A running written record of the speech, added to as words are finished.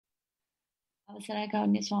අවසරයි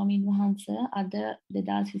ගෞරවනීය ස්වාමීන් වහන්ස අද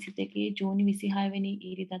 2022 ජූනි 26 වෙනි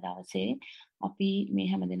ඉරිදා දවසේ අපි මේ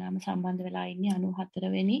හැමදෙනාම සම්බන්ධ වෙලා ඉන්නේ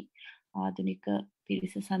 94 වෙනි ආධුනික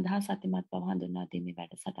පිරිස සඳහා සතිමත් බව හඳුන්වා දීමේ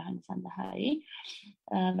වැඩසටහන සඳහායි.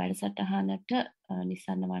 වැඩසටහනට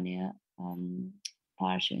නිස්සරණ වනය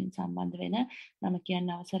පාර්ශවයෙන් සම්බන්ධ වෙන නම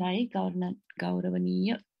කියන්න අවසරයි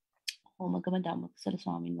ගෞරවනීය හෝමගම ධම්මකුසල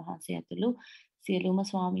ස්වාමීන් වහන්සේ ඇතුළු සියලුම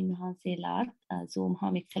ස්වාමීන් වහන්සේලාත් Zoom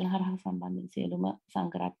හා Mixel හරහා සම්බන්ධ සියලුම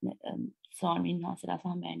සංඝරත්න ස්වාමීන් වහන්සේලා සහ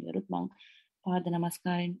මෑණිවරුත් මම පාද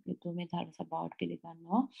නමස්කාරයෙන් යුතුව මේ ධර්ම සභාවට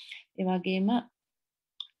පිළිගන්නවා. ඒ වගේම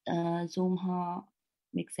Zoom හා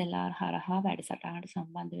Mixel හරහා වැඩසටහනට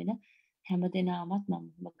සම්බන්ධ වෙන හැම දෙනාමත්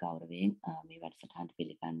මම ගෞරවයෙන් මේ වැඩසටහනට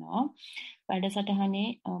පිළිගන්නවා. වැඩසටහනේ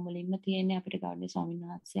මුලින්ම තියෙන්නේ අපිට ගෞරවනීය ස්වාමීන්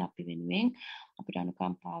වහන්සේ අපි වෙනුවෙන් අපිට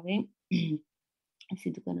අනුකම්පාවෙන්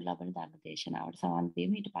සිදු කරනු ලබන ධර්ම දේශනාවට සවන්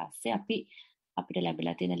දීම. ඊට පස්සේ අපිට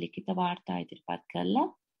ලැබිලා තියෙන ලිඛිත වාර්තා ඉදිරිපත් කරලා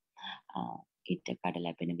ඊට කඩ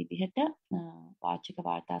ලැබෙන විදිහට වාචික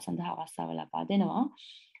වාර්තා සඳහා අවස්ථාව ලබා දෙනවා.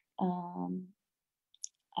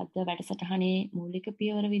 අද වැඩසටහනේ මූලික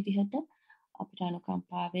පියවර විදිහට අපිට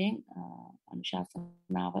අනුකම්පාවෙන්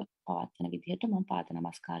අනුශාසනාව පවත්වන විදිහට මම පාද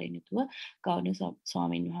නමස්කාරයෙන් යුතුව ගෞරවනීය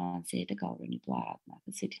ස්වාමීන් වහන්සේට ගෞරවයෙන් යුතුව ආරාධනා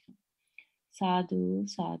කර සිටිනවා. සාදු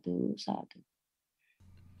සාදු සාදු.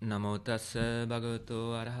 නමෝ තස්ස භගවතු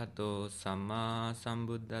අරහතෝ සම්මා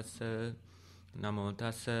සම්බුද්දස්ස. නමෝ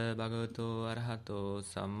තස්ස භගවතු අරහතෝ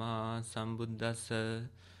සම්මා සම්බුද්දස්ස.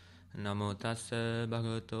 නමෝ තස්ස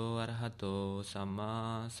භගවතු අරහතෝ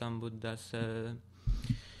සම්මා සම්බුද්දස්ස.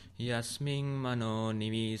 යස්මින් මනෝ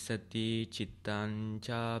නිවිසති චිත්තං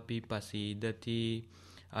චාපි පසීදති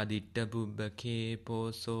අදිට්ඨ බුබ්බකේ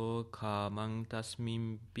පෝසෝ කාමං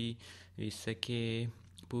තස්මින්පි විස්සකේ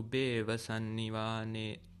පුබ්බේව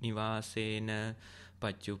සන්නිවානේ නිවාසේන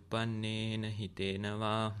පච්චුප්පන්නේන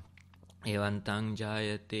හිතේනවා එවන්තං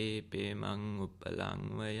ජායතේ පේමං උප්පලං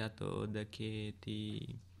වයතෝදකේති.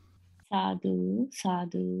 සාදු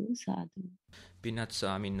සාදු සාදු. පින්වත්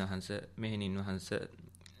ස්වාමීන් වහන්සේ මෙහෙණින් වහන්සේ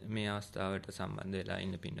මේ අවස්ථාවට සම්බන්ධ වෙලා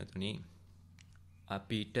ඉන්න පින්නතුණි,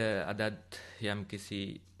 අපිට අදත් යම්කිසි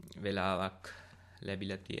වෙලාවක්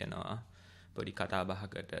ලැබිලා තියෙනවා පොඩි කතා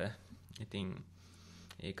බහකට. ඉතින්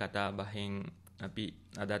ඒ කතා බහෙන් අපි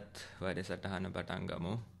අදත් වැඩසටහන පටන්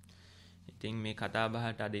ගමු. ඉතින් මේ කතා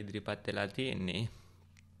බහට අද ඉදිරිපත් වෙලා තියෙන්නේ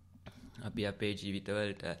අපි අපේ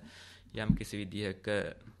ජීවිතවලට යම්කිසි විදිහක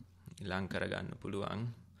ලං කරගන්න පුළුවන්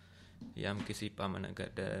යම්කිසි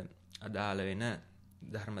පමණකට අදාළ වෙන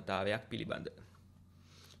ධර්මතාවයක් පිළිබඳ.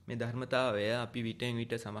 මේ ධර්මතාවය අපි විටෙන්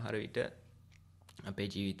විට සමහර විට අපේ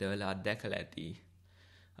ජීවිතවල අත්දැකලා ඇති.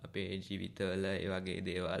 අපේ ජීවිතවල ඒ වගේ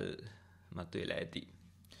දේවල් මතුවෙලා ඇති.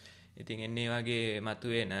 ඉතින් එන්නේ වගේ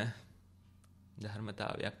මතුවෙන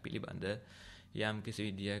ධර්මතාවයක් පිළිබඳ යම් කිසි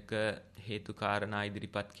විදියක හේතු කාරණා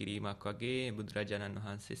ඉදිරිපත් කිරීමක් වගේ බුදුරජාණන්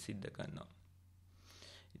වහන්සේ සිද්ධ කරනවා.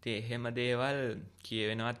 ඉතින් එහෙම දේවල්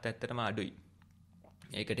කියවෙනවත් ඇත්තටම අඩුයි.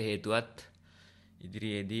 ඒකට හේතුවත්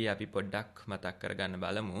ඉදිරියේදී අපි පොඩ්ඩක් මතක් කරගන්න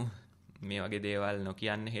බලමු. මේ වගේ දේවල්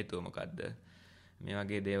නොකියන්න හේතුව මොකද්ද? මේ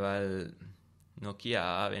වගේ දේවල්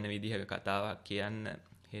නොකියා වෙන විදිහක කතාවක් කියන්න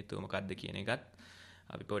හේතුව මොකද්ද කියන එකත්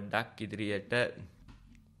අපි පොඩ්ඩක් ඉදිරියට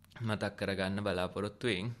මතක් කරගන්න බලාපොරොත්තු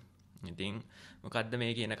වෙමින්. ඉතින් මොකද්ද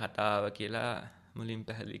මේ කියන කතාව කියලා මුලින්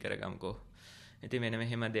පැහැදිලි කරගමුකෝ. ඉතින් මෙන්න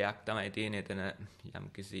මෙහෙම දෙයක් තමයි තියෙන්නේ එතන.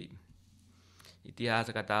 යම්කිසි ඉතිහාස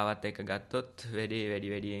කතාවත් එක්ක ගත්තොත්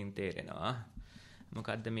වැඩියෙන් තේරෙනවා.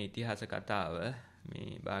 මොකද්ද මේ ඉතිහාස කතාව?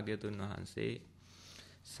 මේ භාග්‍යතුන් වහන්සේ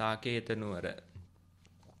සාකේත නුවර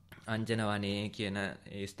අංජනවනේ කියන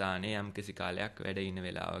ඒ ස්ථානයේ යම්කිසි කාලයක් වැඩ ඉන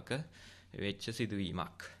වෙලාවක වෙච්ච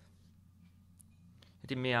සිදුවීමක්.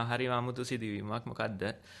 ඉතින් මේ හරිම අමුතු සිදුවීමක්. මොකද්ද?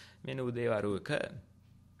 මෙන්න උදේවරුවක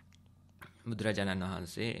බුදුරජාණන්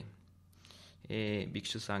වහන්සේ ඒ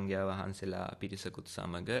භික්ෂු සංඝයා වහන්සේලා පිරිසකුත්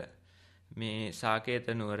සමග මේ සාකේත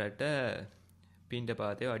නුවරට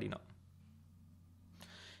පිණ්ඩපාතේ වඩිනවා.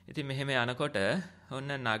 ඉතින් මෙහෙම යනකොට ඔන්න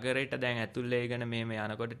නගරයට දැන් ඇතුල් වෙගෙන මෙහෙම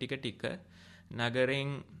යනකොට ටික නගරෙන්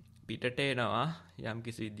පිටට එනවා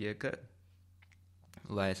යම්කිසි විදියක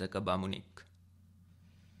වයසක බමුණෙක්.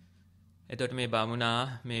 එතකොට මේ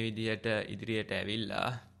බමුණා මේ විදියට ඉදිරියට ඇවිල්ලා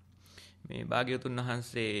මේ භාග්‍යවතුන්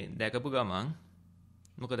වහන්සේ දැකපු ගමන්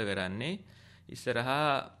මොකද කරන්නේ? ඉස්සරහා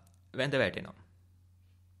වැඳ වැටෙනවා.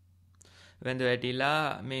 වැඳ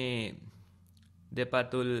වැටිලා මේ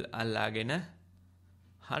දෙපතුල් අල්ලාගෙන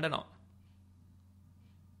හඬනවා.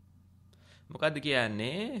 මොකද්ද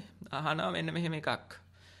කියන්නේ? අහනවා මෙන්න මෙහෙම එකක්.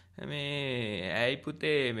 මේ ඇයි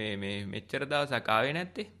පුතේ මේ මෙච්චර දවසක් ආවේ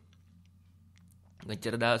නැත්තේ?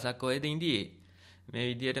 මෙච්චර දවසක් කොහෙද ඉඳියේ? මේ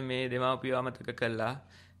විදියට මේ දෙමාපියෝ අමතක කළා.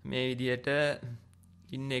 මේ විදියට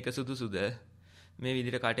ඉන්න එක සුදුසුද? මේ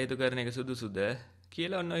විදිහට කටයුතු කරන එක සුදුසුද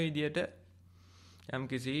කියලා ඔන්න ඔය විදිහට යම්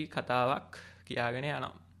කිසි කතාවක් කියාගෙන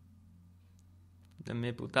යනවා. දැන්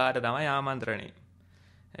මේ පුතාට තමයි ආමන්ත්‍රණය.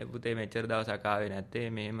 ඒ පුතේ මෙච්චර දවසක් ආවේ නැත්තේ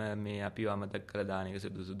මෙහෙම මේ අපිව අමතක කරලා දාන එක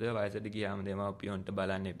සුදුසුද? වයසට ගියාම දෙමව්පියන්ට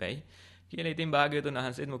බලන්න එපයි කියලා. ඉතින් භාග්‍යවතුන්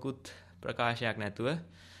වහන්සේත් මුකුත් ප්‍රකාශයක් නැතුව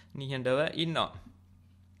නිහඬව ඉන්නවා.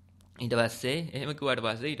 ඊට පස්සේ එහෙම කිව්වට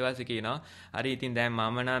පස්සේ ඊට පස්සේ කියනවා හරි ඉතින් දැන්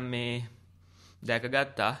මම නම් මේ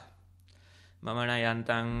දැකගත්තා. මම නම්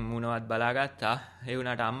යන්තම් මුණවත් බලාගත්තා. ඒ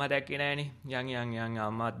වුණාට අම්මා දැක්කේ නෑනේ. යන්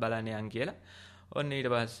අම්මාවත් බලන්න යන් කියලා. ඔන්න ඊට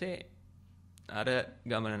පස්සේ අර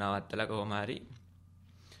ගමන නවත්තලා කොහොම හරි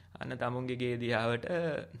අන්න තමුන්ගේ ගේ දිහාවට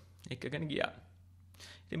එක්කගෙන ගියා.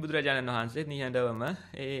 ඉතින් බුදුරජාණන් වහන්සේ නිහඬවම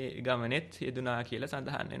ඒ ගමනේත් යෙදුනා කියලා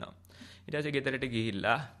සඳහන් වෙනවා. ඊට පස්සේ ගෙදරට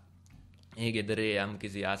ගිහිල්ලා ඒ ගෙදරේ යම්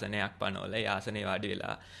කිසි ආසනයක් පනවලා ඒ ආසනේ වාඩි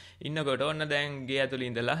වෙලා ඉන්නකොට ඔන්න දැන් ගේ ඇතුළේ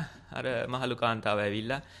ඉඳලා අර මහලු කාන්තාව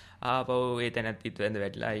ඇවිල්ලා ආපහු ඒ තැනත්තිත් වැඳ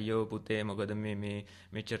වැටිලා අයියෝ පුතේ මොකද මේ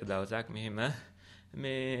මෙච්චර දවසක් මෙහෙම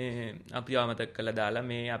මේ අපි අමතක කළා දාලා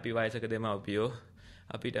මේ අපි වයසක දෙමව්පියෝ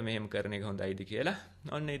අපිට මෙහෙම කරන එක හොඳයිද කියලා.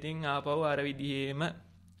 ඔන්න ඉතින් ආපහු අර විදිහේම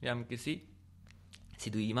යම්කිසි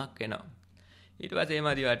සිදුවීමක් වෙනවා. ඊට පස්සේ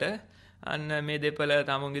එමදිවට අන්න මේ දෙපළ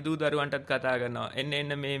තමුන්ගේ දූ දරුවන්ටත් කතා කරනවා.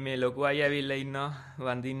 එන්න මේ ලොකු අය ඇවිල්ලා ඉන්නවා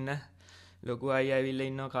වඳින්න. ලොකු අය ඇවිල්ලා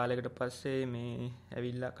ඉන්නවා කාලයකට පස්සේ මේ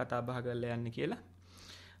ඇවිල්ලා කතා බහ කරලා යන්න කියලා.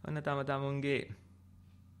 ඔන්න තමුන්ගේ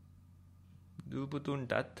දූ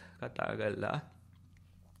පුතුන්ටත් කතා කරලා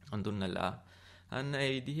හඳුන්වලා අන්න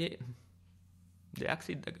ඒ විදිහේ දෙයක්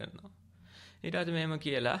සිද්ධ කරනවා. ඊට පස්සේ මෙහෙම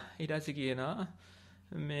කියලා ඊට පස්සේ කියනවා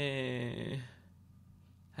මේ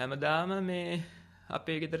හැමදාම මේ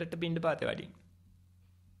අපේ ගෙදරට පින්ඩපාතේ වඩින්න.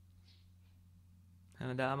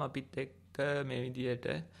 හැමදාම අපිත් එක්ක මේ විදිහට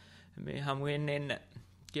මේ හමු වෙන්න එන්න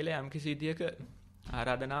කියලා යම්කිසි විදියක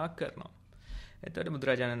ආරාධනාවක් කරනවා. එතකොට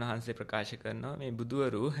බුදුරජාණන් වහන්සේ ප්‍රකාශ කරනවා මේ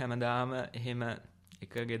බුදුවරු හැමදාම එහෙම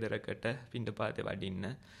එක ගෙදරකට පින්ඩපාතේ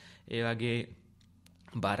වඩින්න ඒ වගේ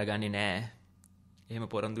බාරගන්නේ නැහැ. එහෙම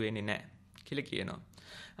පොරොන්දු වෙන්නේ නැහැ කියලා කියනවා.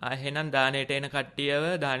 එහෙනම් දානෙට එන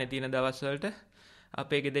කට්ටියව දානේ තියෙන දවස්වලට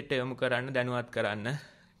අපේ ගෙදරට යොමු කරන්න දැනුවත් කරන්න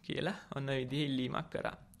කියලා ඔන්න විදිහේ ඉල්ලීමක්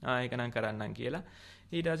කරා. ඒක නම් කරන්නම් කියලා.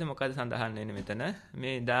 ඊට පස්සේ මොකද සඳහන් වෙන්නේ මෙතන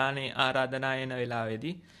මේ දානේ ආරාධනා එන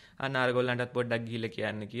වෙලාවේදී අන්න අරගොල්ලන්ටත් පොඩ්ඩක් ගිහිල්ලා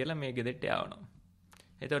කියන්න කියලා මේ ගෙදරට යවනවා.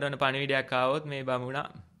 එතකොට ඔන්න පණිවිඩයක් ආවොත් මේ බමුණා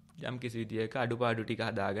යම් කිසි විදියක අඩුපාඩු ටික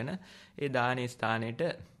හදාගෙන ඒ දානේ ස්ථානෙට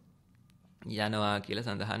යනවා කියලා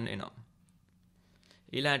සඳහන් වෙනවා.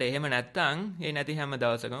 ඊළඟට එහෙම නැත්තම් ඒ නැති හැම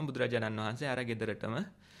දවසකම බුදුරජාණන් වහන්සේ අර ගෙදරටම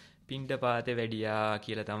පින්ඩපාතේ වැඩියා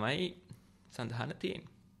කියලා තමයි සඳහන් තියෙන්නේ.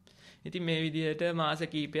 ඉතින් මේ විදිහට මාස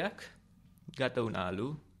කීපයක් ගත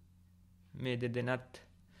වුණාලු. මේ දෙදෙනත්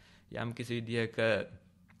යම් කිසි විදියක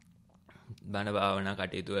බණ භාවනා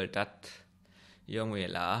කටයුතු වලටත් යොමු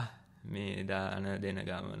වෙලා මේ දාන දෙන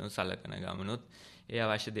ගමනු සලකන ගමනුත් ඒ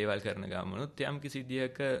අවශ්‍ය දේවල් කරන ගමනුත් යම් කිසි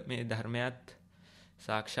විදියක මේ ධර්මයත්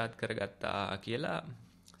සාක්ෂාත් කරගත්තා කියලා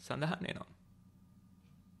සඳහන් වෙනවා.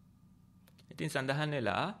 ඉතින් සඳහන්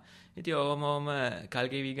වෙලා ඉතින් ඕමෝම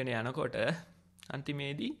කල්ගෙවිගෙන යනකොට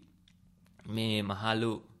අන්තිමේදී මේ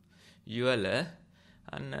මහලු යුවල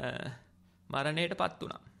අන්න මරණයටපත්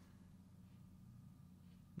වුණා.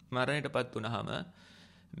 මරණයටපත් වුණාම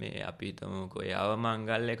මේ අපි හිතමුකෝ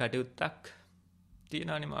අවමංගල්‍ය කටයුත්තක්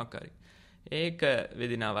තියෙනවනේ මොකක් හරි. ඒක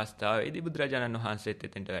වෙදින අවස්ථාවේදී බුදුරජාණන් වහන්සේත්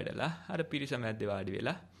එතෙන්ට වැඩලා අර පිරිස මැද්දේ වාඩි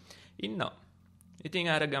වෙලා ඉන්නවා. ඉතින්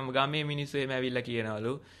අර ගමේ මිනිස්සු එහෙම ඇවිල්ලා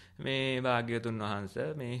කියනවලු මේ භාග්‍යවතුන්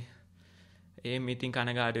වහන්සේ මේ ඉතින්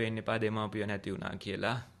කනගාටු වෙන්න එපා දෙමව්පියෝ නැති වුණා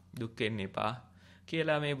කියලා දුක් වෙන්න එපා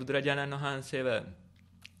කියලා මේ බුදුරජාණන් වහන්සේව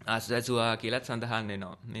ආස්වැසුවා කියලා සඳහන්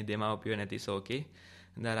වෙනවා. මේ දෙමව්පියෝ නැති ශෝකේ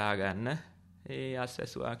දරා ගන්න ඒ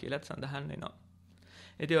ආස්වැසුවා කියලා සඳහන් වෙනවා.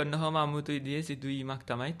 ඉතින් ඔන්නෝම අමුතු විදිහේ සිදුවීමක්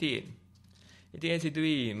තමයි තියෙන්නේ. ඉතින් ඒ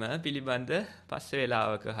සිදුවීම පිළිබඳ පස්සේ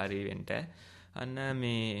වෙලාවක හරි වෙන්න අන්න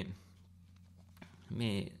මේ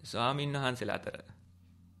ස්වාමීන් වහන්සේලා අතර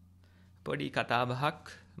පොඩි කතා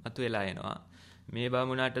බහක් මතුවලා එනවා. මේ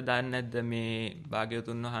බමුණාට දන්නේ නැද්ද මේ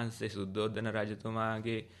භාග්‍යවතුන් වහන්සේ සුද්ධෝදන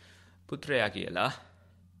රජතුමාගේ පුත්‍රයා කියලා?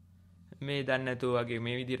 මේ දන්නේ නැතුව වගේ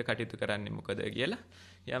මේ විදිහට කටයුතු කරන්නේ මොකද කියලා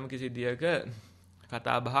යම් කිසි දියක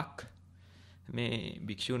කතා බහක් මේ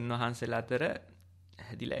භික්ෂුන් වහන්සේලා අතර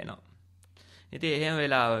හැදිලා එනවා. ඉතින් එහෙම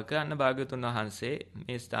වෙලාවක අන්න භාග්‍යවතුන් වහන්සේ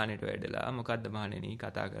මේ ස්ථානෙට වැඩලා මොකද්ද මහණෙනි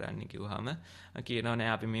කතා කරන්න කිව්වහම කියනවා නෑ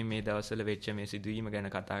අපි මේ දවස්වල වෙච්ච මේ සිදුවීම ගැන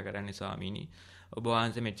කතා කරන්නේ ස්වාමීනි. ඔබ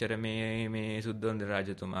වහන්සේ මෙච්චර මේ සුද්ධෝදන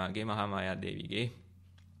රජතුමාගේ මහා මායා දේවිගේ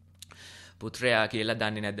පුත්‍රයා කියලා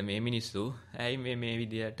දන්නේ නැද්ද මේ මිනිස්සු? ඇයි මේ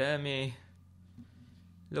විදියට මේ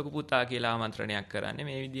ලොකු පුතා කියලා ආමන්ත්‍රණයක් කරන්නේ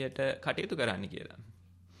මේ විදියට කටයුතු කරන්න කියලා.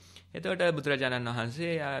 එතකොට බුදුරජාණන්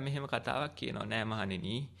වහන්සේ මෙහෙම කතාවක් කියනවා නෑ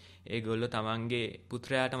මහණෙනි. ඒගොල්ලෝ තමන්ගේ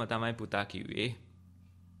පුත්‍රයාටම තමයි පුතා කිව්වේ.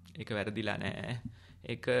 ඒක වැරදිලා නෑ.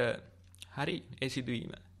 ඒක හරි ඒ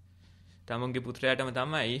සිදුවීම. තමන්ගේ පුත්‍රයාටම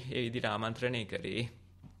තමයි ඒ විදිහට ආමන්ත්‍රණය කරේ.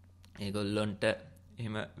 ඒගොල්ලොන්ට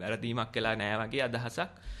එහෙම වැරදීමක් කළා නෑ වගේ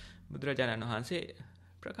අදහසක් බුදුරජාණන් වහන්සේ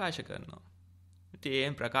ප්‍රකාශ කරනවා. ඉතින්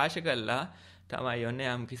එහෙම ප්‍රකාශ කළා තමයි යන්නේ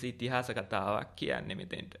යම් කිසි ඉතිහාස කතාවක් කියන්නේ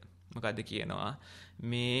මෙතෙන්ට. මොකද්ද කියනවා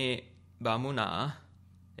මේ බමුණා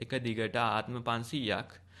එක දිගට ආත්ම 500ක්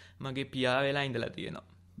මගේ පියා වෙලා ඉඳලා තියෙනවා.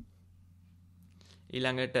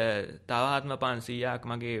 ඊළඟට තව ආත්ම 500ක්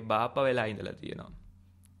මගේ බාප්පා වෙලා ඉඳලා තියෙනවා.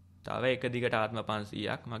 තව එක දිගට ආත්ම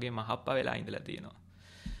 500ක් මගේ මහප්පා වෙලා ඉඳලා තියෙනවා.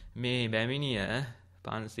 මේ බැමිණිය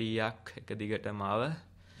 500ක් එක දිගට මව,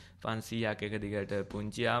 500ක් එක දිගට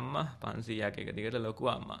පුංචි අම්මා, 500ක් එක දිගට ලොකු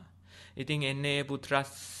අම්මා. ඉතින් එන්නේ පුත්‍ර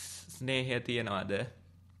ස්නේහය තියනවාද?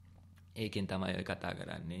 ඒකෙන් තමයි ඔය කතා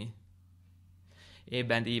කරන්නේ. ඒ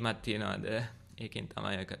බැඳීමක් තියනවාද? ඒකෙන්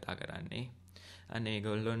තමයි ඔය කතා කරන්නේ. අනේ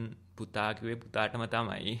ඒගොල්ලොන් පුතා කිව්වේ පුතාටම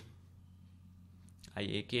තමයි. අය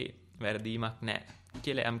ඒකේ වැරදීමක් නැහැ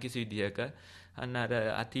කියලා යම් කිසි විදිහක අන්න අර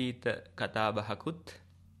අතීත කතා බහකුත්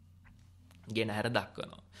ගෙන හැර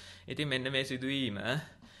දක්වනවා. ඉතින් මෙන්න මේ සිදුවීම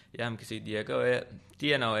යම් කිසි විදිහක ඔය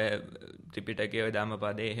තියෙන ඔය ත්‍රිපිටකයේ ඔය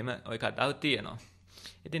ධම්මපදයේ එහෙම ඔය කතාවක් තියෙනවා.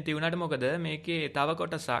 ඉතින් තියුණාට මොකද මේකේ තව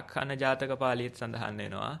කොටසක් අන්න ජාතක පාළියෙත් සඳහන්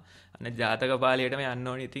වෙනවා. අන්න ජාතක පාළියටම යන්න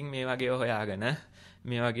ඕනේ. ඉතින් මේ වගේ හොයාගෙන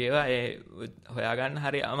මේ වගේ ඒවා හොයාගන්න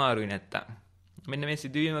හරි අමාරුයි නැත්තම්. මෙන්න මේ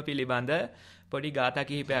සිදුවීම පිළිබඳ පොඩි ගාථා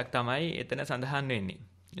කිහිපයක් තමයි එතන සඳහන් වෙන්නේ.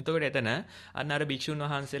 එතකොට එතන අන්න අර භික්ෂුන්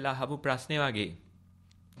වහන්සේලා අහපු ප්‍රශ්නේ වගේ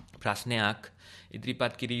ප්‍රශ්නයක්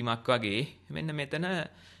ඉදිරිපත් කිරීමක් වගේ මෙන්න මෙතන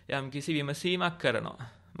යම් කිසි විමසීමක්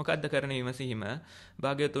කරනවා. මොකද්ද කරන විමසීම?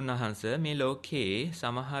 භාග්‍යවතුන් වහන්සේ මේ ලෝකයේ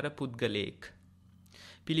සමහර පුද්ගලෙක්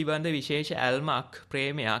පිළිබඳ විශේෂ ඇල්මක්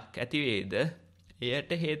ප්‍රේමයක් ඇති වේද?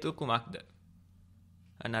 එයට හේතුව කුමක්ද?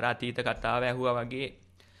 අන්න අර අතීත කතාව ඇහුවා වගේ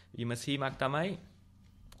විමසීමක් තමයි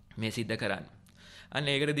මේ සිද්ධ කරන්නේ. අන්න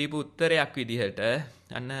ඒකට දීපු උත්තරයක් විදිහට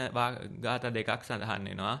අන්න ගාථා දෙකක් සඳහන්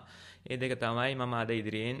වෙනවා. ඒ දෙක තමයි මම අද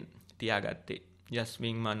ඉදිරියෙන් තියාගත්තේ.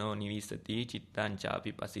 යස්මින් මනෝ නිවිසති චිත්තං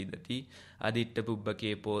චාපි පසිදති අදිට්ඨ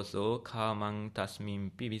පුබ්බකේ පෝසෝ කාමං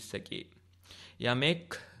තස්මින්පි විස්සකේ. යමෙක්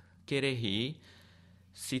කෙරෙහි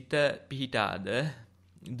සිත පිහිටාද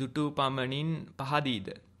දුටු පමණින් පහදීද.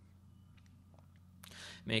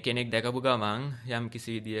 මේ කෙනෙක් දැකපු ගමන් යම්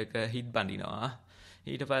කිසි විදියක හිත් බඳිනවා.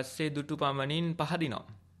 ඊට පස්සේ දුටු පමණින් පහදිනවා.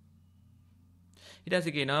 ඊට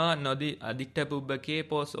පස්සේ කියනවා අදිට්ඨ පුබ්බකේ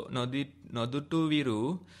පෝසෝ නොදුටු විරු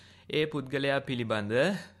ඒ පුද්ගලයා පිළිබඳ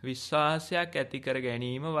විශ්වාසයක් ඇති කර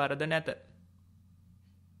ගැනීම වරද නැත.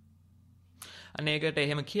 අනේකට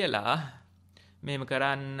එහෙම කියලා මෙහෙම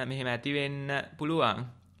කරන්න මෙහෙම ඇති වෙන්න පුළුවන්.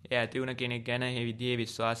 ඒ ඇති වුණ කෙනෙක් ගැන මේ විදිහේ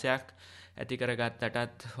විශ්වාසයක් ඇති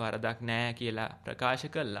කරගත්තටත් වරදක් නැහැ කියලා ප්‍රකාශ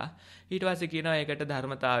කළා. ඊට පස්සේ කියනවා ඒකට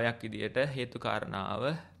ධර්මතාවයක් විදියට හේතු කාරණාව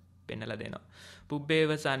පෙන්වලා දෙනවා. පුබ්බේව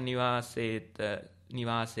සන්නිවාසේත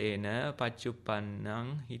නිවාසේන පච්චුප්පන්නං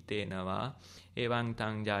හිතේනවා එවං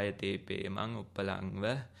තං ජායතේ පේමං උප්පලංව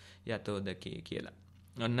යතෝදකේ කියලා.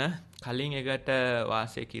 ඔන්න කලින් එකට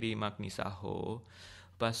වාසය කිරීමක් නිසා හෝ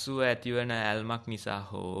පසුව ඇතිවන ඇල්මක් නිසා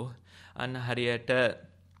හෝ අන්න හරියට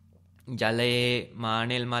ජලයේ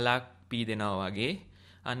මානෙල් මලක් පීදෙනවා වගේ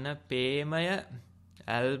අන්න ප්‍රේමය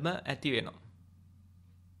ඇල්ම ඇති වෙනවා.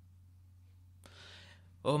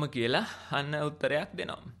 ඔහොම කියලා අන්න උත්තරයක්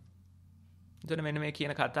දෙනවා. එතකොට මෙන්න මේ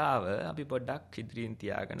කියන කතාව අපි පොඩ්ඩක් ඉදිරියෙන්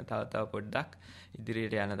තියාගෙන තව පොඩ්ඩක්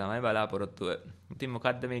ඉදිරියට යන තමයි බලාපොරොත්තුව. ඉතින්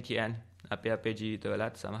මොකද්ද මේ කියන්නේ? අපේ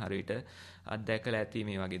ජීවිතවලත් සමහර විට අත්දැකලා ඇති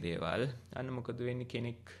මේ වගේ දේවල්. අන්න මොකද වෙන්නේ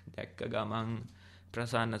කෙනෙක් දැක්ක ගමන්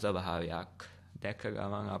ප්‍රසන්න ස්වභාවයක්, දැක්ක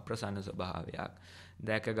ගමන් අප්‍රසන්න ස්වභාවයක්,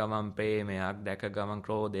 දැක්ක ගමන් ප්‍රේමයක්, දැක්ක ගමන්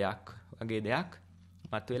ක්‍රෝධයක් වගේ දෙයක්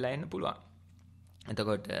මතුවලා එන්න පුළුවන්.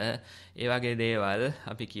 එතකොට ඒ වගේ දේවල්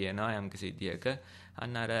අපි කියනවා යම් කිසි විදියක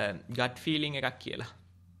අන්න අර gut feeling එකක් කියලා.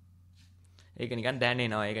 ඒක නිකන්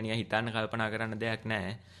දැනෙනවා. ඒක නිකන් හිතන්න කල්පනා කරන්න දෙයක්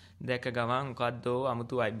නැහැ. දැක්ක ගමන් මොකද්දෝ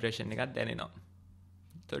අමුතු ভাইබ්‍රේෂන් එකක් දැනෙනවා.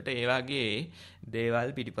 එතකොට ඒ වගේ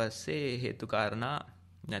දේවල් පිටිපස්සේ හේතු කාරණා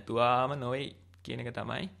නැතුවාම නොවේ කියන එක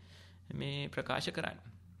තමයි මේ ප්‍රකාශ කරන්නේ.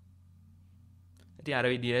 ඉතින් අර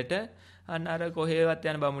විදියට අන්න අර කොහේවත්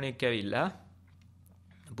යන බමුණෙක් ඇවිල්ලා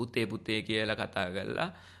පුතේ කියලා කතා කරලා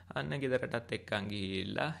අන්න ගෙදරටත් එක්කන්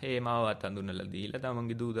ගිහිල්ලා ඒ මාවත් හඳුනලා දීලා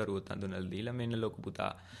තමන්ගේ දූ දරුවොත් හඳුනලා දීලා මෙන්න ලොකු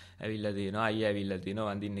පුතා ඇවිල්ලා දිනවා අයියා ඇවිල්ලා දිනවා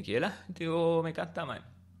වඳින්න කියලා. ඉතින් ඕම එකක් තමයි.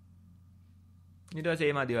 ඊට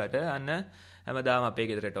පස්සේ මේ මදිවට අන්න හැමදාම අපේ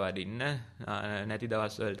ගෙදරට වඩින්න නැති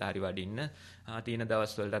දවස් වලට හරි වඩින්න තියෙන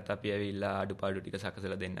දවස් වලටත් අපි ඇවිල්ලා අඩුපාඩු ටික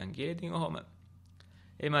සකසලා දෙන්නම් කියලා. ඉතින් ඔහොම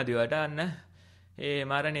ඒ මදිවට අන්න ඒ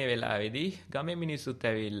මරණය වෙලාවේදී ගමේ මිනිස්සුත්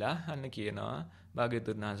ඇවිල්ලා අන්න කියනවා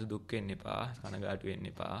භාග්‍යවතුන් වහන්සේ දුක් වෙන්න එපා, කනගාටු වෙන්න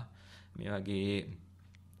එපා. මේ වගේ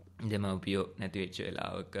දෙමව්පියෝ නැති වෙච්ච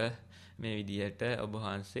වෙලාවක මේ විදිහට ඔබ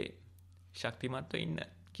වහන්සේ ශක්තිමත්ව ඉන්න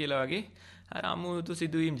කියලා වගේ අර අමුතු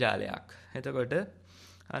සිදුවීම් ජාලයක්. එතකොට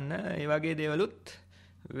අන්න ඒ වගේ දේවලුත්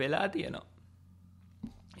වෙලා තියෙනවා.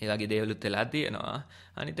 ඒ වගේ දේවලුත් වෙලා තියෙනවා.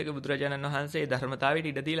 අනිත් එක බුදුරජාණන් වහන්සේ ධර්මතාවයට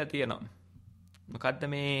ඉඩ දීලා තියෙනවා. මොකද්ද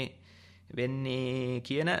මේ වෙන්නේ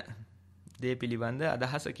කියන දේ පිළිබඳ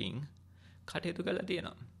අදහසකින් කටයුතු කරලා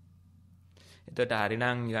තියෙනවා. එතකොට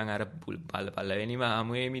හරිනම් නිකන් අර පළවෙනිම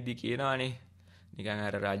හමුවේමිදි කියනවානේ නිකන්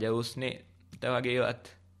අර රජ උස්නේ ත වගේවත්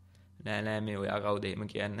නෑ මේ ඔයා කවුද එහෙම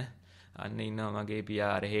කියන්න. අන්න ඉන්නවා මගේ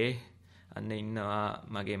පියා රෙහි, අන්න ඉන්නවා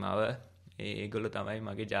මගේ මව, ඒගොල්ලෝ තමයි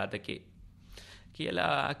මගේ ජාතකේ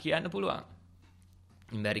කියලා කියන්න පුළුවන්.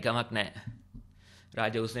 බැරි කමක් නැහැ.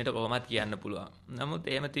 රාජ උස්නේට කොහොමත් කියන්න පුළුවන්. නමුත්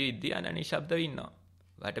එහෙම තියද්දී අනිශ්ශබ්දව ඉන්නවා.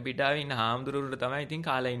 වටපිටාවේ ඉන්න හාමුදුරුවෝ තමයි ඉතින්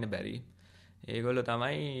කාලා ඉන්න බැරි. ඒගොල්ලෝ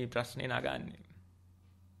තමයි ප්‍රශ්නේ නගන්නේ.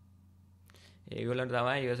 ඒගොල්ලන්ට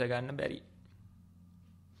තමයි ඉවස ගන්න බැරි.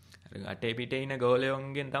 අර අටේ පිටේ ඉන්න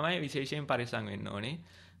ගෝලයන්ගෙන් තමයි විශේෂයෙන් පරිස්සම් වෙන්න ඕනේ.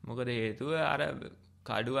 මොකද හේතුව අර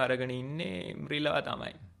කඩුව අරගෙන ඉන්නේ මෘලව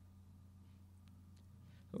තමයි.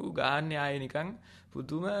 ඌ ගාන්නේ ආයේ නිකන්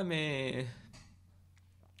පුදුම මේ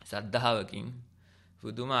සද්ධාවකින්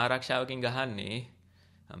පුදුම ආරක්ෂාවකින් ගහන්නේ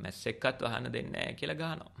මැස්සෙක්වත් වහන්න දෙන්නේ නැහැ කියලා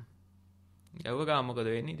ගහනවා. යවුව ගා මොකද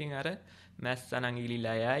වෙන්නේ? ඉතින් අර මැස්සා නම්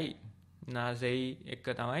ඉලිලා යයි නාසෙයි එක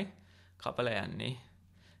තමයි කපලා යන්නේ.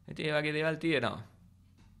 ඉතින් ඒ වගේ දේවල් තියෙනවා.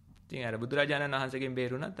 ඉතින් අර බුදුරජාණන් වහන්සේගෙන්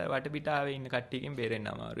බේරුණත් අර වටපිටාවේ ඉන්න කට්ටියකින් බේරෙන්න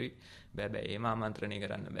අමාරුයි. බෑ එහෙම ආමන්ත්‍රණය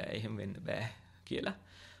කරන්න බෑ. එහෙම වෙන්න බෑ කියලා.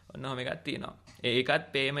 ඔන්න ඔහම එකක් තියෙනවා. ඒකත්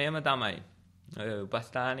ප්‍රේමයම තමයි.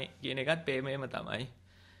 උපස්ථානේ කියන එකත් ප්‍රේමයම තමයි.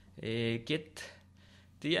 ඒකෙත්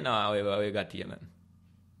තියෙනවා ඔය ගතියම.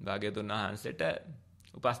 භාග්‍යවතුන් වහන්සේට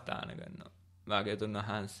උපස්ථාන කරනවා. භාග්‍යවතුන්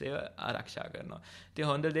වහන්සේව ආරක්ෂා කරනවා. ඉතින්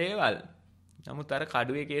හොඳ දේවල්. නමුත් අර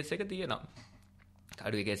කඩුවේ කේස් එක තියෙනවා.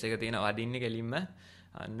 කඩුවේ කේස් එක තියෙනවා වදින්නේ කෙලින්ම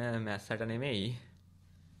අන්න මැස්සට නෙමෙයි.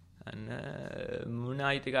 අන්න මුණ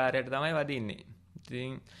අයිතිකාරයට තමයි වදින්නේ.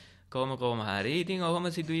 ඉතින් කොහොම හරි ඉතින් ඔහොම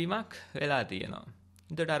සිදුවීමක් වෙලා තියෙනවා.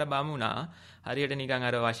 එතකොට අර බමුණා හරියට නිකන්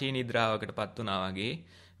අර වශී නිද්‍රාවකටපත් වුණා වගේ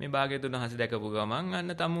මේ භාග්‍යවතුන් වහන්සේ දැකපු ගමන්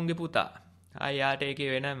අන්න තමුන්ගේ පුතා ආයාට ඒකේ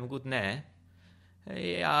වෙන මුකුත් නැහැ.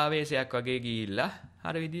 ඒ ආවේශයක් වගේ ගිහිල්ලා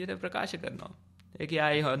අර විදිහට ප්‍රකාශ කරනවා. ඒකේ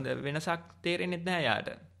ආයේ හොඳ වෙනසක් තේරෙන්නේ නැහැ යාට.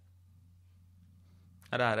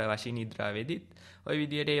 අර වශී නිද්‍රාවේදීත් ওই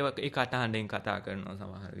විදිහට ඒ කටහඬෙන් කතා කරනවා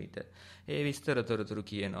සමහර විට. ඒ විස්තර තොරතුරු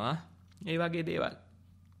කියනවා. ඒ වගේ දේවල්.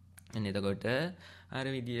 එතකොට අර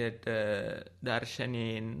විදිහට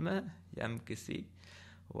දර්ශනයෙන්ම යම්කිසි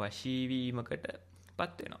වශී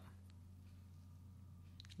වීමකටපත් වෙනවා.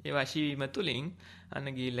 ඒ වශී වීම තුලින් අන්න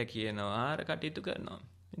ගිහිල්ලා කියනවා අර කටයුතු කරනවා.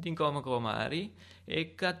 ඉතින් කොහොම හරි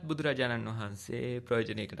ඒකත් බුදුරජාණන් වහන්සේ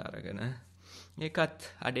ප්‍රයෝජනයකට අරගෙන ඒකත්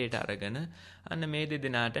අඩේට අරගෙන අන්න මේ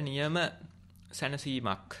දෙදෙනාට නියම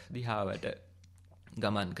සැනසීමක් දිහාවට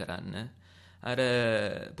ගමන් කරන්න අර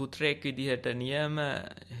පුත්‍රයෙක් විදිහට නියම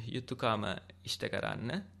යුතුයකම ඉෂ්ට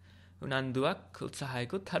කරන්න උනන්දුවක්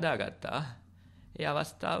උත්සාහයකුත් හදාගත්තා. ඒ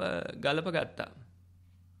අවස්ථාව ගලපගත්තා.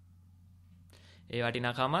 ඒ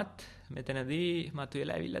වටිනාකමත් මෙතනදී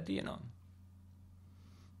මතුවලා ඇවිල්ලා තියෙනවා.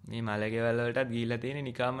 මේ මලගෙවල් වලටත් ගිහිල්ලා තියෙන්නේ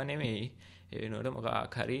නිකම්ම නෙමෙයි. ඒ වෙනුවට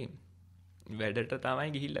මොකක් හරි වැඩට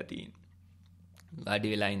තමයි ගිහිල්ලා තියෙන්නේ.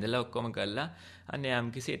 වාඩි වෙලා ඉඳලා ඔක්කොම කළා. අන්න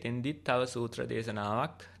යම්කිසි එතෙන්දිත් තව සූත්‍ර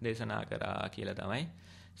දේශනාවක් දේශනා කරා කියලා තමයි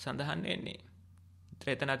සඳහන් වෙන්නේ.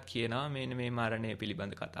 එතනත් කියනවා මෙන්න මේ මරණය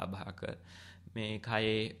පිළිබඳ කතා බහක, මේ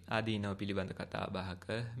කයේ ආදීනව පිළිබඳ කතා බහක,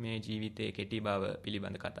 මේ ජීවිතයේ කෙටි බව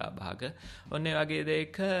පිළිබඳ කතා බහක ඔන්න ඒ වගේ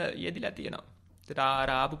දෙයක යෙදිලා තියෙනවා.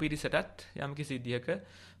 ඒතර ආපු පිරිසටත් යම්කිසි විදියක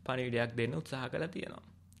පණිවිඩයක් දෙන්න උත්සාහ කළා තියෙනවා.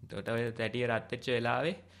 එතකොට ඔය තැටිය රත් වෙච්ච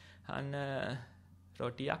වෙලාවේ අන්න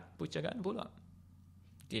රොටියක් පුච්ච ගන්න පුළුවන්.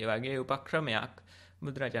 ඒ වගේ උපක්‍රමයක්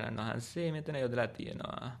බුදුරජාණන් වහන්සේ මෙතන යොදලා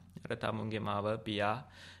තියෙනවා. අර තමුන්ගේ මව පියා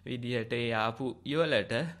විදිහට ඒ ආපු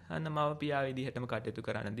යවලට අන්න මව පියා විදිහටම කටයුතු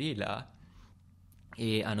කරන්න දීලා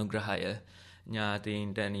ඒ අනුග්‍රහය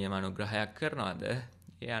ඥාතීන්ට නියම අනුග්‍රහයක් කරනවද?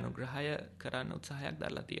 ඒ අනුග්‍රහය කරන්න උත්සාහයක්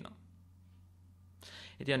දරලා තියෙනවා.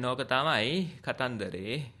 ඉතින් නෝක තමයි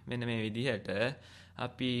කතන්දරේ මෙන්න මේ විදිහට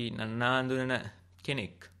අපි නන්නාඳුනන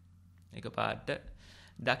කෙනෙක් එකපාරට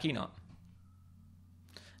දකිනවා.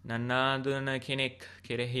 නන්නාඳුනන කෙනෙක්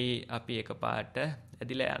කෙරෙහි අපි එකපාරට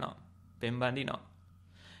ඇදිලා යනවා. පෙම්බඳිනවා.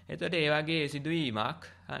 එතකොට ඒ වගේ සිදුවීමක්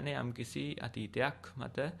අනේ යම්කිසි අතීතයක්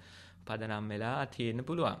මත පදනම් වෙලා තියෙන්න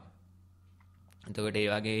පුළුවන්. එතකොට ඒ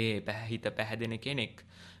වගේ හිත පැහැදෙන කෙනෙක්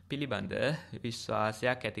පිළිබඳ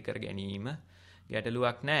විශ්වාසයක් ඇති කර ගැනීම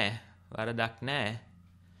ගැටලුවක් නැහැ. වරදක් නැහැ.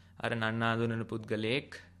 අර නන්නාඳුනන පුද්ගලයෙක්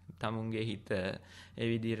තමුන්ගේ හිත ඒ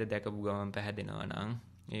විදිහට දැකපු ගමන් පැහැදෙනවා නම්,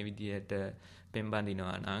 ඒ විදිහට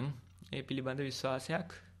පෙම්බඳිනවා නම්, ඒ පිළිබඳ විශ්වාසයක්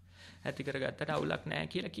ඇති කරගත්තට අවුලක් නැහැ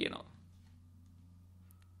කියලා කියනවා.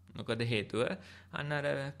 මොකද හේතුව අන්න අර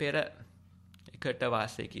පෙර එකට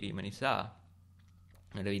වාසය කිරීම නිසා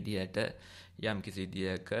අර විදිහට යම් කිසි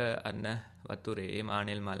විදියක අන්න වතුරේ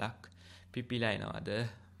මානෙල් මලක් පිපිලා එනවද,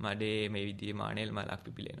 මඩේ මේ විදිහේ මානෙල් මලක්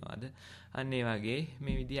පිපිලෙනවද, අන්න ඒ වගේ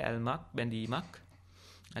මේ විදිහ ඇල්මක් බැඳීමක්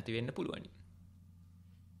ඇති වෙන්න පුළුවනි.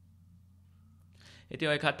 ඉතින්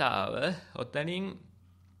ওই කතාව ඔතනින්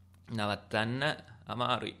නවත්තන්න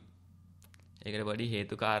අමාරුයි. ඒකට පොඩි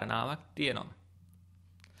හේතු කාරණාවක් තියෙනවා.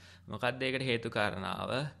 මොකක්ද ඒකට හේතු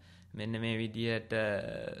කාරණාව? මෙන්න මේ විදිහට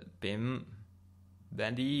පෙම්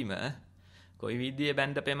බැඳීම කොයි විදිහේ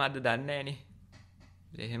බැඳ පෙමක්ද දන්නේ නැහනේ.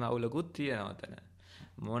 එහෙම අවුලකුත් තියෙනවා තන.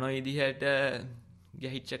 මොන විදිහට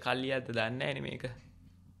ගැහිච්ච කල්ලියක්ද දන්නේ නැහනේ මේක.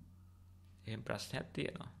 එහෙම ප්‍රශ්නයක්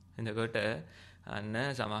තියෙනවා. එතකොට අන්න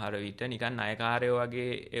සමහර විට නිකන් ණයකාරයෝ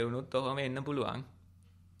වගේ එවුනුත් ඔහොම එන්න පුළුවන්.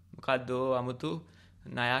 මොකද්ද 아무තු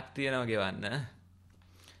ණයක් තියනවා ගෙවන්න.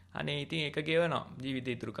 අනේ ඉතින් ඒක ගෙවනවා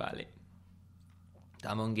ජීවිතේ ඉතුරු කාලේ.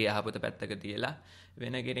 තමුන්ගේ යහපත පැත්තක තියලා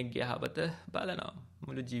වෙන කෙනෙක්ගේ යහපත බලනවා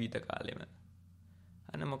මුළු ජීවිත කාලෙම.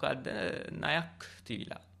 අන්න මොකද්ද ණයක්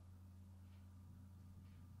තියලා.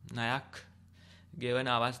 ණයක් ගෙවන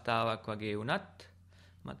අවස්ථාවක් වගේ වුණත්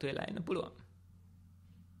මතුවලා එන්න පුළුවන්.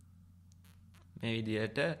 මේ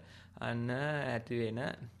විදිහට අන්න ඇති වෙන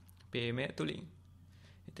ප්‍රේමය තුලින්.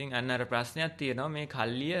 ඉතින් අන්න අර ප්‍රශ්නයක් තියෙනවා මේ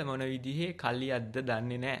කල්ලිය මොන විදිහේ කල්ලියක්ද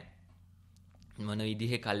දන්නේ නැහැ. මොන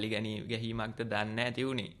විදිහේ කල්ලි ගැනීමක්ද දන්නේ නැති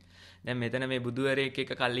උනේ. දැන් මෙතන මේ බුදුවරයෙක්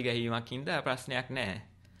එක කල්ලි ගැනීමක් හින්දා ප්‍රශ්නයක් නැහැ.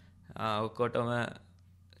 ඔක්කොටම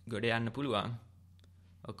ගොඩ යන්න පුළුවන්.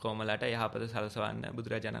 ඔක්කොමලට යහපත සලසවන්න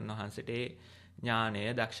බුදුරජාණන් වහන්සේට ඒ ඥානය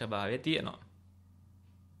දක්ෂභාවය තියෙනවා.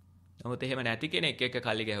 නමුත් එහෙම නැති කෙනෙක් එක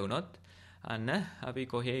කල්ලි ගැහුනොත් අන්න අපි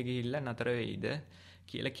කොහේ ගිහිල්ලා නතර වෙයිද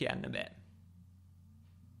කියලා කියන්න බෑ.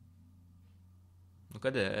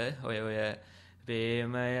 මොකද ඔය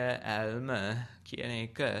ප්‍රේමය ඇල්ම කියන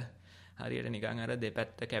එක හරියට නිකන් අර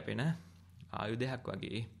දෙපැත්ත කැපෙන ආයුධයක්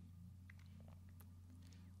වගේ.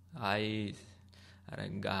 අර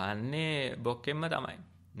ගහන්නේ බොක්කෙන්ම තමයි.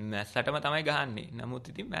 මැස්සටම තමයි ගහන්නේ. නමුත්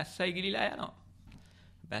ඉතින් මැස්සයි ගිලිලා යනවා.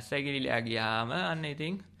 මැස්සයි ගිලිලා ගියාම අන්න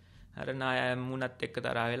ඉතින් අර නාය මුණත් එක්ක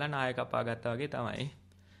තරහ වෙලා නාය කපා ගත්තා වගේ තමයි.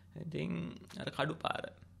 ඉතින් අර කඩුපාර.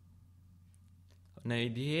 ඔන්න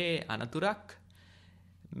විදිහේ අනතුරක්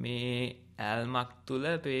මේ ඇල්මක් තුල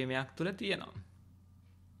ප්‍රේමයක් තුල තියෙනවා.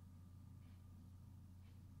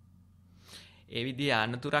 ඒ විදිහේ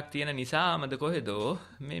අනතුරක් තියෙන නිසාමද කොහෙදෝ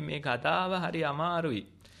මේ කතාව හරි අමාරුයි.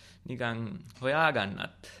 නිකන්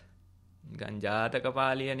හොයාගන්නත්. නිකන් ජාතක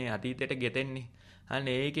පාළියනේ අතීතයට ගෙතෙන්නේ. අන්න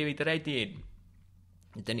ඒකේ විතරයි තියෙන්නේ.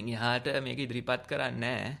 එතනින් එහාට මේක ඉදිරිපත් කරන්නේ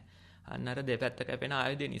නැහැ. අන්න අර දෙපැත්ත කැපෙන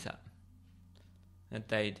ආයුධය නිසා.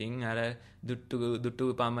 නැත්නම් ඉතින් අර දුට්ටු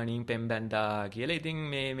පමණින් පෙම්බැන්දා කියලා ඉතින්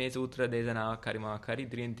මේ සූත්‍ර දේශනාවක් හරි මොකක් හරි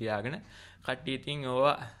ඉදිරියෙන් තියාගෙන කට්ටිය ඉතින්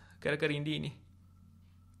ඕවා කර ඉඳීනේ.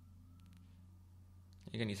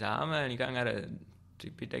 ඒක නිසාම නිකන් අර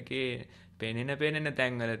ත්‍රිපිටකේ පෙනෙන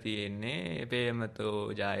තැන්වල තියෙන්නේ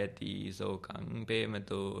ප්‍රේමතෝ ජායති සෝකං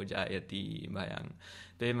ප්‍රේමතෝ ජායති භයං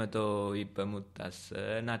ප්‍රේමතෝ විපමුත්තස්ස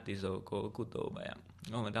නති සෝකෝ කුතෝ භයං.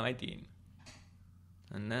 ඔහොම තමයි තියෙන්නේ.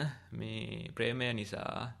 අන්න මේ ප්‍රේමය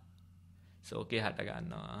නිසා සෝකේ හට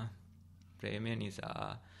ගන්නවා. ප්‍රේමය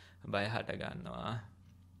නිසා බය හට ගන්නවා.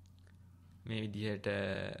 මේ විදිහට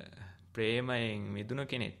ප්‍රේමයෙන් මිදුණු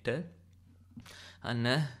කෙනෙක්ට අන්න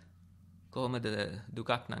කොහොමද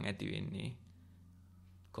දුකක් නම් ඇති වෙන්නේ?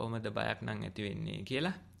 කොහොමද බයක් නම් ඇති වෙන්නේ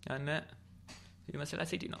කියලා අන්න විමසලා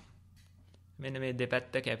සිටිනවා. මෙන්න මේ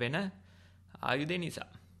දෙපැත්ත කැපෙන ආයුධය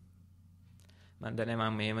නිසා. මම දන්නේ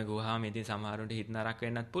මම මෙහෙම ගුවාම ඉතින් සමහරුන්ට හිත නරක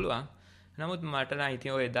වෙන්නත් පුළුවන්. නමුත් මට නම්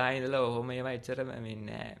ඉතින් ඔය එදා ඉඳලා ඔහොම ඒවා එච්චර වෙන්නේ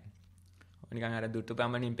නැහැ. නිකන් අර දුට්ටු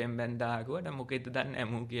පමණින් පෙම්බැන්දා ගුවට මොකෙද දන්නේ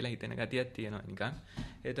නැහැ මූ කියලා හිතෙන ගතියක් තියෙනවා නිකන්.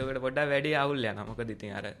 එතකොට පොඩ්ඩක් වැඩි අවුල් යනවා. මොකද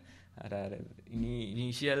ඉතින් අර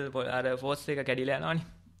ඉනිෂියල් අර ෆෝස් එක කැඩිලා යනවනේ.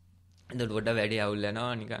 එතකොට පොඩ්ඩක් වැඩි අවුල්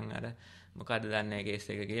යනවා නිකන් අර මොකද්ද දන්නේ නැහැ කේස්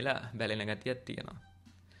එක කියලා බැලෙන ගතියක් තියෙනවා.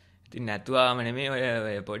 ඉතින් නැතුවම නෙමෙයි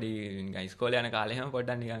ඔය පොඩි නිකන් ඉස්කෝලේ යන කාලේ හැම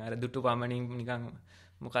පොඩ්ඩක් නිකන් අර දුට්ටු පමණින් නිකන්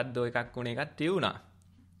මොකද්ද එකක් උනේ එකක් තියුණා.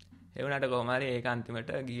 ඒ වුණාට කොහොම හරි ඒක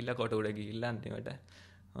අන්තිමට ගිහිල්ලා කොට උඩ ගිහිල්ලා අන්තිමට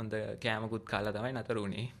හොඳ කෑමකුත් කාලා තමයි නතර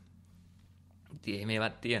උනේ. ඉතින්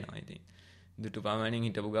මේවත් තියෙනවා ඉතින්. දුට්ටු පමණින්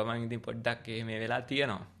හිටපු ගමන් ඉතින් පොඩ්ඩක් මේ වෙලා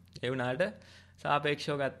තියෙනවා. ඒ වුණාට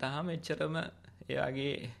සාපේක්ෂව ගත්තාම එච්චරම ඒ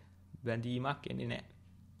වගේ බැඳීමක් එන්නේ නැහැ.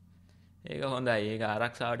 ඒක හොඳයි. ඒක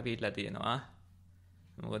ආරක්ෂාවට පිටලා තියෙනවා.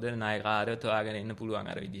 මොකද නායකාරයෝ තෝරාගෙන ඉන්න පුළුවන්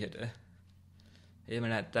අර විදිහට. එහෙම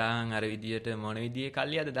නැත්නම් අර විදියට මොන විදියේ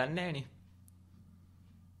කල්ලියද දන්නේ නැහනේ.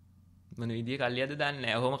 මොන විදියේ කල්ලියද දන්නේ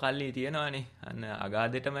නැහැ. ඔහොම කල්ලි තියනවානේ. අන්න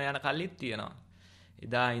අගාදෙටම යන කල්ලිත් තියනවා.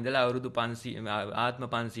 එදා ඉඳලා අවුරුදු 500 ආත්ම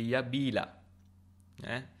 500ක් බීලා.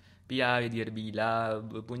 ඈ පියා විදියට බීලා,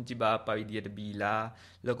 පුංචි බාප්පා විදියට බීලා,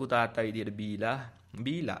 ලොකු තාත්තා විදියට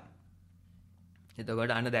බීලා.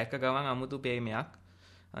 එතකොට අන්න දැක්ක ගමන් අමුතු ප්‍රේමයක්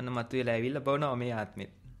අන්න මතුවලා ඇවිල්ලා බොනවා මේ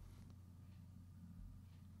ආත්මෙත්.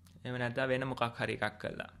 එහෙම නැත්නම් වෙන මොකක් හරි එකක්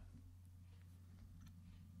කළා.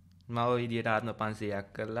 මව විදියට ආත්ම 500ක්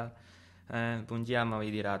කරලා, පුංචි අම්මා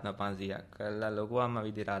විදියට ආත්ම 500ක් කරලා, ලොකු අම්මා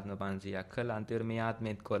විදියට ආත්ම 500ක් කරලා අන්තිමට මේ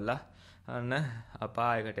ආත්මෙත් කොල්ලා අන්න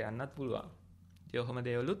අපායකට යන්නත් පුළුවන්. ඒ ඔහොම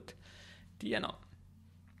දේවලුත් තියෙනවා.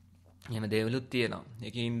 එහෙම දේවලුත් තියෙනවා.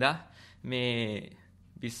 ඒකින්ද මේ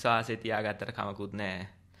විශ්වාසය තියාගත්තට කමකුත් නැහැ.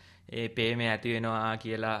 ඒ ප්‍රේමය ඇති වෙනවා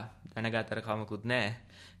කියලා දැනගත්තට කමකුත් නැහැ.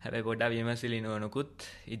 හැබැයි පොඩ්ඩක් විමසිලිනවනුකුත්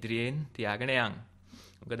ඉදිරියෙන් තියාගෙන යන්න.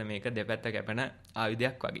 මොකද මේක දෙපැත්ත කැපෙන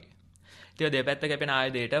ආයුධයක් වගේ. ඉතින් දෙපැත්ත කැපෙන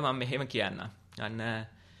ආයුධයට මම මෙහෙම කියන්නම්. අන්න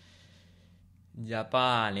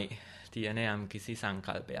ජපානයේ තියෙන යම්කිසි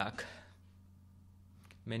සංකල්පයක්.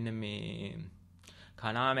 මෙන්න මේ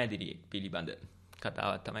කණාමැදිරියෙක් පිළිබඳ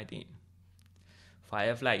කතාවක් තමයි තියෙන්නේ.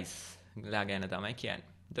 ෆයර්ෆ්ලයිස් ලා ගැන තමයි කියන්නේ.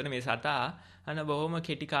 එතකොට මේ සතා අන්න බොහොම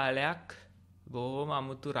කෙටි කාලයක් බොහොම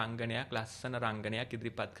අමුතු රංගනයක්, ලස්සන රංගනයක්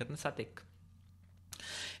ඉදිරිපත් කරන සතෙක්.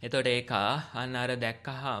 එතකොට ඒක අන්න අර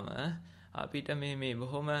දැක්කහම අපිට මේ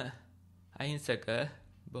බොහොම අහිංසක,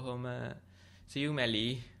 බොහොම සියුමැලි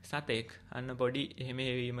සතෙක් අන්න පොඩි එහෙම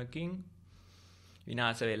හේවීමකින්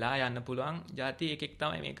විනාශ වෙලා යන්න පුළුවන් ಜಾති එකෙක්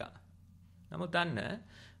තමයි මේක. නමුත් අන්න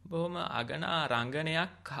බොහොම අගනා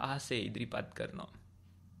රංගනයක් අහසේ ඉදිරිපත් කරනවා.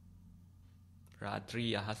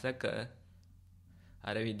 රාත්‍රී අහසක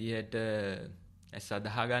අර විදිහට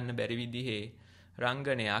සදහා ගන්න බැරි විදිහේ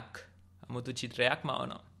රංගනයක්, අමුතු චිත්‍රයක්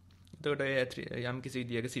මවනවා. එතකොට යම් කිසි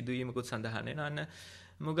විදියක සිදුවීමකුත් සඳහන් වෙනවා. අන්න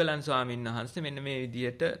මුගලන් ස්වාමීන් වහන්සේ මෙන්න මේ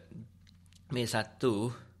විදිහට මේ සත්තු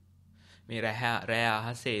මේ රෑ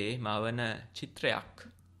අහසේ මවන චිත්‍රයක්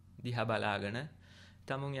දිහා බලාගෙන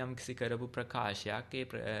තමුන් යම් කිසි කරපු ප්‍රකාශයක්,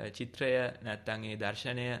 ඒ චිත්‍රය නැත්තම් ඒ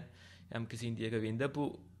දර්ශනය යම් කිසි විදියක විඳපු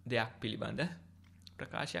දෙයක් පිළිබඳ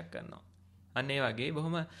ප්‍රකාශයක් කරනවා. අන්න ඒ වගේ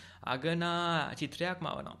බොහොම අගනා චිත්‍රයක්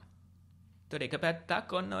මවනවා. ඒතකොට එක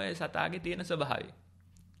පැත්තක් ඔන්න ඔය සතාගේ තියෙන ස්වභාවය.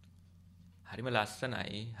 හරිම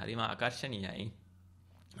ලස්සනයි, හරිම ආකර්ශනීයයි.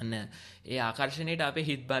 අන්න ඒ ආකර්ෂණයට අපේ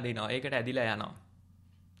හිත බඳිනවා. ඒකට ඇදිලා යනවා.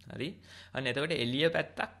 හරි? අන්න එතකොට එළිය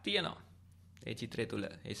පැත්තක් තියෙනවා. ඒ චිත්‍රය තුල,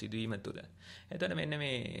 ඒ සිදුවීම තුල. එතකොට මෙන්න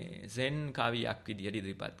මේ සෙන් කවියක් විදියට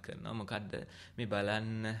ඉදිරිපත් කරනවා. මොකද්ද මේ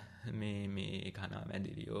බලන්න මේ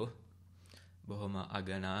කණාමැදිරියෝ බොහොම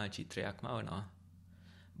අගනා චිත්‍රයක් මවනවා.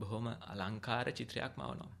 බොහොම අලංකාර චිත්‍රයක්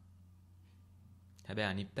මවනවා.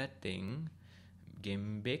 හැබැයි අනිත් පැත්තෙන්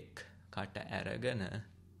ගෙම්බෙක් කට ඇරගෙන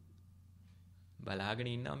බලාගෙන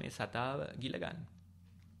ඉන්නවා මේ සතාව ගිල ගන්න.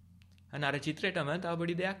 අන්න අර චිත්‍රෙටම තව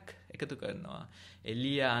පොඩි දෙයක් එකතු කරනවා.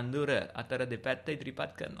 එළිය අඳුර අතර දෙපැත්ත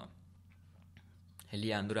ඉදිරිපත් කරනවා.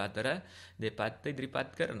 එළිය අඳුර අතර දෙපැත්ත ඉදිරිපත්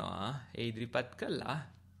කරනවා. ඒ ඉදිරිපත් කළා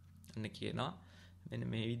අන්න කියනවා මෙන්න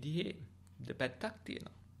මේ විදිහේ දෙපැත්තක්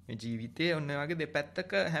තියෙනවා. මේ ජීවිතයේ ඔන්න වගේ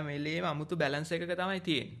දෙපැත්තක හැම වෙලේම අමුතු බැලන්ස් එකක තමයි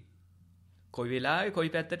තියෙන්නේ. කොයි වෙලාවෙ කොයි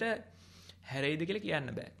පැත්තට හැරෙයිද කියලා කියන්න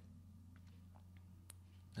බෑ.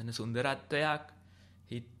 අන්න සුන්දරත්වයක්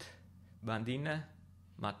හිත බඳින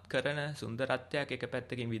මත් කරන සුන්දරත්වයක් එක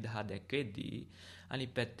පැත්තකින් විදහා දැක්වෙද්දී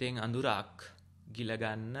අනිත් පැත්තෙන් අඳුරක් ගිල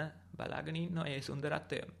ගන්න බලාගෙන ඉන්නවා ඒ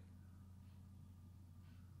සුන්දරත්වය.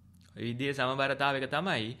 ඔය විදිහේ සමබරතාවයක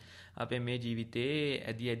තමයි අපේ මේ ජීවිතේ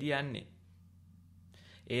ඇදි යන්නේ.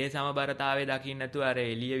 ඒ සමබරතාවය දකින්න නැතුව අර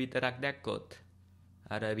එළිය විතරක් දැක්කොත්,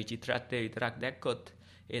 අර විචිත්‍රත්වය විතරක් දැක්කොත්,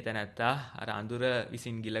 ඒ තැනත්තා අර අඳුර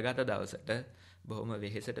විසින් ගිලගත දවසට බොහොම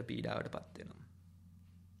වෙහෙසට පීඩාවටපත් වෙනවා.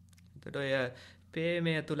 එතකොට ඔය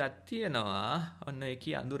ප්‍රේමය තුලක් තියෙනවා ඔන්න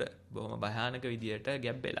ඒකී අඳුර බොහොම භයානක විදියට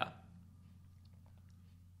ගැබ්බෙලා.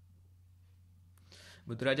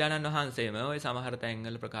 බුදුරජාණන් වහන්සේම ওই සමහර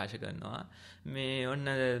තැන්වල ප්‍රකාශ කරනවා මේ ඔන්න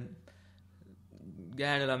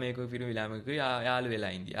ගෑනු ළමයෙකු පිරිමි ළමයෙකු යාළු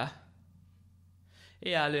වෙලා ඉඳියා.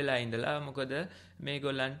 ඒ යාළු වෙලා ඉඳලා මොකද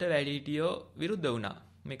මේගොල්ලන්ට වැඩිහිටියෝ විරුද්ධ වුණා.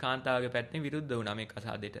 මේ කාන්තාවගේ පැත්තෙන් විරුද්ධ වුණා මේ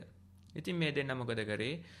කසාදෙට. ඉතින් මේ දෙන්න මොකද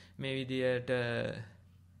කරේ? මේ විදියට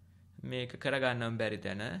මේක කරගන්නම බැරි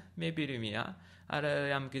තැන මේ පිරිමියා අර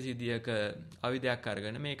යම් කිසි විදියක ආයුධයක්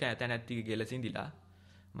අරගෙන මේක ඇතැනැත්තිගේ ගෙල සිඳිලා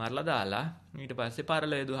මරලා දාලා ඊට පස්සේ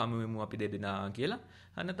පරලයදු හමු වෙමු අපි දෙදෙනා කියලා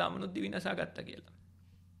අන්න තමනුත් දිවිනසා ගත්තා කියලා.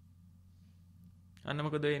 අන්න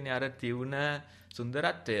මොකද වෙන්නේ? අර තියුණ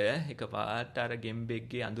සුන්දරත්වය එකපාරට අර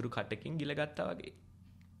ගෙම්බෙක්ගේ අඳුරු කටකින් ගිල ගත්තා වගේ.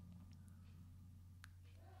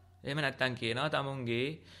 එහෙම නැත්තම් කියනවා තමුන්ගේ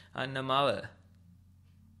අන්න මව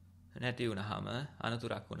නැති වුණාම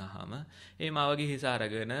අනතුරක් වුණාම ඒ මවගේ හිස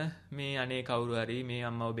අරගෙන මේ අනේ කවුරු හරි මේ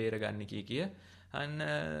අම්මව බේරගන්න කිය අන්න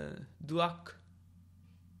දුවක්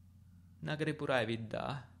නගරේ පුරා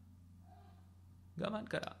ඇවිද්දා ගමන්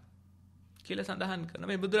කරා කියලා සඳහන් කරන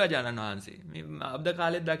මේ බුදුරජාණන් වහන්සේ මේ අබ්ද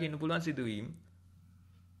කාලෙත් දකින්න පුළුවන් සිදුවීම්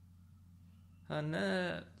අන්න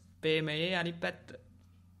පේමයේ අනිත් පැත්ත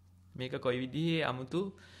මේක කොයි විදිහේ 아무තු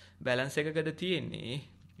බැලන්ස් එකකද තියෙන්නේ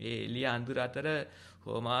ඒ එළිය අඳුර අතර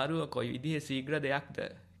හොමාරුව කොයි විදිහේ ශීඝ්‍ර දෙයක්ද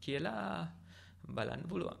කියලා බලන්න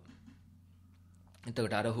පුළුවන්.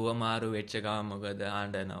 එතකොට අර හොමාරු වෙච්ච ගමන් මොකද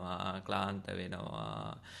ආඬනවා, ක්ලාන්ත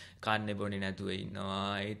වෙනවා, කන්නේ බොන්නේ නැතුව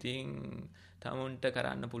ඉන්නවා. ඉතින් තමුන්ට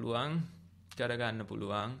කරන්න පුළුවන්, කරගන්න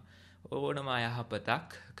පුළුවන් ඕනම යහපතක්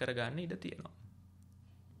කරගන්න ඉඩ තියෙනවා.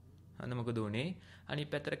 අන්න මොකද උනේ? අනිත්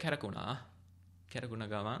පැත්තට කැරකුණා. කැරකුණ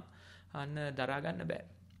ගමන් අන්න දරා ගන්න බෑ.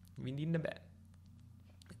 විඳින්න බෑ.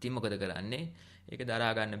 ඉතින් මොකද කරන්නේ? ඒක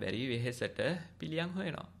දරා ගන්න බැරි වෙහෙසට පිළියම්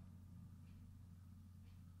හොයනවා.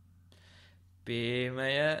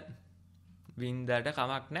 ප්‍රේමය වින්දට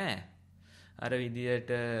කමක් නැහැ. අර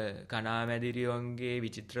විදියට කණාමැදිරියොන්ගේ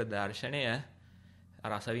විචිත්‍ර දර්ශනය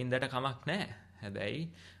රස වින්දට කමක් නැහැ. හැබැයි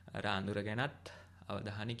අර අඳුර ගැනත්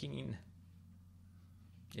අවධානයකින් ඉන්න.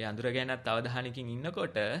 ඒ අඳුර ගැනත් අවධානයකින්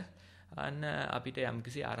ඉන්නකොට අන්න අපිට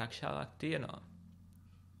යම්කිසි ආරක්ෂාවක් තියෙනවා.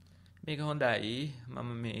 මේක හොඳයි.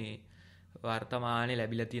 මම මේ වර්තමානයේ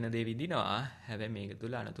ලැබිලා තියෙන දේ විඳිනවා. හැබැයි මේක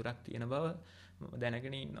තුල අනතුරක් තියෙන බව මම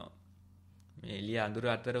දැනගෙන ඉන්නවා. මේ එළිය අඳුර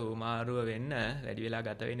අතර උමාරුව වෙන්න වැඩි වෙලා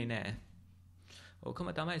ගත වෙන්නේ නැහැ. ඕකම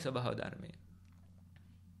තමයි ස්වභාව ධර්මය.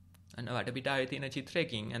 අන්න වටපිටාවේ තියෙන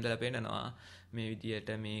චිත්‍රයකින් ඇඳලා පෙන්නනවා මේ විදියට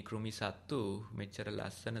මේ කෘමි සත්තු මෙච්චර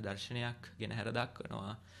ලස්සන දර්ශනයක් ගෙන හැර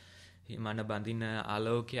දක්වනවා. මන බඳින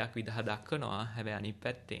ආලෝකයක් විදහ දක්වනවා. හැබැයි අනිත්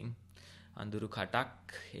පැත්තෙන් අඳුරු කටක්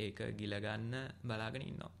ඒක ගිල ගන්න බලාගෙන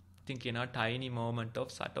ඉන්නවා. ඉතින් කියනවා tiny moment of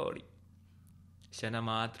satori. ෂණ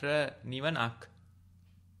මාත්‍ර නිවනක්.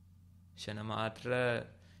 ෂණ මාත්‍ර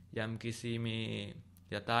යම් කිසි මේ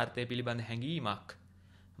යථාර්ථය පිළිබඳ හැඟීමක්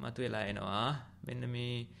මතුවලා එනවා. මෙන්න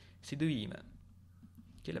මේ සිදුවීම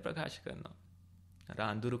කියලා ප්‍රකාශ කරනවා. අර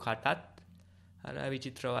අඳුරු කටත් අර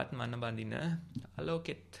විචිත්‍රවත් මන බඳින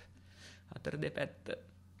ආලෝකෙත් අතර දෙපැත්ත.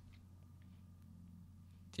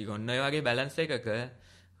 ඉතින් ඔය වගේ බැලන්ස් එකක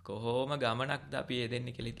කොහොම ගමනක්ද අපි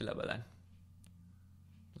යෙදෙන්නේ කියලා හිතලා බලන්න.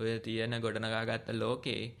 ඔය තියෙන ගොඩනගාගත්ත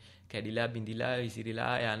ලෝකේ කැඩිලා බිඳිලා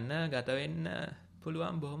විසිරීලා යන්න ගත වෙන්න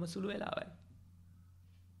පුළුවන් බොහොම සුළු වෙලාවයි.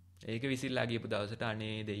 ඒක විසිරලා ගියපු දවසට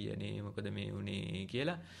අනේ දෙයියනේ මොකද මේ වුනේ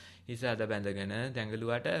කියලා හිස අද බැඳගෙන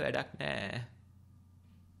දැඟලුවට වැඩක් නැහැ.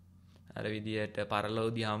 අර විදියට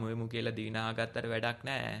පරලෝදි හමුවෙමු කියලා දිනාගත්තට වැඩක්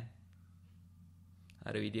නැහැ.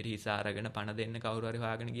 අර විදියට හිස අරගෙන පණ දෙන්න කවුරු හරි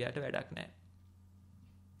හොයාගෙන ගියාට වැඩක් නැහැ.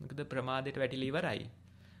 මොකද ප්‍රමාදයට වැටිලා ඉවරයි.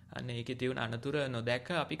 අන්න ඒකේ තියෙන අනතුර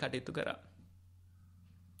නොදැක අපි කටයුතු කරා.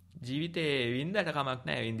 ජීවිතේ වින්දට කමක්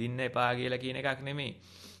නැහැ. විඳින්න එපා කියලා කියන එකක් නෙමෙයි.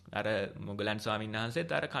 අර මොගලන් ස්වාමීන්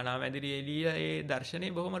වහන්සේත් අර කණාමැදිරි එළිය ඒ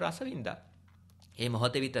දර්ශනේ බොහොම රස වින්දා. ඒ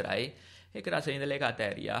මොහොතේ විතරයි ඒක රස විඳලා ඒක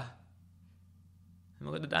අතෑරියා.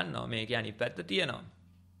 මොකද දන්නවා මේකේ අනිත් පැත්ත තියෙනවා.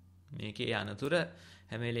 මේකේ අනතුර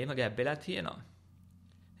හැම වෙලේම ගැබ් වෙලා තියෙනවා.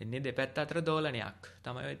 එන්නේ දෙපැත්ත අතර දෝලනයක්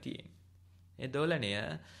තමයි ඔය තියෙන්නේ. ඒ දෝලනය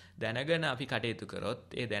දැනගෙන අපි කටයුතු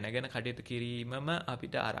කරොත් ඒ දැනගෙන කටයුතු කිරීමම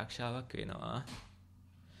අපිට ආරක්ෂාවක් වෙනවා.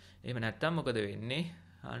 එහෙම නැත්නම් මොකද වෙන්නේ?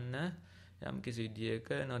 අන්න යම් කිසි විදියක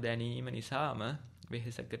නොදැනීම නිසාම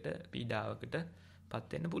වෙහෙසකට පීඩාවකට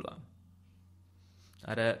පත් වෙන්න පුළුවන්.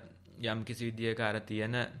 අර යම් කිසි විදියක අර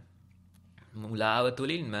තියෙන මුලාව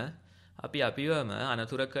තුලින්ම අපි අපිවම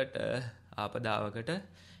අනතුරකට ආපදාවකට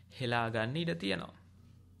හෙලා ගන්න ඉඩ තියෙනවා.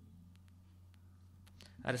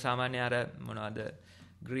 අර සාමාන්‍ය අර මොනවද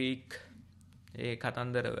ග්‍රීක් ඒ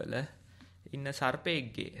කතන්දරවල ඉන්න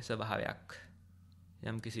සර්පෙක්ගේ ස්වභාවයක්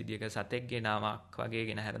යම් කිසි විදියක සතෙක්ගේ නාමයක් වගේ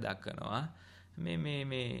ගෙන හැර දක්වනවා.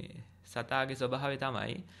 මේ සතාගේ ස්වභාවය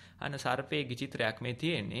තමයි අන්න සර්පෙක්ගේ චිත්‍රයක් මේ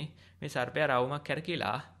තියෙන්නේ. මේ සර්පයා රවුමක්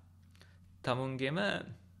කැරකිලා තමුන්ගෙම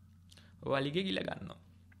වලිගේ ගිල ගන්නවා.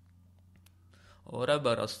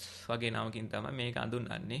 ඕරබරොස් වගේ නමකින් තමයි මේක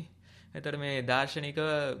අඳුන්වන්නේ. ඒතර මේ දාර්ශනික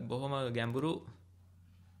බොහොම ගැඹුරු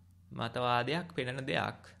මතවාදයක් පෙනෙන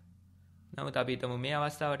දෙයක්. නමුත් අපි හිතමු මේ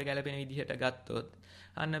අවස්ථාවට ගැලපෙන විදිහට ගත්තොත්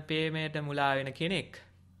අන්න ප්‍රේමයට මුලා වෙන කෙනෙක්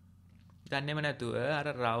දන්නේම නැතුව අර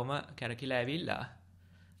රවුම කැරකිලා ඇවිල්ලා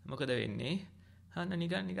මොකද වෙන්නේ? අන්න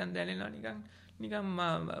නිකන් දැනෙනවා නිකන්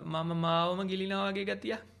මම මාවම ගිලිනවා වගේ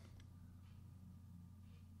ගතිය.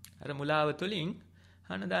 අර මුලාව තුලින්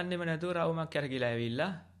අන්න දන්නේම නැතුව රවුමක් කැරකිලා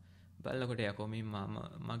ඇවිල්ලා බලනකොට යකෝ මේ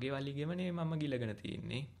මගේ වලිගෙමනේ මම ගිලගෙන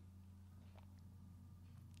තියෙන්නේ.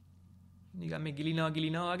 නිකන් මේ ගිලිනවා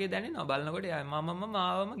වගේ දැනෙනවා බලනකොට මමම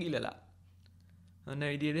මාවම ගිලලා. ඔන්න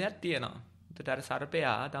විදිය දෙයක් තියෙනවා. එතකොට අර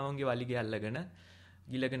සර්පයා තමන්ගේ වලිගය අල්ලගෙන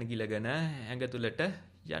ගිලගෙන ඇඟ තුලට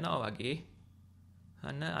යනවා වගේ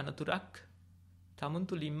අන්න අනතුරක් තමුන්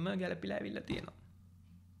තුලින්ම ගැලපිලා ඇවිල්ලා තියෙනවා.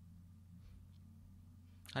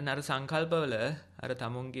 අන්න අර සංකල්පවල අර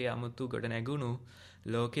තමුන්ගේ 아무තු ගොඩ නැගුණු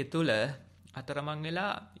ලෝකෙ තුල අතරමං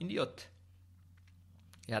වෙලා ඉඳියොත්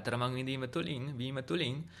ඒ අතරමං වීම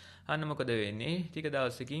තුලින් අන්න මොකද වෙන්නේ? ටික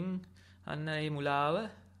දවසකින් අන්න ඒ මුලාව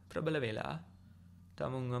ප්‍රබල වෙලා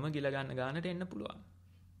තමුන්වම ගිල ගන්න ගන්නට එන්න පුළුවන්.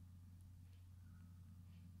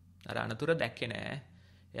 අර අනතුර දැක්කේ නෑ.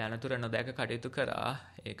 ඒ අනතුර නොදැක කටයුතු කරා.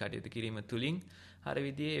 ඒ කටයුතු කිරීම තුලින් අර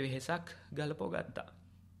විදිහේ වෙහෙසක් ගලපව ගත්තා.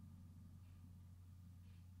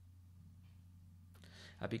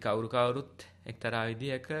 අපි කවුරුත් එක්තරා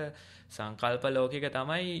විදිහක සංකල්ප ලෝකයක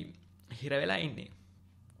තමයි හිර වෙලා ඉන්නේ.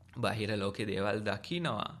 බාහිර ලෝකේ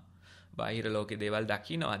දේවල්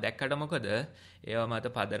දකිනවා. දැක්කට මොකද? ඒව මත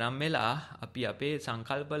පදනම් වෙලා අපි අපේ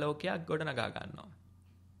සංකල්ප ලෝකයක් ගොඩනගා ගන්නවා.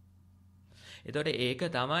 එතකොට ඒක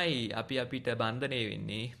තමයි අපි අපිට බන්ධනේ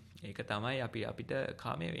වෙන්නේ. ඒක තමයි අපි අපිට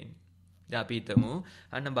කාමය වෙන්නේ. දැන් අපි හිතමු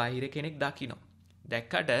අන්න බාහිර කෙනෙක් දකිනවා.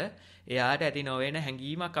 දැක්කට එයාට ඇති නොවන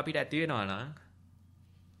හැඟීමක් අපිට ඇති වෙනවා නම්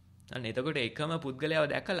අන්න එතකොට එකම පුද්ගලයාව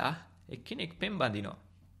දැකලා එක්කෙනෙක් පෙම් බඳිනවා.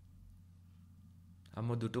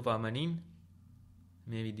 අම්මෝ දුටු පමණින්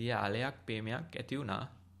මේ විදිය ආලයක් ප්‍රේමයක් ඇති වුණා.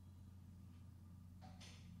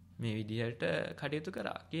 මේ විදියට කටයුතු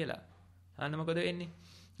කරා කියලා. අන්න මොකද වෙන්නේ?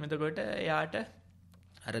 එතකොට එයාට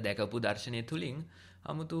අර දැකපු දර්ශනය තුලින්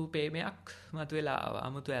අමුතු ප්‍රේමයක් මතුවලා ආවා.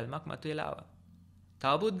 අමුතු ඇල්මක් මතුවලා ආවා.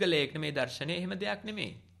 තව පුද්ගලයෙක් මේ දර්ශනය එහෙම දෙයක්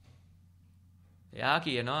නෙමෙයි. එයා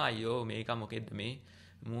කියනවා අයියෝ මේක මොකෙද්ද මේ?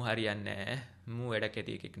 මූ හරියන්නේ නැහැ. මූ වැඩ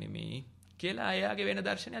කැටි එකෙක් නෙමෙයි කියලා එයාගේ වෙන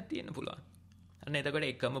දර්ශනයක් තියෙන්න පුළුවන්. අන්න එතකොට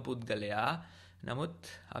එකම පුද්ගලයා නමුත්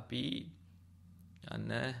අපි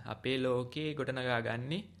අන්න අපේ ලෝකේ ගොඩනගා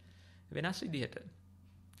ගන්නේ වෙනස් විදිහට.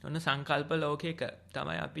 ඔන්න සංකල්ප ලෝකයක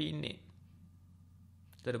තමයි අපි ඉන්නේ.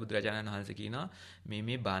 ඒතර බුදුරජාණන් වහන්සේ කියනවා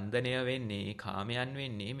මේ බන්ධනය වෙන්නේ කාමයන්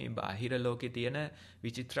වෙන්නේ මේ බාහිර ලෝකේ තියෙන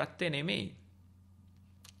විචිත්‍රත්වය නෙමෙයි.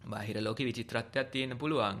 බාහිර ලෝකේ විචිත්‍රත්වයක් තියෙන්න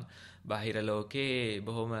පුළුවන්. බාහිර ලෝකේ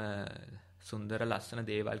බොහොම සුන්දර ලස්සන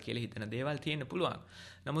දේවල් කියලා හිතන දේවල් තියෙන්න පුළුවන්.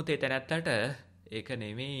 නමුත් ඒ තැනත්තට ඒක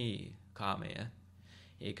නෙමෙයි කාමය.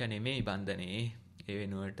 ඒක නෙමෙයි බන්ධනේ. ඒ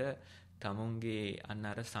වෙනුවට තමුන්ගේ අන්න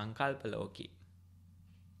අර සංකල්ප ලෝකේ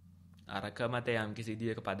අරක මත යම් කිසි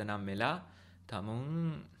විදියක පදනම් වෙලා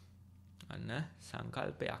තමුන් අන්න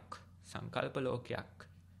සංකල්ප ලෝකයක්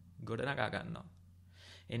ගොඩනගා ගන්නවා.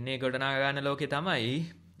 එන්නේ ගොඩනගා ගන්න ලෝකේ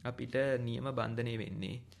තමයි අපිට නියම බන්ධනේ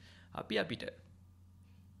වෙන්නේ. අපිට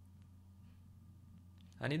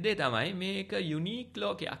අනිත් දේ තමයි මේක යුනික්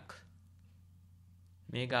ලෝකයක්.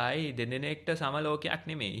 මේක ආයි දෙදෙනෙක්ට සම ලෝකයක්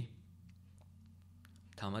නෙමෙයි.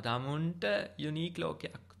 තම තමුන්ට යුනික්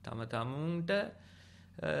ලෝකයක්. තම තමුන්ට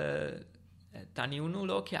තනි වුණු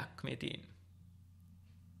ලෝකයක් මේ තියෙන්නේ.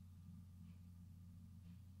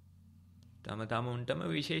 තම තමුන්ටම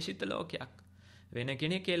විශේෂිත ලෝකයක්. වෙන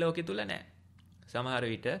කෙනෙක් ඒ ලෝකෙ තුල නැහැ. සමහර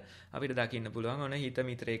විට අපිට දකින්න පුළුවන් ඕන හිත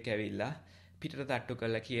මිත්‍රයෙක් ඇවිල්ලා පිටට තට්ටු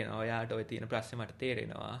කරලා කියනවා ඔයාට ඔය තියෙන ප්‍රශ්නේ මට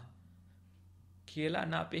තේරෙනවා කියලා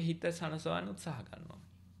නම් අපේ හිත සනසවන්න උත්සාහ කරනවා.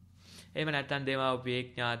 එහෙම නැත්නම්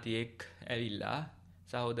දෙමාපියෙක් ඥාතියෙක් ඇවිල්ලා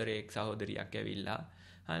සහෝදරියක් ඇවිල්ලා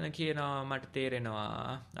අන කියනවා මට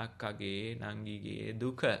තේරෙනවා අක්කගේ නංගිගේ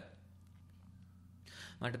දුක.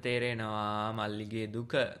 මට තේරෙනවා මල්ලිගේ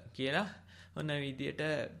දුක කියලා ඔන්න විදියට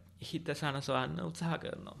හිත සනසවන්න උත්සාහ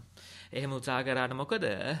කරනවා. එහෙම උත්සාහ කරාට මොකද?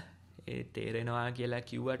 ඒ තේරෙනවා කියලා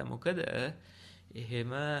කිව්වට මොකද?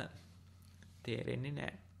 එහෙම තේරෙන්නේ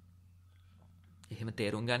නැහැ. එහෙම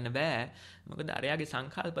තේරුම් ගන්න බෑ. මොකද අරයාගේ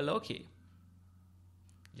සංකල්ප ලෝකේ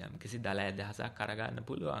යම් කිසි දල අදහසක් අරගන්න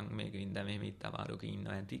පුළුවන් මේක වින්දා මෙහෙම ඉත්තමාරුක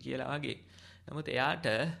ඉන්නවා ඇති කියලා වගේ. නමුත් එයාට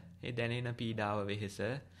ඒ දැනෙන පීඩාව වෙහෙස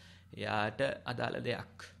එයාට අදාළ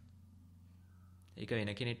දෙයක්. ඒක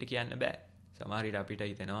වෙන කෙනෙක්ට කියන්න බෑ. සමහර විට අපිට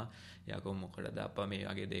හිතෙනවා යකෝ මොකටද අප්පා මේ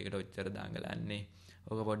වගේ දෙයකට ඔච්චර දාංගලන්නේ.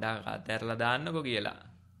 ඕක පොඩ්ඩක් අතහැරලා දාන්නකෝ කියලා.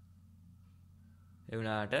 ඒ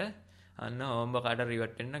වුණාට අන්න හොම්බ කාට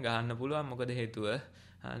රිවර්ට් වෙන්න ගහන්න පුළුවන්. මොකද හේතුව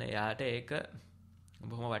අන්න එයාට ඒක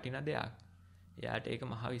බොහොම වටිනා දෙයක්. එයාට ඒක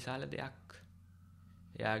මහ විශාල දෙයක්.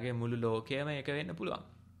 එයාගේ මුළු ලෝකයම ඒක වෙන්න පුළුවන්.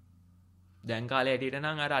 දැන් කාලේ හැටියට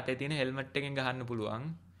නම් අර අතේ තියෙන හෙල්මට් එකෙන් ගහන්න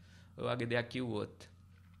පුළුවන්. ඔය වගේ දෙයක් කිව්වොත්.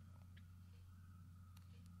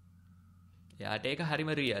 එයාට ඒක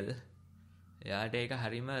හරිම රියල්. එයාට ඒක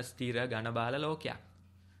හරිම ස්ථිර ඝන බාල ලෝකයක්.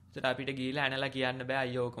 ඒකට අපිට ගිහිලා ඇනලා කියන්න බෑ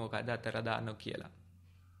අයියෝ ඔක මොකද අතර දාන්නෝ කියලා.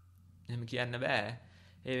 එහෙම කියන්න බෑ.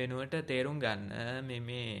 ඒ වෙනුවට තේරුම් ගන්න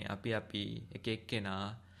මේ අපි එක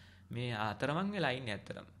එක්කෙනා මේ අතරමං වෙලා ඉන්නේ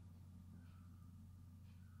ඇත්තටම.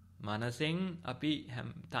 මනසෙන් අපි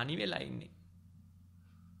තනි වෙලා ඉන්නේ.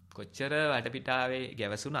 කොච්චර වටපිටාවේ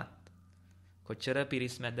ගැවසුණත් කොච්චර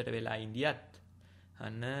පිරිස් මැදට වෙලා ඉඳියත්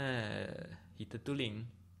අන්න හිත තුලින්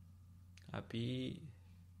අපි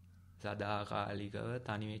සදාකාලිකව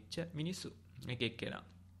තනි වෙච්ච මිනිස්සු එක එක්කෙනා.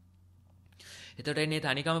 එතකොට එන්නේ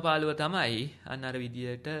තනිකම පාළුව තමයි අන්න අර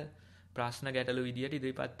විදියට ප්‍රශ්න ගැටලු විදියට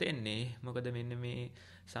ඉදිරිපත් වෙන්නේ. මොකද මෙන්න මේ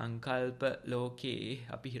සංකල්ප ලෝකේ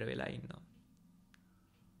අපි හිර වෙලා ඉන්නවා.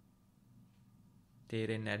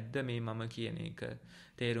 තේරෙන්නේ නැද්ද මේ මම කියන එක?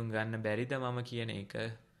 තේරුම් ගන්න බැරිද මම කියන එක?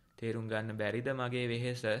 තේරුම් ගන්න බැරිද මගේ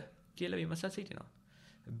වෙහෙස කියලා විමසා සිටිනවා.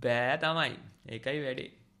 බෑ තමයි. ඒකයි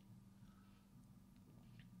වැඩේ.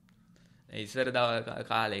 ඉස්සර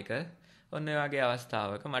කාලෙක ඔන්න ඔය වගේ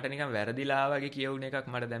අවස්ථාවක මට නිකන් වැරදිලා වගේ කියවුන එකක්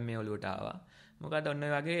මට දැන් මේ ඔලුවට ආවා. මොකද ඔන්න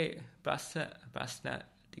ඔය වගේ ප්‍රශ්න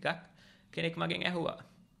ටිකක් කෙනෙක් මගෙන් ඇහුවා.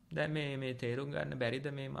 දැන් මේ තේරුම් ගන්න බැරිද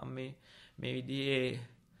මේ මම මේ විදිහේ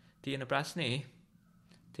තියෙන ප්‍රශ්නේ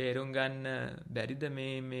තේරුම් ගන්න බැරිද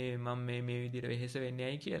මේ මම මේ විදිහට වෙහෙස වෙන්නේ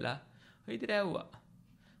ඇයි කියලා ඔය විදිහට ඇහුවා.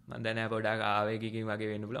 මම දැන් පොඩක් ආවේගිකින්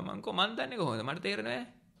වගේ වෙන්න පුළුවන්. මං දන්නේ කොහොමද මට තේරෙන්නේ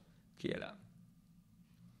කියලා.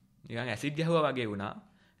 නිකන් ඇසිඩ් ගහුවා වගේ වුණා.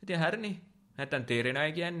 ඉතින් හරිනේ. නැත්තම්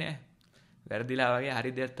තේරෙනවයි කියන්නේ. වැරදිලා වගේ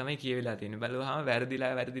හරි දෙයක් තමයි කියවිලා තියෙන්නේ. බලුවාම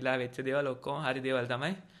වැරදිලා වෙච්ච දේවල් ඔක්කොම හරි දේවල්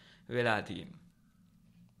තමයි වෙලා තියෙන්නේ.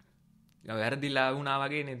 වැරදිලා වුණා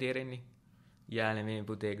වගේනේ තේරෙන්නේ. ගියානේ මේ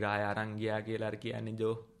පුතේ ග්‍රහය අරන් ගියා කියලා අර කියන්නේ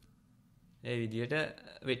ජෝ. ඒ විදිහට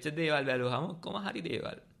වෙච්ච දේවල් බැලුවාම ඔක්කොම හරි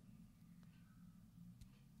දේවල්.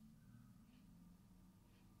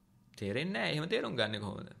 තේරෙන්නේ නැහැ. එහෙම තේරුම් ගන්න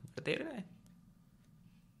කොහොමද? තේරෙන්නේ නැහැ.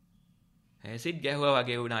 ඇසිඩ් ගැහුවා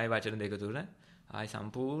වගේ වුණා ඒ වචන දෙක තුන. ආයි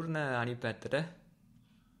සම්පූර්ණ අනිත් පැත්තට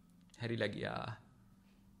හැරිලා ගියා.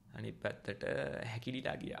 අනිත් පැත්තට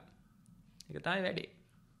හැකිලිලා ගියා. ඒක තමයි වැඩේ.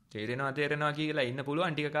 තේරෙනවා කියලා ඉන්න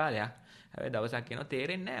පුළුවන් ටික කාලයක්. හැබැයි දවසක් එනවා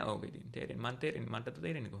තේරෙන්නේ නැහැ ඕක ඉතින්. මට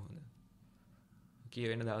තේරෙන්නේ කොහොමද?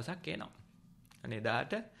 කියවෙන දවසක් එනවා. අනේ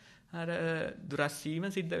එදාට අර දුරස්සීම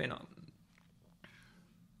සිද්ධ වෙනවා.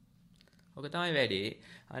 ඔක තමයි වැඩේ.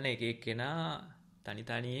 අනේ එක එක්කෙනා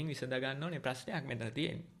තනියෙන් විසඳ ගන්න ඕනේ ප්‍රශ්නයක් මෙතන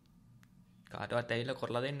තියෙන්නේ. කාටවත් ඇවිල්ලා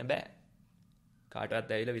කරලා දෙන්න බෑ.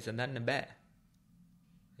 කාටවත් ඇවිල්ලා විසඳන්න බෑ.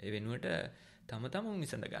 ඒ වෙනුවට තමුන්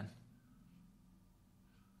විසඳ ගන්න.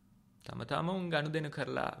 තමුන් ගනුදෙනු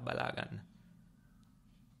කරලා බලා ගන්න.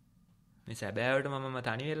 මේ සැබෑවට මම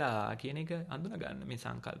තනි වෙලා කියන එක අඳුන ගන්න මේ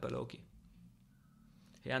සංකල්ප ලෝකේ.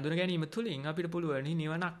 ඒ අඳුන ගැනීම තුලින් අපිට පුළුවන්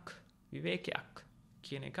නිවනක් විවේකයක්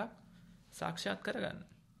කියන එක සාක්ෂාත්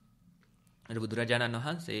කරගන්න. අර බුදුරජාණන්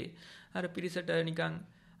වහන්සේ අර පිරිසට නිකන්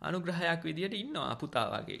අනුග්‍රහයක් විදියට ඉන්නවා පුතා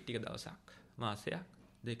වගේ ටික දවසක්. මාසයක්,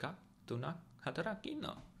 දෙකක්, තුනක්, හතරක්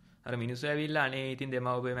ඉන්නවා. අර මිනිස්සු ඇවිල්ලා අනේ ඉතින්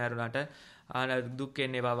දෙමව්පියෝ මැරුණාට දුක්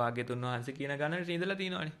එන්නේ බවාගේ තුන් වහන්සේ කියන ගණනට ඉඳලා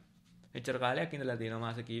තියෙනවානේ. මෙච්චර කාලයක් ඉඳලා තියෙනවා,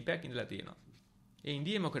 මාස කීපයක් ඉඳලා තියෙනවා. ඒ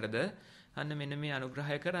ඉන්දියේ මොකටද? අන්න මෙන්න මේ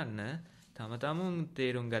අනුග්‍රහය කරන්න තමුන්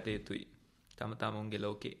තේරුම් ගත යුතුයි. තමුන්ගේ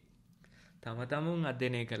ලෝකේ. තමුන්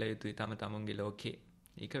අධ්‍යයනය කළ යුතුයි තමුන්ගේ ලෝකේ.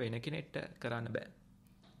 ඒක වෙන කෙනෙක්ට කරන්න බෑ.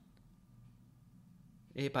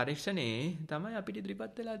 ඒ පරීක්ෂණේ තමයි අපිට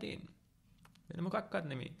ඉදිරිපත් වෙලා තියෙන්නේ. වෙන මොකක්වත්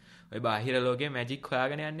නෙමෙයි. ඔය බාහිර ලෝකේ මැජික්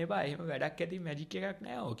හොයාගෙන යන්න එපා. එහෙම වැඩක් ඇති මැජික් එකක්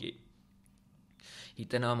නෑ ඕකේ.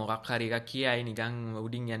 හිතනවා මොකක් හරි එකක් කියයි නිකන්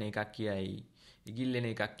උඩින් යන එකක් කියයි. ඉගිල්ලෙන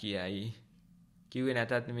එකක් කියයි. කිව්වේ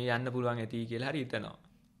නැතත් මේ යන්න පුළුවන් ඇති කියලා හරි හිතනවා.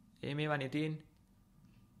 මේවා නේ තියෙන්නේ.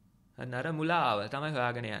 අර මුලාව තමයි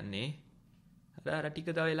හොයාගෙන යන්නේ. අර ටික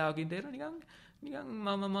තව වෙලාවකින් තේරෙනවා නිකන්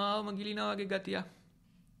මම මාවම ගිලිනා වගේ ගතියක්.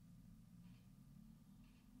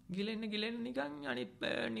 ගිලෙන්න නිකන් අනිත්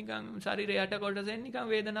නිකන් ශරීරය යට කොටසෙන් නිකන්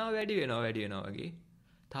වේදනාව වැඩි වෙනවා වගේ.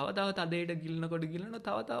 තව තදේට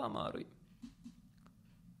ගිලනකොට තව අමාරුයි.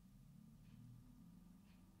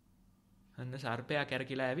 අන්න සර්පයා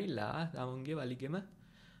කැරකිලා ඇවිල්ලා තමුන්ගේ වලිගෙම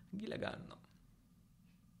ගිල ගන්නවා.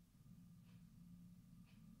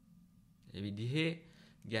 ඒ විදිහේ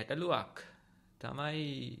ගැටලුවක් තමයි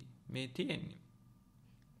මේ තියෙන්නේ.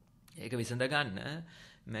 ඒක විසඳ ගන්න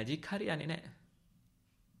මැජික් හරියන්නේ නැහැ.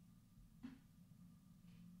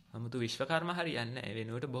 아무තු විශ්වකර්ම හරියන්නේ නැහැ.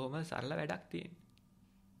 වෙනුවට බොහොම සරල වැඩක් තියෙනවා.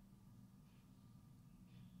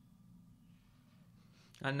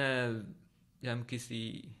 අන්න යම් කිසි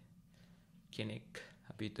කෙනෙක්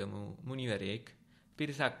අපි හිතමු මුනිවරයෙක්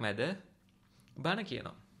පිරිසක් මැද බණ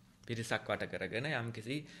කියනවා. පිරිසක් වට කරගෙන යම්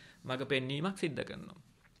කිසි මඟ පෙන්වීමක් සිද්ධ කරනවා.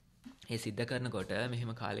 ඒ සිද්ධ කරනකොට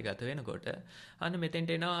මෙහෙම කාලය ගත වෙනකොට අන්න මෙතෙන්ට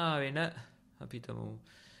එනවා වෙන අපි හිතමු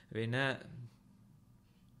වෙන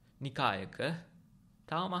නිකායක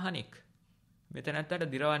තව මහණෙක්. මෙතනත්තට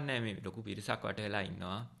දිරවන්නේ නැහැ මේ ලොකු පිරිසක් වට වෙලා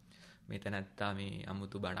ඉන්නවා. මෙතනත්තා මේ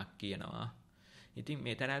අමුතු බණක් කියනවා. ඉතින්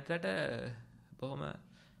මෙතනත්තට බොහොම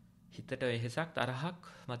හිතට වෙහසක් තරහක්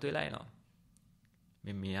මතුවලා එනවා.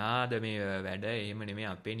 මෙයාද මේ වැඩ එහෙම නෙමෙයි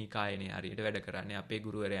අපේ නිකායනේ හරියට වැඩ කරන්නේ අපේ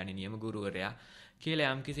ගුරුවරයානේ නියම ගුරුවරයා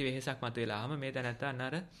කියලා යම්කිසි වෙහෙසක් මතුවෙලාම මේ තැනත්තා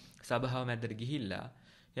අර සභාව මැදට ගිහිල්ලා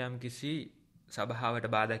යම්කිසි සභාවට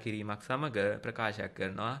බාධා කිරීමක් සමග ප්‍රකාශයක්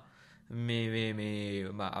කරනවා මේ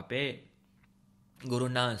අපේ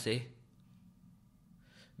ගුරුන් වහන්සේ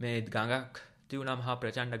මේ ගඟක් තියුණා මහා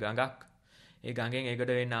ප්‍රචණ්ඩ ගඟක් ඒ ගඟෙන්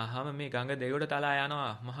එගොඩ වෙන්න ආවම මේ ගඟ දෙගොඩ තලා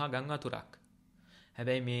යනවා මහා ගම් වතුරක්.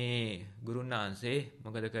 හැබැයි මේ ගුරුන් වහන්සේ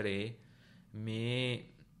මොකද කරේ මේ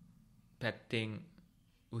පැත්තෙන්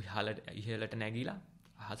ඉහළට නැගිලා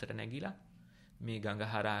අහසට නැගිලා මේ ගඟ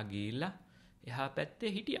හරහා ගිහිල්ලා එහා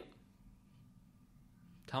පැත්තේ හිටියා.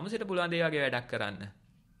 තමසිට පුළුවන් දේ වගේ වැඩක් කරන්න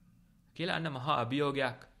කියලා අන්න මහා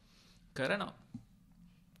අභියෝගයක් කරනවා.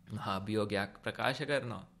 මහා අභියෝගයක් ප්‍රකාශ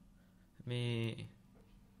කරනවා මේ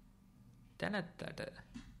තැනත්තට.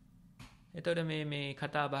 එතකොට මේ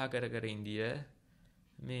කතා බහ කර ඉන්දිය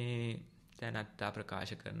මේ තැනත්තා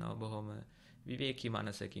ප්‍රකාශ කරනවා බොහොම විවේකී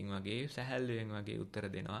මනසකින් වගේ සැහැල්ලුවෙන් වගේ උත්තර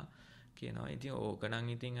දෙනවා. කියනවා ඉතින් ඕකනම්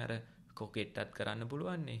ඉතින් අර කොකෙට්ටත් කරන්න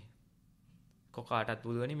පුළුවන් නේ. කොකාටත්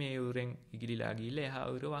පුළුවනි මේ උරෙන් ඉගිලිලා ගිහිල්ලා එහා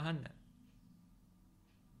උර වහන්න.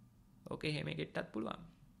 ඕකේ එහෙම කෙට්ටත් පුළුවන්.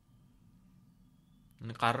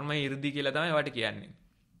 කර්ම 이르දි කියලා තමයි වට කියන්නේ.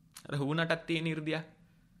 අර හුණටත් තියෙන 이르දියක්.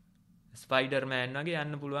 ස්පයිඩර්මෑන් වගේ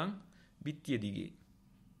යන්න පුළුවන් බිත්තිය දිගේ.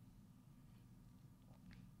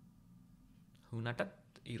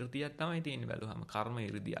 හුණටත් 이르දියක් තමයි තියෙන්නේ බැලුවම කර්ම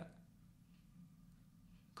이르දියක්.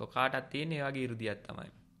 කොකාටත් තියෙන ඒ වගේ 이르දියක්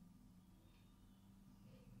තමයි.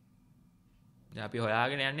 දැන් අපි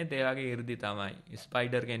හොයාගෙන යන්නේ ඒ වගේ 이르දි තමයි.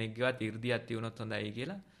 ස්පයිඩර් කෙනෙක්ගේවත් 이르දියක් තියුණොත් හොඳයි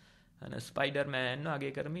කියලා. අන ස්පයිඩර්මෑන්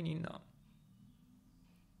වගේ කරමින් ඉන්නවා.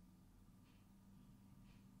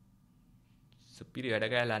 සුපිරි වැඩ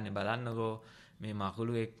කැලන්නේ බලන්නකෝ මේ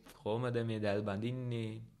මකුළුවෙක් කොහමද මේ දැල්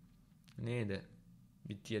බඳින්නේ නේද?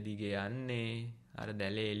 පිටිය දිගේ යන්නේ අර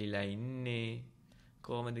දැලේ එලිලා ඉන්නේ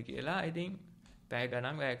කොහමද කියලා ඉතින් පැය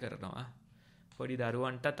ගණන් වැය කරනවා. පොඩි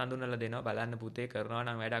දරුවන්ටත් අඳුනලා දෙනවා බලන්න පුතේ කරනවා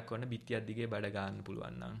නම් වැඩක් වන්න පිටියක් දිගේ බඩ ගන්න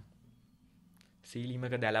පුළුවන් නම්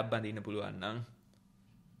සීලිමක දැලක් බඳින්න පුළුවන් නම්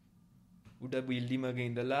උඩ බිල්ඩිමක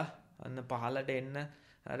ඉඳලා අන්න පහලට එන්න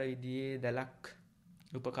අර විදිහේ දැලක්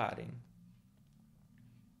උපකාරයෙන්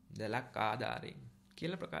දැලක් ආධාරයෙන්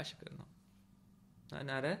කියලා ප්‍රකාශ කරනවා.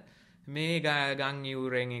 අනර මේ ගම්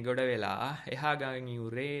යූරෙන් ගොඩ වෙලා එහා ගම්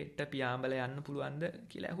යූරේට පියාඹල යන්න පුළුවන්ද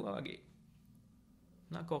කියලා ඇහුවා වගේ.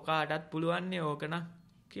 නා කොකාටත් පුළුවන් නේ ඕකන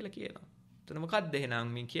කියලා කියනවා. එතන මොකද්ද එහෙනම්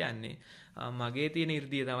මේ කියන්නේ? මගේ තියෙන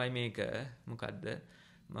이르දිය තමයි මේක. මොකද්ද?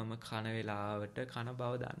 මම කන වෙලාවට කන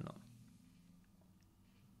බව දන්නවා.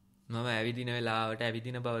 මම ඇවිදින වෙලාවට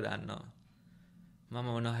ඇවිදින බව දන්නවා. මම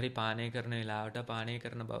මොන හරි පානය කරන වෙලාවට පානය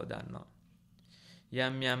කරන බව දන්නවා.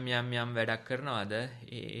 යම් වැඩක් කරනවද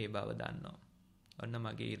ඒ බව දන්නවා. ඔන්න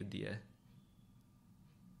මගේ 이르දිය.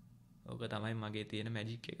 ඕක තමයි මගේ තියෙන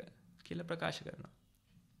මැජික් එක කියලා ප්‍රකාශ කරනවා.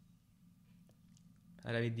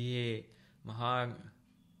 අර විදිහේ මහා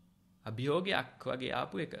අභියෝගයක් වගේ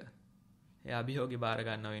ආපු එක. ඒ අභියෝගේ බාර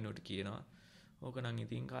ගන්නව වෙනුවට කියනවා. ඕක නම්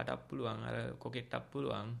ඉතින් කාටත් පුළුවන් අර කොකෙට්ටක්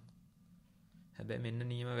පුළුවන්. හැබැයි මෙන්න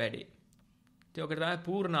නියම වැඩේ. ඉතින් ඔකට තමයි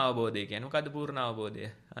පූර්ණ අවබෝධය කියන්නේ. මොකද්ද පූර්ණ අවබෝධය?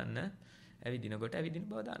 අන්න ඇවිදිනකොට ඇවිදින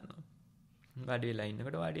බව දන්නවා. වාඩි වෙලා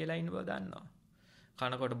ඉන්නකොට වාඩි වෙලා ඉන්න බව දන්නවා.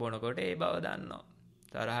 කනකොට බොනකොට ඒ බව දන්නවා.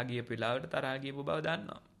 තරහ ගියපු වෙලාවට තරහ ගියපු බව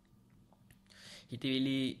දන්නවා.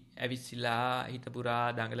 හිතවිලි ඇවිස්සලා හිත පුරා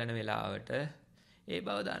දඟලන වෙලාවට ඒ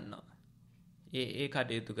බව දන්නවා. ඒ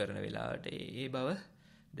කටයුතු කරන වෙලාවට ඒ බව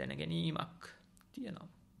දැන ගැනීමක් තියෙනවා.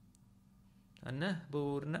 අන්න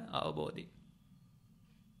පූර්ණ අවබෝධය.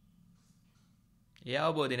 ඒ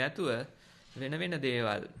අවබෝධය නැතුව වෙන වෙන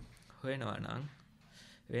දේවල් හොයනවා නම්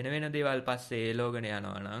වෙන දේවල් පස්සේ ලෝගන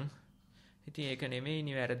යනවා නම් ඉතින් ඒක නෙමෙයි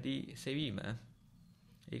නිවැරදි සෙවීම.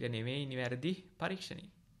 ඒක නෙමෙයි නිවැරදි පරීක්ෂණය.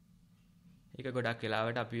 ඒක ගොඩක්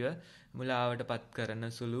වෙලාවට අපිව මුලාවටපත් කරන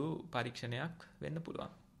සුළු පරීක්ෂණයක් වෙන්න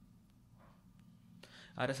පුළුවන්.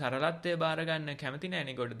 අර සරලත්වය බාර ගන්න කැමති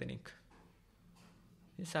නැනේ ගොඩ දෙනෙක්.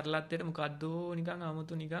 මේ සරලත්වයට මොකද්ද නිකන්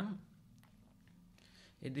아무තු නිකන්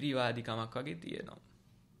එදිරිවාදීකමක් වගේ තියෙනවා.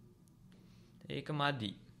 ඒක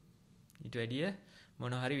මදි. ඊට වැඩිය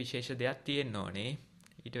මොන හරි විශේෂ දෙයක් තියෙන්න ඕනේ.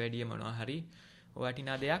 ඊට වැඩිය මොනවා හරි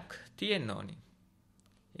වටිනා දෙයක් තියෙන්න ඕනේ.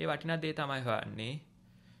 ඒ වටිනා දේ තමයි හොයන්නේ.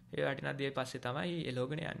 ඒ වටිනා දේ පස්සේ තමයි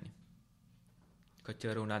එලෝගෙන යන්නේ.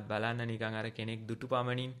 කොච්චර වුණත් බලන්න නිකන් අර කෙනෙක් දුටු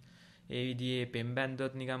පමණින් ඒ විදිහේ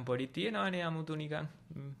පෙම්බැන්දොත් නිකන් පොඩි තියනවානේ 아무තු නිකන්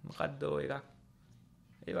මොකද්ද එකක්.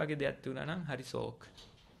 ඒ වගේ දෙයක් තුණා නම් හරි ෂෝක්.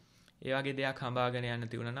 ඒ වගේ දෙයක් හඹාගෙන යන්න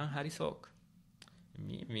තියුණා නම් හරි ෂෝක්.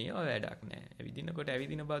 මේව වැඩක් නෑ. ඇවිදිනකොට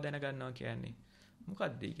ඇවිදින බව දැනගන්නවා කියන්නේ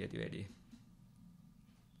මොකක්ද ඒක ඇති වැඩේ?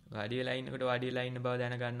 වාඩි වෙලා ඉන්නකොට වාඩි වෙලා ඉන්න බව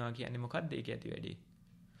දැනගන්නවා කියන්නේ මොකක්ද ඒක ඇති වැඩේ?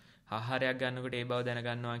 ආහාරයක් ගන්නකොට ඒ බව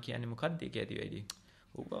දැනගන්නවා කියන්නේ මොකක්ද ඒක ඇති වෙයි.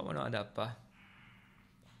 ඌව මොනවද අප්පා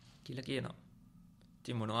කියලා කියනවා.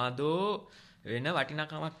 ඉතින් මොනවදෝ වෙන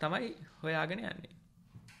වටිනාකමක් තමයි හොයාගෙන යන්නේ.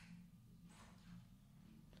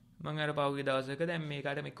 මම අර පහුගිය දවසක දැන්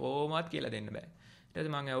මේකට මේ කොහොමවත් කියලා දෙන්න බෑ. ඊට පස්සේ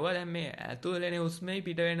මම ඇහුවා දැන් මේ ඇතුළේ හුස්මේ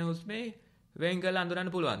පිට වෙන හුස්මේ වෙන් කරලා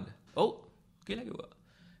අඳුරන්න පුළුවන්ද? ඔව් කියලා කිව්වා.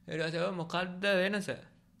 ඊට පස්සේ මොකද්ද වෙනස?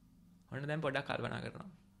 ඔන්න දැන් පොඩ්ඩක් කල්පනා කරනවා.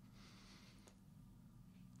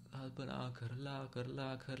 කල්පනා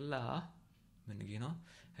කරලා මම කියනවා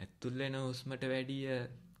ඇතුළේ වෙන හුස්මට වැඩිය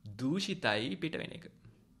දූෂිතයි පිට වෙන එක.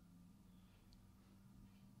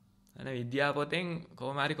 අනේ විද්‍යාව පොතෙන්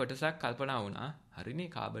කොහොම හරි කොටසක් කල්පනා වුණා. හරිනේ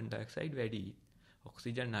කාබන් ඩයොක්සයිඩ් වැඩි,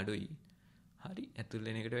 ඔක්සිජන් අඩුයි. හරි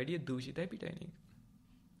ඇතුළේ වෙන එකට වැඩිය දූෂිතයි පිට වෙන එක.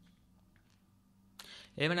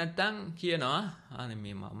 එහෙම නැත්තම් කියනවා අනේ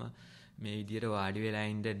මම මේ විදියට වාඩි වෙලා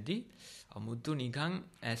ඉඳද්දි අමුතු නිකන්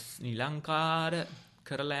ඇස් නිලංකාර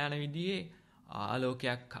කරලා යන විදිහේ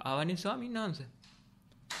ආලෝකයක් ආවනේ ස්වාමීන් වහන්සේ.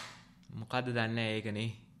 මොකද්ද දන්නේ ඒකනේ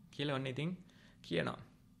කියලා ඔන්න ඉතින් කියනවා.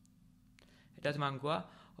 ඊට පස්සේ මං කිව්වා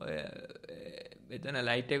ඔය එතන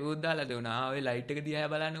ලයිට් එකකුත් දාලා දුන්නා. ඔය ලයිට් එක දිහා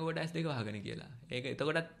බලනකොට S2 වහගෙන කියලා. ඒක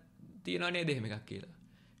එතකොටත් තියනව නේද එහෙම එකක් කියලා.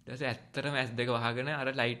 ඊට පස්සේ ඇත්තටම S2 වහගෙන අර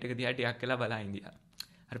ලයිට් එක දිහා ටිකක් වෙලා බලන් ඉඳියා.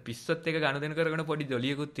 අර පිස්සොත් එක ගනුදෙනු කරගෙන පොඩි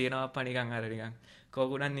ජොලියකුත් තියෙනවා අප්පා නිකන් අර නිකන්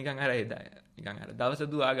කෝකුණන් නිකන් අර නිකන් අර දවස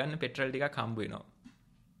දුවා ගන්න පෙට්‍රල් ටිකක් හම්බ වෙනවා.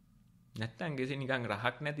 නැත්තම් කිසි නිකන්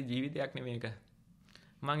රහක් නැති ජීවිතයක් නෙමෙයි මේක.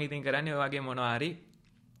 මං ඉතින් කරන්නේ ඔය වගේ මොනවා හරි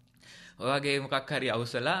ඔය වගේ මොකක් හරි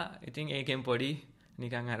අවසලා ඉතින් ඒකෙන් පොඩි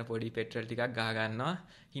නිකන් අර පොඩි පෙට්‍රල් ටිකක් ගහ ගන්නවා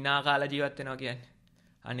hina කාලා ජීවත් වෙනවා කියන්නේ.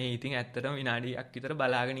 අනේ ඉතින් ඇත්තටම විනාඩියක් විතර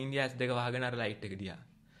බලාගෙන ඉඳියා S2 වහගෙන අර ලයිට් එක දිහා.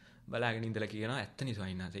 බලාගෙන ඉඳලා කියනවා ඇත්තනේ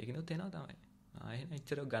ස්වාමීන් වහන්සේ ඒකිනුත් එනවා තමයි. එහෙනම්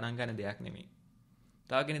එච්චර ගණන් ගන්න දෙයක් නෙමෙයි.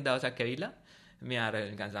 තව කෙනෙක් දවසක් ඇවිල්ලා මේ අර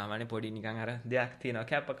නිකන් සාමාන්‍ය පොඩි නිකන් අර දෙයක් තියෙනවා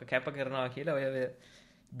කැප කරනවා කියලා ඔය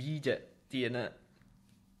බීජ තියෙන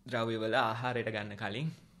ද්‍රව්‍ය වල ආහාරයට ගන්න කලින්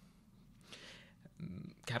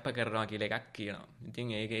කැප කරනවා කියලා එකක් කියනවා.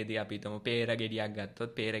 ඉතින් ඒකේදී අපි හිතමු peer ගෙඩියක්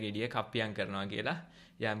ගත්තොත් peer ගෙඩිය කප්පියම් කරනවා කියලා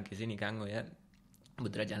යම් කිසි නිකන් ඔය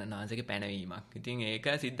බුදුරජාණන් වහන්සේගේ පැනවීමක්. ඉතින් ඒක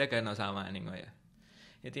සිද්ධ කරනවා සාමාන්‍යයෙන් ඔය.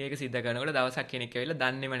 ඉතින් ඒක සිද්ධ කරනකොට දවසක් කෙනෙක් ඇවිල්ලා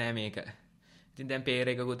දන්නේම නැහැ මේක. ඉතින් දැන් peer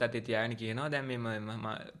එකකුත් අතේ තියාගෙන කියනවා දැන්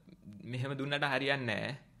මෙහෙම දුන්නට හරියන්නේ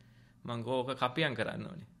නැහැ. මං කෝක කප්පියම් කරන්න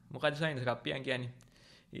ඕනේ. මොකද සයින්ස් කප්පියම් කියන්නේ?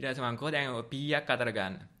 ඊට පස්සේ මං කෝ දැන් ඔය පීයක් අතර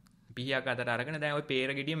ගන්න. පීයක් අතර අරගෙන දැන් ඔය peer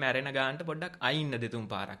ගෙඩිය මැරෙන ගානට පොඩ්ඩක් අයින්න දෙතුන්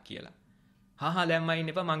පාරක් කියලා. හා දැන් මයින්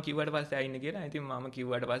එපා මං කිව්වට පස්සේ අයින්න කියලා. ඉතින් මම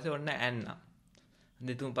කිව්වට පස්සේ ඔන්න ඇන්නා.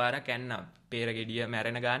 දෙතුන් පාරක් ඇන්නා. peer ගෙඩිය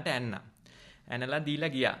මැරෙන ගානට ඇන්නා. ඇනලා දීලා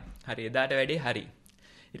ගියා. හරි එදාට වැඩේ හරි.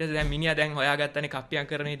 ඊට පස්සේ දැන් මිනිහා දැන් හොයාගත්තනේ කප්පියම්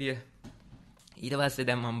කරන විදිය. ඊට පස්සේ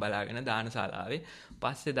දැන් මම බලාගෙන දානශාලාවේ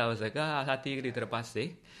පස්සේ දවසක සතියකට විතර පස්සේ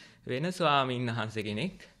වෙන ස්වාමීන් වහන්සේ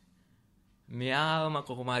කෙනෙක් මෙයාවම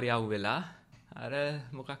කොහොම හරි ආවෙලා අර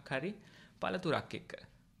මොකක් හරි පළතුරක් එක්ක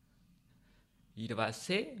ඊට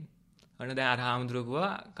පස්සේ අන්න දැන් අර හාමුදුරුවෝ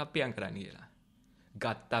කප්පියම් කරන්න කියලා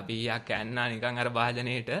ගත්තා පීයක් ඇන්නා නිකන් අර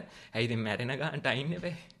වාදනයේට ඇයි ඉතින් මැරෙන ගානට අයින්නේ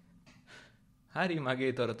බෑ හරි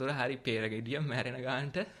මගේ තොරතුර හරි peer ගෙඩිය මැරෙන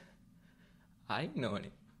ගානට අයින්න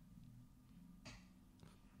ඕනේ.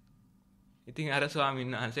 ඉතින් අර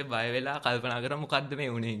ස්වාමීන් වහන්සේ බය වෙලා කල්පනා කරා මොකද්ද මේ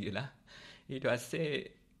වුනේ කියලා. ඊට පස්සේ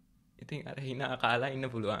ඉතින් අර hina කාලා ඉන්න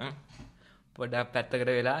පුළුවන්. පොඩ්ඩක් පැත්තකට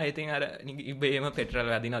වෙලා ඉතින් අර ඉබේම පෙට්‍රල්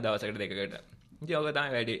වදිනවා දවසකට දෙකකට. ඉතින් ඔක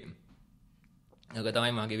තමයි වැඩි. ඔක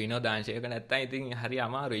තමයි මගේ විනෝදාංශයක නැත්තම් ඉතින් හරි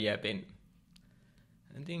අමාරුයි යැපෙන්න.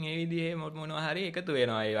 ඉතින් ඒ විදිහේ මොනවා හරි එකතු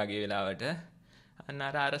වෙනවා ඒ වගේ වෙලාවට. අන්න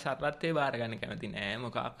අර සරලත්වේ බාර ගන්න කැමති නෑ.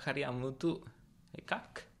 මොකක් හරි අමුතු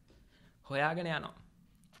එකක් හොයාගෙන යනවා.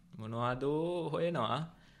 මොනවදෝ හොයනවා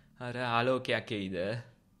අර ආලෝකයක් එයිද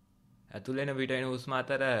ඇතුළේන පිට වෙන හුස්ම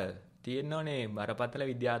අතර තියෙනෝනේ බරපතල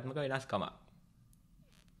විද්‍යාත්මක වෙනස්කමක්.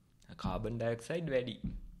 කාබන් ඩයොක්සයිඩ් වැඩි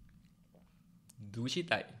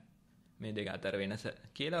දූෂිතයි මේ දෙක අතර වෙනස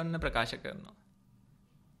කියලා ඔන්න ප්‍රකාශ කරනවා.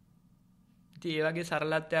 ඉතින් ඒ වගේ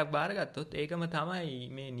සරලත්වයක් බාරගත්තොත් ඒකම තමයි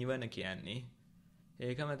මේ නිවන කියන්නේ.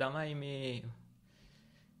 ඒකම තමයි මේ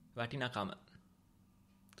වටිනාකම.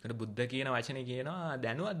 ඒකට බුද්ධ කියන වචනේ කියනවා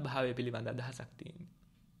දැනුවත් භාවය පිළිබඳ අදහසක් තියෙනවා.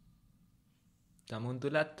 තමුන්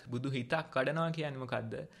තුලත් බුදු හිතක් කඩනවා කියන්නේ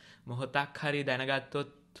මොකද්ද? මොහොතක් හරි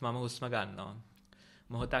දැනගත්තොත් මම හුස්ම ගන්නවා.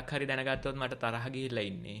 මොහොතක් හරි දැනගත්තොත් මට තරහ ගිහිල්ලා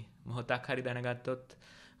ඉන්නේ. මොහොතක් හරි දැනගත්තොත්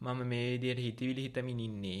මම මේ විදිහට හිතවිලි හිතමින්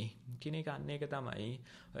ඉන්නේ. කියන එක අන්න ඒක තමයි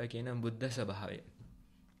ඔය කියන බුද්ධ ස්වභාවය.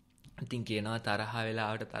 ඉතින් කියනවා තරහ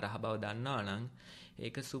වෙලාවට තරහ බව දන්නවා නම්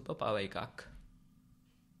ඒක සුපර් පවර් එකක්.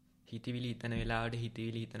 හිතවිලි හිතන වෙලාවට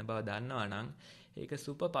හිතවිලි හිතන බව දන්නවා නම් ඒක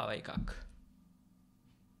සුපර් පවර් එකක්.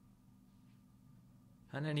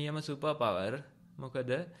 අන්න නියම සුපර් පවර්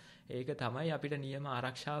මොකද ඒක තමයි අපිට නියම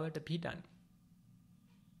ආරක්ෂාවට පිටන්නේ.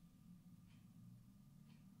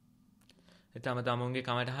 තම තමුන්ගේ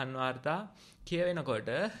කමටහන් වාර්තා කියවෙනකොට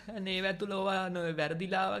නේව ඇතුළ ඕවා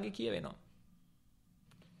වැරදිලා වගේ කියවෙනවා.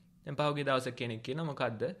 දැන් පහුගිය දවසක කෙනෙක් කියන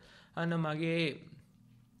මොකද්ද? අන්න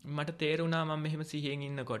මට තේරුණා මම මෙහෙම සිහියෙන්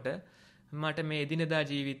ඉන්නකොට මට මේ එදිනදා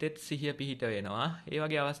ජීවිතෙත් සිහිය පිහිට වෙනවා. ඒ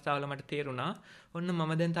වගේ අවස්ථාවල මට තේරුණා ඔන්න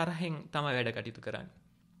මම දැන් තරහෙන් තමයි වැඩ කටයුතු කරන්නේ.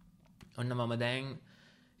 ඔන්න මම දැන්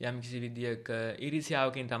යම්කිසි විදියක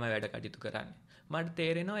ඊර්ෂ්‍යාවකින් තමයි වැඩ කටයුතු කරන්නේ. මට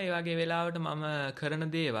තේරෙනවා ඒ වගේ වෙලාවට මම කරන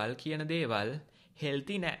දේවල් කියන දේවල්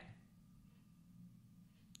හෙල්ති නෑ.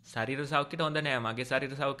 ශරීර සෞඛ්‍යයට හොඳ නෑ. මගේ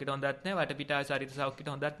ශරීර සෞඛ්‍යයට හොඳත් නෑ. වටපිටාවේ ශරීර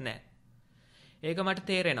සෞඛ්‍යයට හොඳත් නෑ. ඒක මට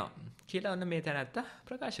තේරෙනවා කියලා ඔන්න මේ තැනත්තා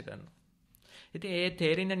ප්‍රකාශ කරනවා. ඉතින් ඒ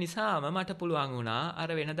තේරෙන නිසාම මට පුළුවන් වුණා අර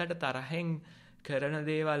වෙනදාට තරහෙන් කරන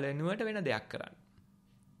දේවල් වෙනුවට වෙන දෙයක් කරන්න.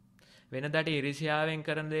 වෙනදාට ඊර්ෂ්‍යාවෙන්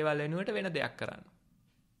කරන දේවල් වෙනුවට වෙන දෙයක් කරන්න.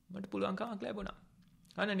 මට පුළුවන්කමක් ලැබුණා.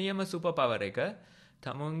 අන්න නියම සුපර් පවර් එක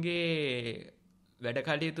තමුන්ගේ වැඩ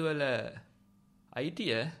කටයුතු වල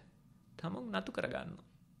අයිතිය තමුන් නතු කරගන්නවා.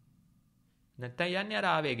 නැත්තම් යන්නේ අර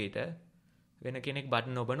ආවේගයට වෙන කෙනෙක්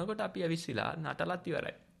බටන් ඔබනකොට අපි අවිස්සලා නටලත්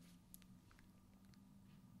ඉවරයි.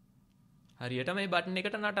 හරියට මේ බටන්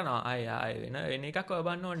එකට නටනවා. ආය වෙන එකක්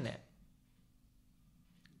ඔබන්න ඕනේ නැහැ.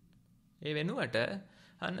 ඒ වෙනුවට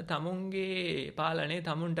අන්න තමුන්ගේ පාලනය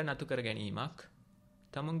තමුන්ට නතු කර ගැනීමක්,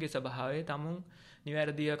 තමුන්ගේ ස්වභාවය තමුන්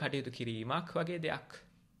නිවැරදිව කටයුතු කිරීමක් වගේ දෙයක්.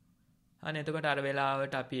 අන්න එතකොට අර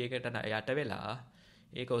වෙලාවට අපි ඒකට යට වෙලා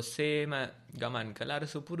ඒක ඔස්සේම ගමන් කළා අර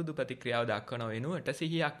සුපුරුදු ප්‍රතික්‍රියාව දක්වන වෙනුවට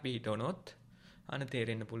සිහියක් පිහිටවනොත් අන්න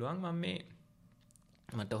තේරෙන්න පුළුවන්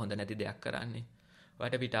මට හොඳ නැති දෙයක් කරන්නේ.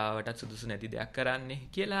 වටපිටාවටත් සුදුසු නැති දෙයක් කරන්නේ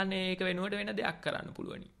කියලා අනේ ඒක වෙනුවට වෙන දෙයක් කරන්න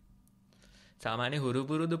පුළුවනි. සාමාන්‍ය හුරු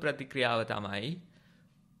පුරුදු ප්‍රතික්‍රියාව තමයි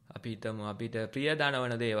අපි හිතමු අපිට ප්‍රිය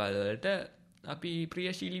දනවන දේවල් වලට අපි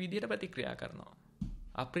ප්‍රියශීලී විදිහට ප්‍රතික්‍රියා කරනවා.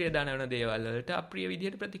 අප්‍රිය දනවන දේවල් වලට අප්‍රිය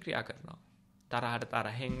විදිහට ප්‍රතික්‍රියා කරනවා. තරහට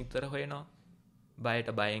තරහෙන් උත්තර හොයනවා. බයට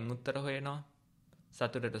බයෙන් උත්තර හොයනවා.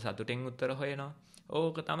 සතුටට සතුටෙන් උත්තර හොයනවා.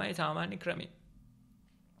 ඕක තමයි සාමාන්‍ය ක්‍රමය.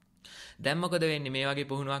 දැන් මොකද වෙන්නේ මේ වගේ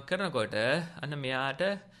පුහුණුවක් කරනකොට අන්න මෙයාට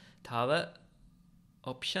තව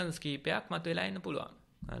ඔප්ෂන්ස් කීපයක් මතුවලා ඉන්න පුළුවන්.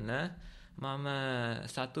 අන්න මම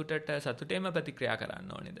සතුටේම ප්‍රතික්‍රියා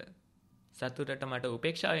කරන්න ඕනේද? සතුටට මට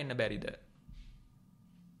උපේක්ෂා වෙන්න බැරිද?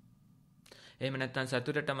 එහෙම නැත්නම්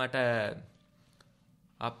සතුටට මට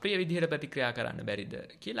අප්‍රිය විදිහට ප්‍රතික්‍රියා කරන්න බැරිද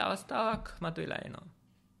කියලා අවස්ථාවක් මතුවලා එනවා.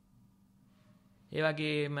 ඒ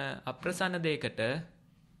වගේම අප්‍රසන්න දෙයකට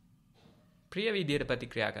ප්‍රිය විදිහට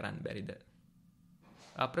ප්‍රතික්‍රියා කරන්න බැරිද?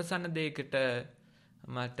 අප්‍රසන්න දෙයකට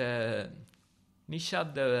මට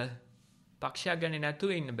නිශ්ශබ්දව පක්ෂයක් ගන්නේ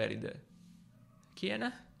නැතුව ඉන්න බැරිද කියන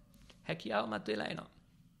හැකියාව මතුවලා එනවා.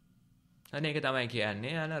 අන්න ඒක තමයි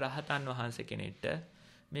කියන්නේ අන්න රහතන් වහන්සේ කෙනෙක්ට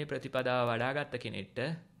මේ ප්‍රතිපදාව වඩාගත්ත කෙනෙක්ට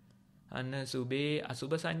අන්න සුබේ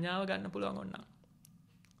අසුබ සංඥාව ගන්න පුළුවන් වුණා.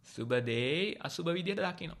 සුබ දේ අසුබ විදිහට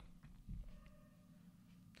දකින්න.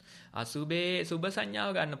 අසුබේ සුබ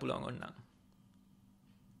සංඥාව ගන්න පුළුවන් වුණා.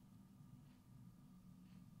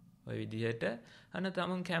 ඔය විදිහට අන්න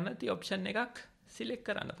තමුන් කැමති ඔප්ෂන් එකක් සිලෙක්ට්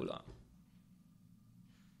කරන්න පුළුවන්.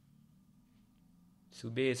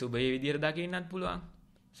 සුබේ විදිහට දකින්නත් පුළුවන්.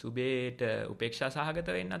 සුබේට උපේක්ෂා සහගත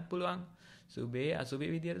වෙන්නත් පුළුවන්. සුබේ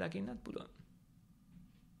අසුබේ විදිහට දකින්නත් පුළුවන්.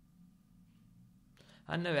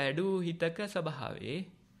 අන්න වැඩු හිතක ස්වභාවයේ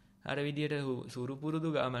අර විදිහට සුරු පුරුදු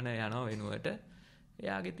ගමන යනව වෙනුවට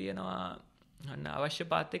එයාගේ තියනවා අන්න අවශ්‍ය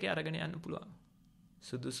පාත් එකේ අරගෙන යන්න පුළුවන්.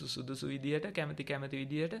 සුදුසු විදිහට කැමති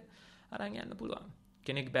විදිහට අරන් යන්න පුළුවන්.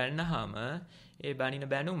 කෙනෙක් බැන්නාම ඒ බණින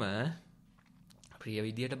බැනුම ප්‍රිය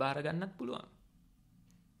විදිහට බාර ගන්නත් පුළුවන්.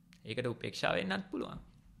 ඒකට උපේක්ෂා වෙන්නත් පුළුවන්.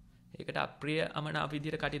 ඒකට අප්‍රිය අමනාප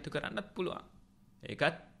විදිහට කටයුතු කරන්නත් පුළුවන්.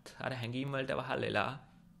 ඒකත් අර හැඟීම් වලට වහල් වෙලා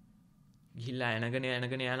ගිහිල්ලා එනගෙන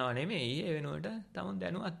යනවා නෙමෙයි. ඒ වෙනුවට තමුන්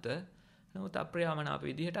දැනුවත්ව නමුත් අප්‍රිය අමනාප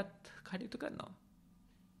විදිහටත් කටයුතු කරනවා.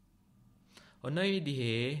 ඔන්න ඔය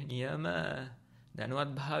විදිහේ නියම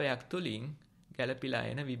දැනුවත් භාවයක් තුලින් ගැළපීලා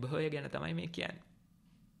එන විභවය ගැන තමයි මේ කියන්නේ.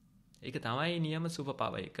 ඒක තමයි නියම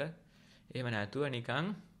සුපපව එක. එහෙම නැතුව නිකන්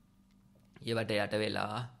ඊවට යට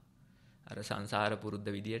වෙලා අර සංසාර පුරුද්ද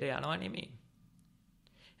විදියට යනවා නෙමෙයි.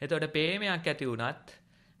 එතකොට ප්‍රේමයක් ඇති වුණත්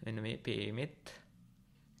මෙන්න මේ ප්‍රේමෙත්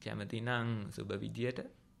කැමතිනම් සුබ විදියට,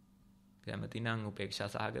 කැමතිනම් උපේක්ෂා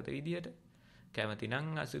සහගත විදියට,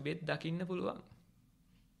 කැමතිනම් අසුබෙත් දකින්න පුළුවන්.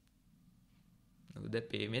 උද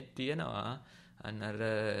ප්‍රේමෙත් තියනවා අන්නර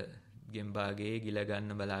ගෙම්බාගේ ගිල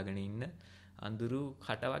ගන්න බලාගෙන ඉන්න අඳුරු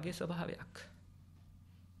කට වගේ ස්වභාවයක්.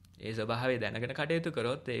 ඒ ස්වභාවය දැනගෙන කටයුතු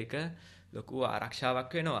කරොත් ඒක ලොකු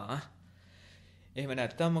ආරක්ෂාවක් වෙනවා. එහෙම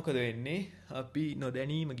නැත්නම් මොකද වෙන්නේ? අපි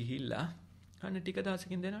නොදැනීම ගිහිල්ලා අන්න ටික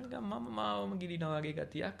දවසකින් දෙනවා නිකන් මම මාවම ගිලිනවා වගේ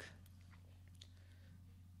ගතියක්.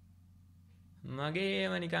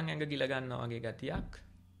 මගේම නිකන් ඇඟ ගිල ගන්නවා වගේ ගතියක්.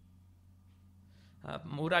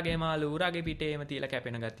 ඌරගේ මාළු ඌරගේ පිටේම තියලා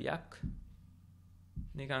කැපෙන ගතියක්.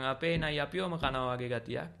 නිකන් අපේ නයි අපිවම කනවා වගේ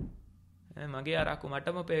ගතියක්. මගේ අරක්කු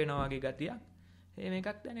මටම පේනවා වගේ ගතියක්. එහෙම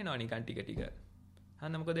එකක් දැනෙනවා නිකන් ටික ටික.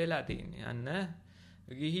 අන්න මොකද වෙලා තියෙන්නේ? අන්න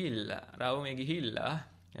ගිහිල්ලා රවුමේ ගිහිල්ලා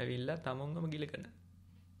ඇවිල්ලා තමුන්ගම ගිලකන.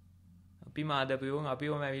 අපි මාදපියෝන්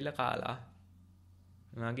අපිවම ඇවිල්ලා කාලා.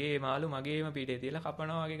 මගේ මාළු මගේම පිටේ තියලා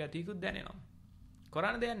කපනවා වගේ ගතියකුත් දැනෙනවා.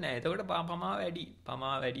 කරන්න දෙයක් නැහැ. එතකොට පමා වැඩි.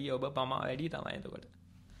 පමා වැඩි ඔබ පමා වැඩි තමයි එතකොට.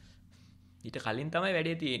 ඊට කලින් තමයි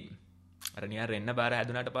වැඩේ තියෙන්නේ. අර නිකන් රෙන්න බාර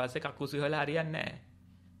හැදුනට පස්සේ කක්කුසි හොයලා හරියන්නේ නැහැ.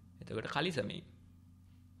 එතකොට කලිසමයි.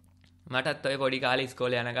 මටත් ඔය පොඩි කාලේ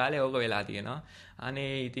ඉස්කෝලේ යන කාලේ ඕක වෙලා තියෙනවා.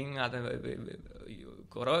 අනේ ඉතින් අත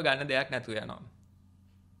කරව ගන්න දෙයක් නැතුව යනවා.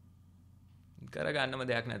 කරගන්නම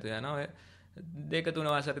දෙයක් නැතුව යනවා. ඔය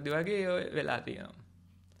 2-3 වසරදී වගේ ඔය වෙලා තියෙනවා.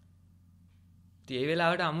 ඒ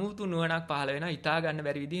වෙලාවට අමුතු නුවණක් පහළ වෙනවා. හිතා ගන්න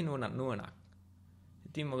බැරි විදිහේ නුවණක්.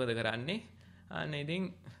 ඉතින් මොකද කරන්නේ? අන්න ඉතින්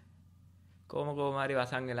කොහොම හරි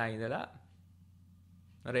වසන් වෙලා ඉඳලා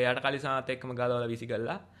අර යාට කලිසමත් එක්කම ගලවලා විසි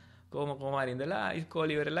කළා. කොහොම හරි ඉඳලා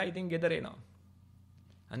ඉස්කෝලේ ඉවරලා ඉතින් ගෙදර එනවා.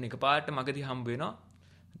 අන්න එකපාරට මගදී හම්බ වෙනවා.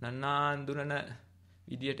 නන්නා අඳුරන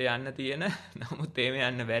විදියට යන්න තියෙන නමුත් එහෙම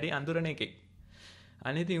යන්න බැරි අඳුරන එකෙක්.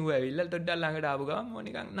 අනේ ඉතින් ඌ ඇවිල්ලා ටොඩ්ඩක් ළඟට ආපු ගමන් මො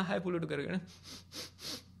නිකන් නහය පුලුටු කරගෙන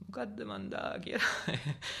මොකද්ද මන්දා කියලා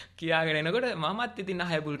කියාගෙන එනකොට මමත් ඉතින්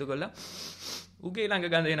නහය පුලුටු කළා. ඌගේ ළඟ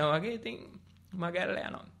ගඳ එනවා වගේ ඉතින් මග ඇරලා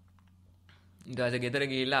යනවා. ඊට පස්සේ ගෙදර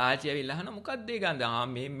ගිහිල්ලා ආච්චි ඇවිල්ලා අහනවා මොකද්ද ඒ ගඳ?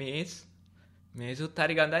 මේසුත්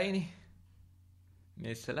හරි ගඳයිනේ.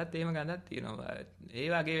 මේස්සලත් එහෙම ගඳක් තියෙනවා. ඒ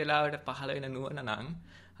වගේ වෙලාවට පහළ වෙන නුවණ නම්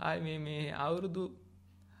ආයි මේ අවුරුදු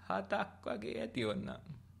 7ක් වගේ ඇති වුණා.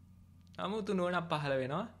 අමුතු නුවණක් පහළ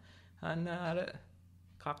වෙනවා. අන්න අර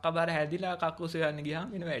කක්කබර හැදිලා කක්කුස යන්න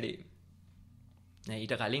ගියාම වෙන වැඩේ. නෑ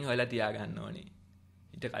ඊට කලින් හොයලා තියා ගන්න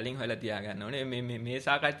ඕනේ. මේ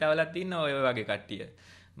සාකච්ඡාවලත් ඉන්න ඔය වගේ කට්ටිය.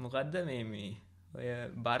 මොකද්ද මේ ඔය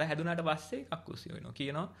බර හැදුනට පස්සේ කක්කුස් වෙනවා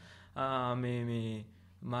කියනවා.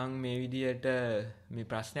 මං මේ විදියට මේ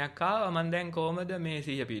ප්‍රශ්නයක් ආවා මං දැන් කොහමද මේ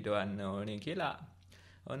සිහිය පිටවන්න ඕනේ කියලා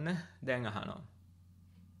ඔන්න දැන් අහනවා.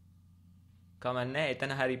 කමන්නේ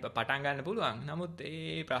එතන හරි පටන් ගන්න පුළුවන්. නමුත්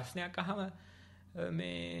ඒ ප්‍රශ්නයක් අහම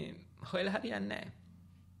මේ හොයලා හරියන්නේ නැහැ.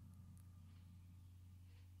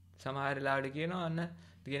 සමහර වෙලාවට කියනවා අන්න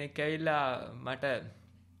කෙනෙක් ඇවිල්ලා මට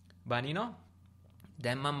බනිනවා.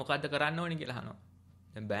 දැන් මම මොකද්ද කරන්න ඕනේ කියලා අහනවා.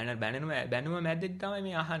 දැන් බැනුම මැද්දේදී තමයි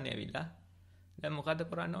මේ අහන්නේ ඇවිල්ලා. දැන් මොකද්ද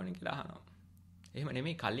කරන්න ඕනේ කියලා අහනවා. එහෙම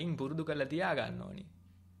නෙමෙයි කලින් පුරුදු කරලා තියා ගන්න ඕනේ.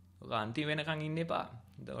 ඔක අන්තිම වෙනකන් ඉන්න එපා.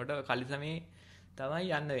 එතකොට කලිසමේ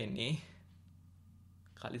තමයි යන්න වෙන්නේ.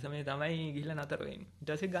 කලිසමේ තමයි ගිහිල්ලා නතර වෙන්නේ. ඊට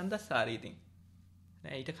පස්සේ ගන්ධස්සාරී ඉතින්.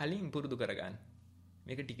 නෑ ඊට කලින් පුරුදු කරගන්න.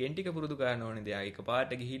 මේක ටිකෙන් ටික පුරුදු කරන්න ඕනේ දෙයක්.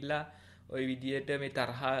 එකපාරට ගිහිල්ලා ওই විදියට මේ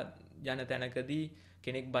තරහ යන තැනකදී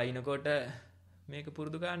කෙනෙක් බයිනකොට මේක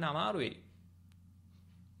පුරුදු කරන්න අමාරුයි.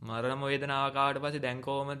 මරණ වේදනාවක් ආවට පස්සේ දැන්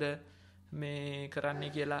කොහමද මේ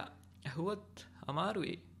කරන්නේ කියලා අහුවොත්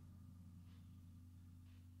අමාරුයි.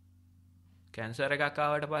 කැන්සර් එකක්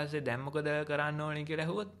ආවට පස්සේ දැන් මොකද කරන්න ඕනේ කියලා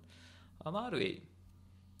අහුවොත් අමාරුයි.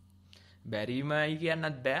 බැරිමයි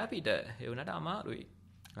කියන්නත් බෑ අපිට. ඒ වුණාට අමාරුයි.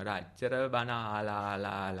 අර අච්චර බණ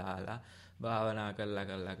ආලා භාවනා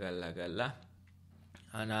කළා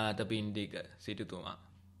අනාථ පිණ්ඩික සිටුතුමා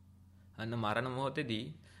අන්න මරණ මොහොතේදී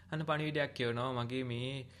අන්න පණිවිඩයක් කියනවා මගේ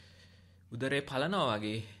මේ උදරේ පලනවා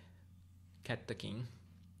වගේ කැත්තකින්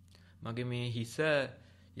මගේ මේ හිස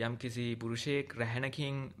යම්කිසි පුරුෂයෙක්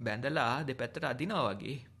රැහැනකින් බැඳලා දෙපැත්තට අදිනවා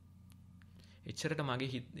වගේ එච්චරට මගේ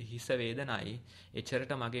හිස වේදනයි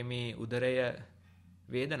එච්චරට මගේ මේ උදරය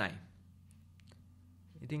වේදනයි.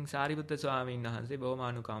 ඉතින් සාරිපුත්ත ස්වාමීන් වහන්සේ බොහොම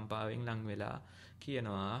අනුකම්පාවෙන් ලං වෙලා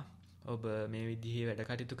කියනවා ඔබ මේ විදිහේ වැඩ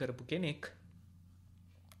කටයුතු කරපු කෙනෙක්.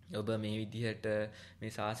 ඔබ මේ විදිහට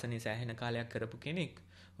මේ ශාසනය සෑහෙන කාලයක් කරපු කෙනෙක්.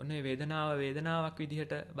 ඔන්න මේ වේදනාවක්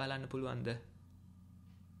විදිහට බලන්න පුළුවන්ද?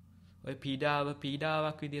 ඔය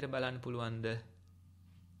පීඩාවක් විදිහට බලන්න පුළුවන්ද?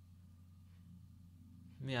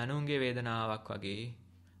 මේ අනුන්ගේ වේදනාවක් වගේ,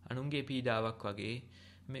 අනුන්ගේ පීඩාවක් වගේ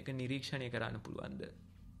මේක නිරීක්ෂණය කරන්න පුළුවන්ද?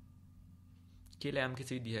 කියලා යම්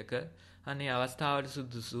කිසි විදිහක අනේ අවස්ථාවට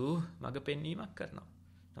සුදුසු මඟ පෙන්වීමක් කරනවා.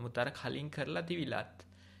 නමුත් අර කලින් කරලා තිබිලත්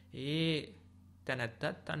ඒ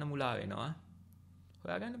තැනත්තත් අනමුලා වෙනවා.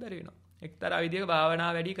 හොයාගන්න බැරි වෙනවා. එක්තරා විදිහක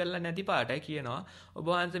භාවනා වැඩි කරලා නැති පාටයි කියනවා ඔබ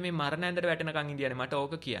වහන්සේ මේ මරණ ඇඳට වැටෙනකන් ඉඳියනේ මට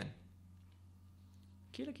ඕක කියන්නේ.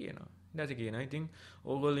 කියලා කියනවා. ඊට පස්සේ කියනවා ඉතින්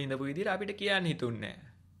ඕගොල්ලෝ ඉඳපු විදිහට අපිට කියන්න හිතුන්නේ නැහැ.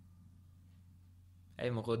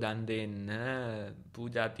 ඇයි මොකෝ දන් දෙන්න,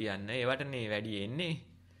 පූජා තියන්න, ඒවටනේ වැඩි එන්නේ.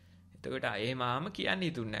 එතකොට ඒ මාම කියන්න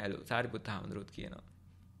හිතුන්නේ නෑලු. සාරිපුත්ත හාමුදුරුවෝත් කියනවා.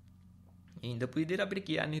 මේ ඉඳපු විදිහට අපිට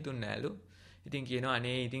කියන්න හිතුන්නේ නෑලු. ඉතින් කියනවා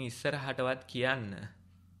අනේ ඉතින් ඉස්සරහටවත් කියන්න.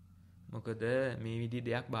 මොකද මේ විදිහ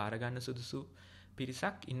දෙයක් බාර ගන්න සුදුසු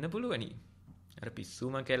පිරිසක් ඉන්න පුළුවනි. අර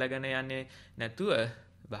පිස්සුම කෙලගෙන යන්නේ නැතුව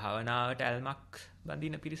භාවනාවට ඇල්මක්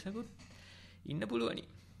බඳින පිරිසකුත් ඉන්න පුළුවනි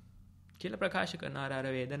කියලා ප්‍රකාශ කරන අර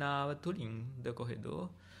වේදනාව තුලින්ද කොහෙදෝ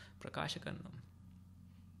ප්‍රකාශ කරනවා.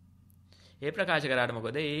 ඒ ප්‍රකාශ කරාට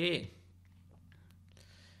මොකද ඒ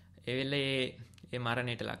වෙලේ ඒ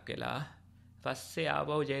මරණයට ලක් වෙලා පස්සේ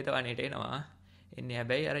ආපහු ජේතවනේට එනවා. එන්නේ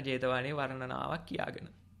හැබැයි අර ජේතවනේ වර්ණනාවක් කියාගෙන.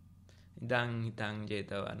 ඉදං හිතං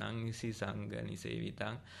ජේතවනං සිසංග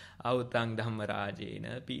නිසේවිතං අවුතං ධම්මරාජේන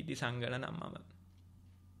පීති සංගණ නම්මම.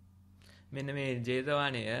 මෙන්න මේ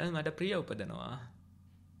ජේතවනය මට ප්‍රිය උපදනවා.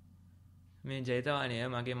 මේ ජේතවනය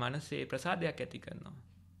මගේ මනසේ ප්‍රසාදයක් ඇති කරනවා.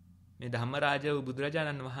 මේ ධම්මරාජ වූ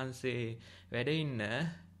බුදුරජාණන් වහන්සේ වැඩ ඉන්න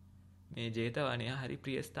මේ ජේතවනය හරි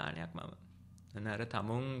ප්‍රිය ස්ථානයක් මම. අර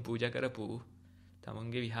තමුන් පූජා කරපු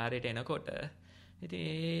තමුන්ගේ විහාරයට එනකොට ඉතින්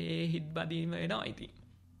ඒ හිත් බදීම වෙනවා ඉතින්.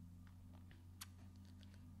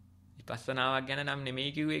 විපස්සනාවක් ගැන නම්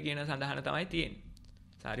නෙමෙයි කිව්වේ කියන සඳහන තමයි තියෙන්නේ.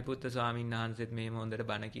 සාරිපුත්ත ස්වාමීන් වහන්සේත් මේ හොඳට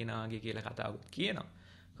බණ කියනවා වගේ කියලා කතාවකුත් කියනවා.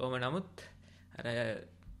 කොහොම නමුත් අර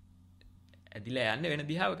ඇදිලා යන්නේ වෙන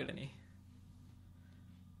දිහාවකටනේ.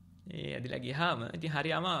 ඒ ඇදිලා ගියාම ඉතින්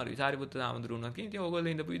හරි අමාරුයි. සාරිපුත්ත සාමුදුරුවෝ කියන ඉතින්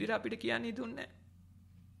ඕගොල්ලෝ ඉඳපු විදිහට අපිට කියන්න හිතුන්නේ නැහැ.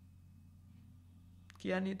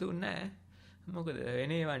 කියන්න හිතුන්නේ නැහැ. මොකද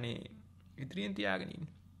වෙනේවනේ ඉදිරියෙන් තියාගෙන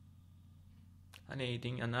ඉන්නේ. අනේ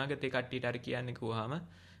ඉතින් අනාගතේ කට්ටියට හරි කියන්නේ කොහොම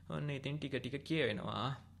ඔන්න ඉතින් ටික ටික කියවෙනවා.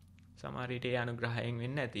 සමහර විට ඒ අනුග්‍රහයෙන්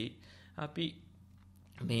වෙන්නේ නැති. අපි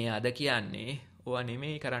මේ අද කියන්නේ ඕවා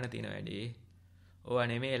නෙමෙයි කරන්න තියෙන වැඩේ. ඕවා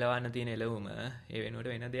නෙමෙයි එලවන්න තියෙන එළවුම. ඒ වෙනුවට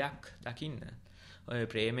වෙන දෙයක් දකින්න. ඔය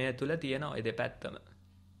ප්‍රේමය තුල තියෙන ඔය දෙපැත්තම.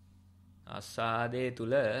 ආස්වාදයේ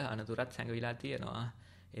තුල අනතුරත් සැඟවිලා තියෙනවා.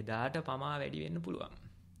 එදාට පමා වැඩි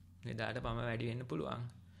වෙන්න පුළුවන්.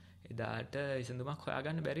 එදාට විසඳුමක්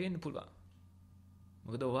හොයාගන්න බැරි වෙන්න පුළුවන්.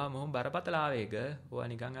 මොකද ඕවා මොහොම බරපතල ආවේග. ඕවා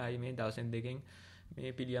නිකන් ආයි මේ දවසෙන් දෙකෙන්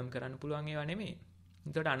මේ පිළියම් කරන්න පුළුවන් ඒවා නෙමෙයි.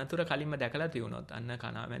 ඒකට අනතුර කලින්ම දැකලා තියුණොත් අන්න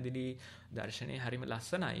කණාමැදිලි දර්ශනේ හරිම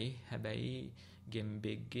ලස්සනයි. හැබැයි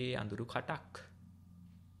ගෙම්බෙක්ගේ අඳුරු කටක්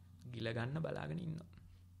ගිල ගන්න බලාගෙන ඉන්නවා.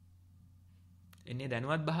 එන්නේ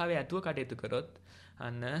දැනුවත් භාවය ඇතුව කටයුතු කරොත්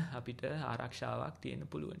අන්න අපිට ආරක්ෂාවක් තියෙන්න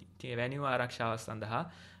පුළුවනි. ඒ වැනිව ආරක්ෂාව සඳහා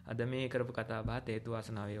අද මේ කරපු කතා බහත් හේතු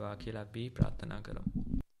වාසනා වේවා කියලා අපි ප්‍රාර්ථනා කරමු.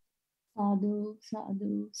 සාදු සාදු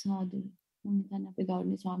සාදු. මම හිතන්නේ අපේ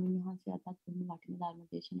ගෞරවනීය ස්වාමීන් වහන්සේ අතත් වුණු වටින ධර්ම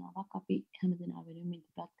දේශනාවක් අපි හැමදෙනා වෙනුවෙන්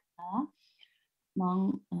ඉදිරිපත් කළා. මම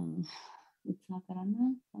උත්සාහ කරන්න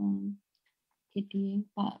කෙටියෙන්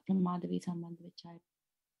ප්‍රමාදවී සම්බන්ධ වෙච්ච අය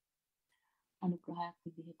අනුග්‍රහයක්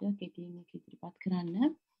විදිහට කෙටියෙන් ඒක ඉදිරිපත්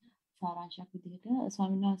කරන්න සාරාංශයක් විදිහට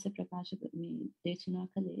ස්වාමීන් වහන්සේ ප්‍රකාශ මේ දේශනා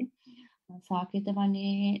කළේ සාකේත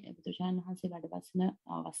වනයේ බුදුරජාණන් වහන්සේ වැඩවසන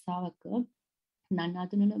අවස්ථාවක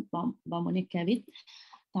නන්නාතුන බමුණෙක් ඇවිත්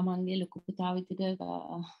තමන්ගේ ලොකු පුතා විදිහට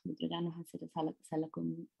බුදුරජාණන් වහන්සේට සැලකුම්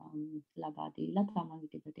ලබා දීලා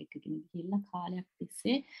තමන්ගේ ගෙදරට එක්කගෙන ගිහිල්ලා කාලයක්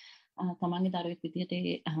තිස්සේ තමන්ගේ දරුවෙක් විදිහට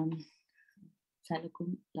සැලකුම්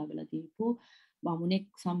ලබලා දීපු බමුණෙක්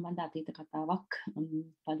සම්බන්ධ අතීත කතාවක්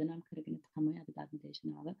පදනම් කරගෙන තමයි අද ධර්ම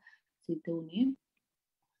දේශනාව සිද්ධ වුණේ.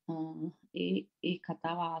 ඒ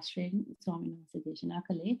කතාව ආශ්‍රයෙන් ස්වාමීන් වහන්සේ දේශනා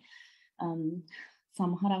කළේ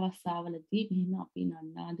සමහර අවස්ථාවලදී මෙහෙම අපි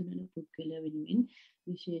නන්නාඳුනන පුද්ගලයා වෙනුවෙන්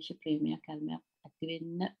විශේෂ ප්‍රේමයක් ඇල්මයක් ඇති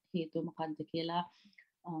වෙන්න හේතුව මොකක්ද කියලා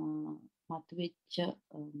මතුවෙච්ච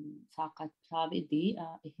සාකච්ඡාවේදී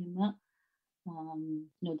එහෙම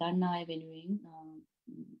නොදන්නා අය වෙනුවෙන්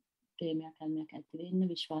ප්‍රේමයක් ඇල්මයක් ඇති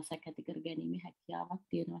වෙන්න විශ්වාසයක් ඇති කර ගැනීම හැකියාවක්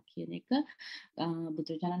තියෙනවා කියන එක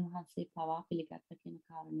බුදුරජාණන් වහන්සේ පවා පිළිගත්ත කියන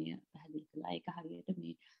කාරණය පැහැදිලි කළා. ඒක හරියට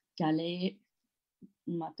මේ ජලයේ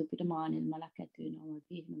මතු පිට මානෙල් මලක් ඇති වෙනවා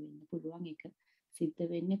වගේ එහෙම වෙන්න පුළුවන්. ඒක සිද්ධ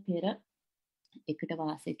වෙන්නේ පෙර එකට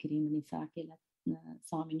වාසය කිරීම නිසා කියලා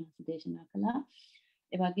ස්වාමීන් වහන්සේ දේශනා කළා.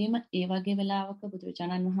 ඒ වගේම ඒ වගේ වෙලාවක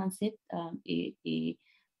බුදුරජාණන් වහන්සේත් ඒ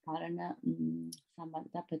කාරණ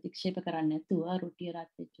සම්බන්ධතා ප්‍රතික්ෂේප කරන්නේ නැතුව රුටිය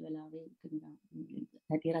රත් වෙච්ච වෙලාවේ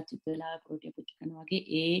හැටිය රත් වෙච්ච වෙලාවේ රුටිය පුච්ච කරනවා වගේ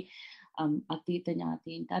ඒ අතීත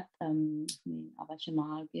ඥාතීන්ටත් මේ අවශ්‍ය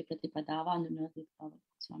මාර්ගයේ ප්‍රතිපදාව අඳුනලා දෙපව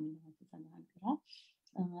ස්වාමීන් වහන්සේ සඳහන් කරා.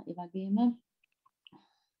 ඒ වගේම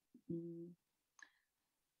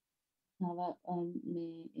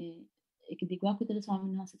මේ ඒක දිගුවක් විතර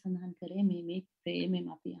ස්වාමීන් වහන්සේ සඳහන් කරේ මේ ප්‍රේමයෙන්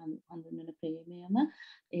අපි හඳුන්වන ප්‍රේමයම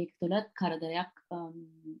ඒක තුළත් කරදරයක්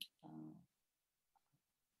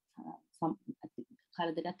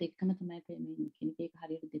කරදරات එක්කම තමයි ප්‍රේමයෙන් කියන එක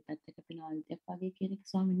හරියට දෙපැත්තක පිනාල්ටයක් වගේ කියන එක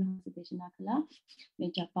ස්වාමීන් වහන්සේ දේශනා කළා.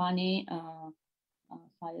 මේ ජපානයේ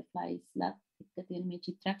ෆයර්ෆ්ලයිස්ලා එක්ක තියෙන මේ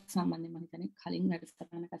චිත්‍රයක් සම්බන්ධයෙන් මම හිතන්නේ කලින්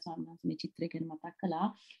වැඩසටහනක ස්වාමීන් වහන්සේ මේ චිත්‍රය ගැන මතක් කළා.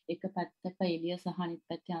 එක පැත්තක එළිය සහ අනිත්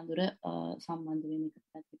පැත්තේ අඳුර සම්බන්ධ වෙන එක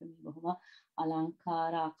පැත්තක මේ බොහොම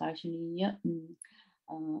අලංකාර ආකර්ශනීය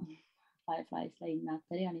ෆයර්ෆ්ලයිස්ලා ඉන්න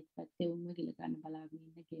අතරේ අනිත් පැත්තේ උන්ව ගිල ගන්න බලාගෙන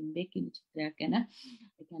ඉන්න ගෙම්බෙක් ඉන්න චිත්‍රයක් ගැන.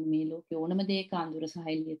 ඒ කියන්නේ මේ ලෝකේ ඕනම දෙයක අඳුර සහ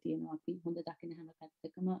එළිය තියෙනවා. අපි හොඳ දකින හැම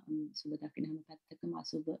පැත්තකම සුබ දකින හැම පැත්තකම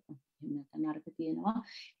අසුබ එහෙම නැත්නම් නරක තියෙනවා.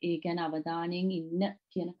 ඒ ගැන අවධානයෙන් ඉන්න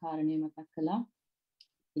කියන කාරණේ මතක් කළා.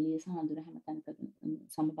 එළිය සහ අඳුර හැම තැනකම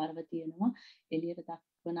සමබරව තියෙනවා. එළියට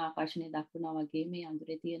දක්වන ආකර්ෂණය දක්වනවා වගේ මේ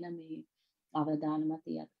අඳුරේ තියෙන මේ අවදානමත්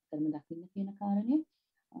ඒ අත්කරම දකින්න කියන කාරණේ.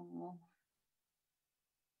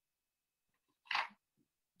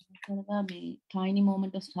 කරලා මේ tiny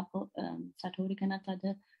moment of satori ගැනත් අද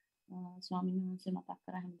ස්වාමීන් වහන්සේ මතක්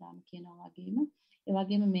කරා හැමදාම කියනවා වගේම ඒ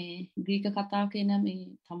වගේම මේ ග්‍රීක කතාවක එන මේ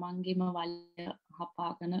තමන්ගේම වල්ය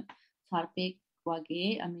හපාගෙන සර්පෙක් වගේ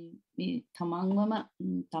මේ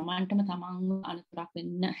තමන්ටම අනුතරක්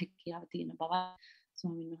වෙන්න හැකියාව තියෙන බව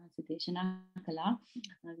ස්වාමීන් වහන්සේ දේශනා කළා.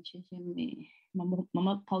 විශේෂයෙන් මේ මම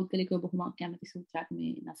පෞද්ගලිකව බොහොම කැමති සූත්‍රයක්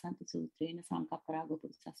මේ නසන්ති සූත්‍රේන සංකප්පරාගෝ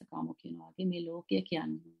පුරුෂස්ස කාමෝ කියනවා වගේ මේ ලෝකය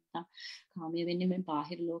කියන්නේ කාමයේ වෙන්නේ මේ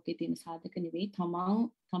බාහිර ලෝකයේ තියෙන සාධක නෙවෙයි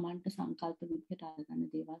තමන්ට සංකල්ප විදිහට අරගන්න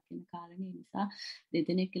දේවල් කියන කාරණේ නිසා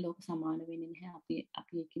දෙදෙනෙක්ගේ ලෝක සමාන වෙන්නේ නැහැ.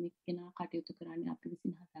 අපි එකිනෙක කෙනා කටයුතු කරන්නේ අපි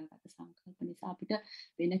විසින් හදාගත්ත සංකල්ප නිසා අපිට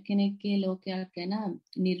වෙන කෙනෙක්ගේ ලෝකයක් ගැන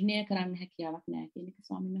නිර්ණය කරන්න හැකියාවක් නැහැ කියන එක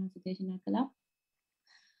ස්වාමීන් වහන්සේ දේශනා කළා.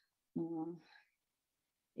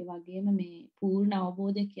 ඒ වගේම මේ පූර්ණ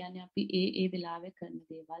අවබෝධය කියන්නේ අපි ඒ වෙලාවේ කරන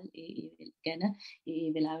දේවල් ඒ ගැන ඒ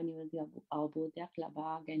වෙලාවේ නිවැරදි අවබෝධයක්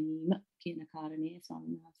ලබා ගැනීම කියන කාරණේ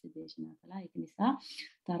ස්වාමීන් වහන්සේ දේශනා කළා. ඒක නිසා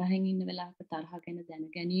තරහින් ඉන්න වෙලාවක තරහ ගැන දැන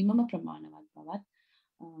ගැනීමම ප්‍රමාණවත් බවත්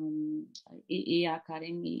ඒ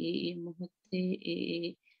ආකාරයෙන් ඒ මොහොතේ ඒ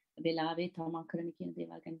වෙලාවේ තමන් කරන කියන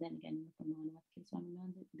දේවල් ගැන දැන ගැනීම ප්‍රමාණවත් කියලා ස්වාමීන්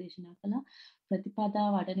වහන්සේ දේශනා කළා. ප්‍රතිපදා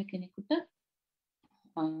වඩන කෙනෙකුට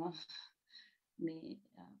මේ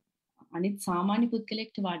අනිත් සාමාන්‍ය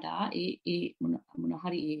පුද්ගලෙක්ට වඩා ඒ මොන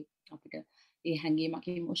හරි ඒ අපිට ඒ හැඟීමක්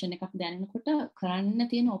ඉමෝෂන් එකක් දැනෙනකොට කරන්න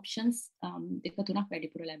තියෙන ඔප්ෂන්ස් දෙක තුනක්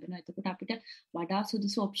වැඩිපුර ලැබෙනවා. එතකොට අපිට වඩා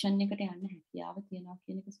සුදුසු ඔප්ෂන් එකට යන්න හැකියාව තියෙනවා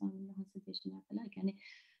කියන එක ස්වාමීන් වහන්සේ දේශනා කළා. ඒ කියන්නේ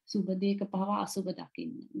සුබ දෙයක පව අසුබ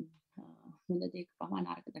දකින්න. හොඳ දෙයක පව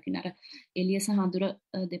නරක දකින්න. අර එළිය සහ අඳුර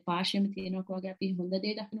දෙපාර්ශ්වෙම තියෙනවා වගේ අපි හොඳ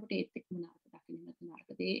දේ දකිනකොට ඒත් එක්කම නරක දකින්න නරක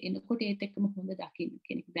දේ එනකොට ඒත් එක්කම හොඳ දකින්න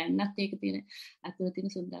කියන එක බැන්නත් ඒක තියෙන අතුල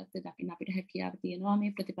තියෙන සුන්දරත්වය දකින්න අපිට හැකියාව තියෙනවා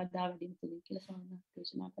මේ ප්‍රතිපදාව වැඩිම තුලින් කියලා ස්වාමීන් වහන්සේ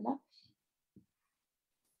දේශනා කළා.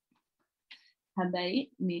 හැබැයි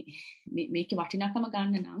මේකේ වටිනාකම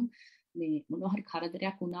ගන්න නම් මේ මොනවා හරි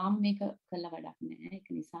කරදරයක් වුණාම මේක කළා වැඩක් නැහැ. ඒක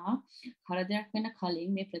නිසා කරදරයක් වෙන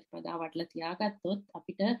කලින් මේ ප්‍රතිපදාව වටලා තියාගත්තොත්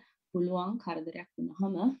අපිට පුළුවන් කරදරයක්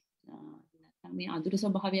වුණාම නැත්නම් මේ අඳුරු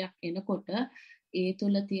ස්වභාවයක් එනකොට ඒ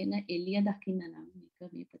තුල තියෙන එළිය දකින්න නම්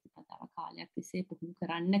මේක මේ ප්‍රතිපදාව කාලයක් තිස්සේ පුහුණු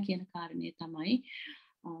කරන්න කියන කාරණේ තමයි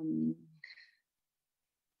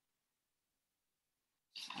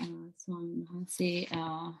ස්වාමීන් වහන්සේ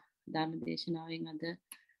ධර්ම දේශනාවෙන් අද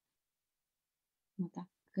මතක්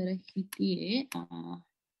කර හිටියේ.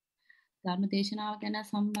 ධර්ම දේශනාව ගැන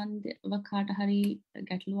සම්බන්ධව කාට හරි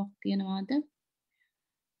ගැටලුවක් තියෙනවාද?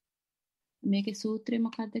 මේකේ සූත්‍රය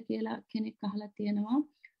මොකද්ද කියලා කෙනෙක් අහලා තියෙනවා.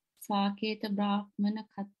 සාකේත බ්‍රාහ්මණ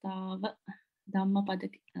කතාව ධම්මපද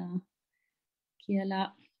කියලා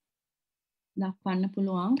දක්වන්න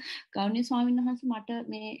පුළුවන්. ගෞරවනීය ස්වාමීන් වහන්සේ මට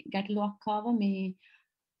මේ ගැටලුවක් ආවා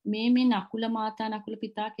මේ නකුල මාතා නකුල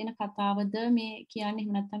පිතා කියන කතාවද මේ කියන්නේ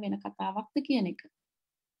එහෙම නැත්නම් වෙන කතාවක්ද කියන එක.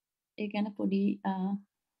 ඒ ගැන පොඩි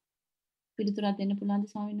පිළිතුරක් දෙන්න පුළුවන්ද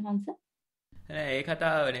ස්වාමීන් වහන්සේ? ඒ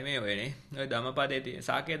කතාව නෙමෙයි ඔයනේ. ඔය ධම්මපදයේ තියෙන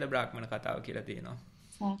සාකේත බ්‍රාහ්මණ කතාව කියලා තියෙනවා.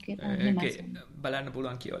 සාකේත බලන්න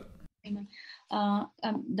පුළුවන් කියලා.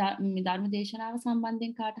 ධර්ම දේශනාව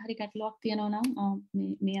සම්බන්ධයෙන් කාට හරි ගැටලුවක් තියෙනවා නම්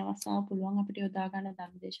මේ අවස්ථාව පුළුවන් අපිට යොදා ගන්න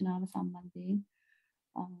ධර්ම දේශනාව සම්බන්ධයෙන්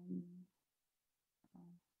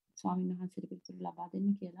ස්වාමීන් වහන්සේට පිළිතුරු ලබා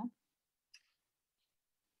දෙන්න කියලා.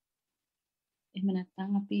 එහෙම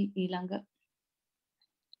නැත්නම් අපි ඊළඟ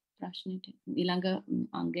ප්‍රශ්නෙට ඊළඟ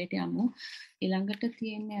අංගයට යමු. ඊළඟට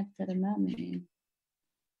තියෙන්නේ ඇත්තරම මේ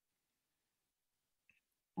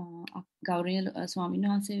ගෞරවනීය ස්වාමීන්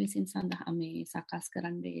වහන්සේ විසින් සඳහන් මේ සකස්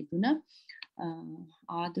කරන්න යෙදුන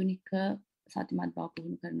ආධුනික සතිමත් බව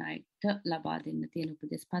පුහුණු කරන අයට ලබා දෙන්න තියෙන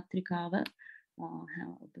උපදේශ පත්‍රිකාව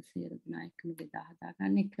ඔබ සියලු දෙනාටම බෙදා හදා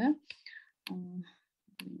ගන්න එක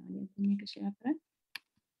මේක ෂෙයා කරන්න.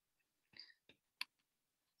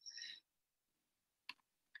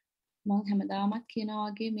 මම හැමදාමත් කියනවා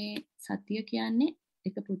වගේ මේ සතිය කියන්නේ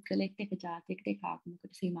එක පුද්ගලෙක් එක ජාතියකට එක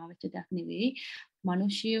ආගමකට සීමා වෙච්ච දෙයක් නෙවෙයි.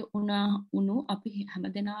 මිනිස්සු උණු අපි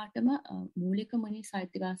හැමදෙනාටම මූලික මිනිස්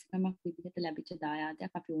අයිතිවාසිකමක් විදිහට ලැබිච්ච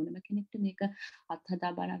දායාදයක්. අපි ඕනම කෙනෙක්ට මේක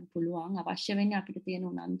අත්හදා බලන්න පුළුවන්. අවශ්‍ය වෙන්නේ අපිට තියෙන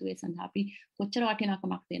උනන්දුවේ සඳහා අපි කොච්චර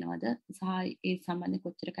වටිනාකමක් දෙනවද සහ ඒ සම්බන්ධයෙන්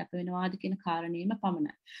කොච්චර කැප වෙනවාද කියන කාරණේම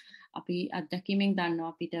පමණයි. අපි අත්දැකීමෙන් දන්නවා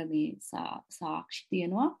අපිට මේ සාක්ෂි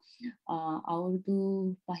තියෙනවා අවුරුදු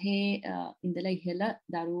 5 ඉඳලා ඉහළ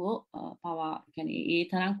දරුවෝ පවා කියන්නේ ඒ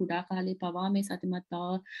තරම් කුඩා කාලේ පවා මේ සතිමත් බව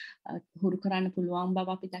හුරු කරන්න පුළුවන්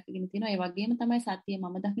බව අපි දැකගෙන තියෙනවා. ඒ වගේම තමයි සතිය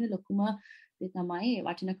මම දකින ලොකුම තමයි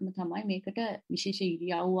වටිනකම තමයි මේකට විශේෂ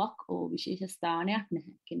ඉරියව්වක් විශේෂ ස්ථානයක්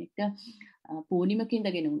නැහැ. කෙනෙක්ට පොලිමක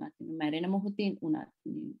ඉඳගෙන උනත් මැරෙන මොහොතේ උනත්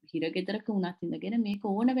හිරගෙදරක උනත් ඉඳගෙන මේක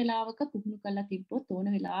ඕන වෙලාවක පුහුණු කරලා තිබ්බොත් ඕන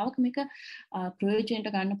වෙලාවක මේක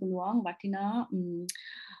ප්‍රයෝජනට ගන්න පුළුවන් වටිනා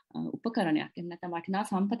උපකරණයක්. එහෙම නැත්නම් වටිනා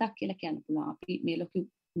සම්පතක් කියලා කියන්න පුළුවන්. අපි මේ ලෝකෙ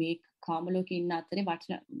මේ කාම ලෝකේ ඉන්න අතරේ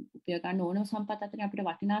උපය ගන්න ඕනම සම්පත අතරේ අපිට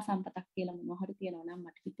වටිනා සම්පතක් කියලා මොනවා හරි තියෙනවා නම්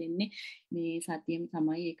මට හිතෙන්නේ මේ සතියෙම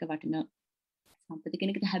තමයි ඒක වටිනා සම්පත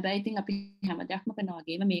කෙනෙක්ට. හැබැයි ඉතින් අපි හැමදේක්ම කරනවා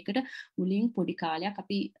වගේම මේකට මුලින් පොඩි කාලයක්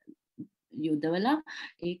අපි යොදවලා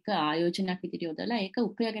ඒක ආයෝජනයක් විදිහට යොදලා ඒක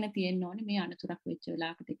උපයගෙන තියෙන්න ඕනේ. මේ අනතුරක් වෙච්ච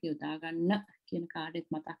වෙලාවකට ඒක යොදා ගන්න කියන කාර්යයක්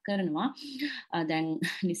මතක් කරනවා. දැන්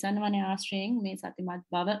නිසරණ වනයේ ආශ්‍රයෙන් මේ සතිමත්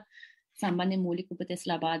බව සම්බන්ධයෙන් මූලික උපදෙස්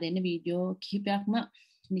ලබා දෙන්න වීඩියෝ කිහිපයක්ම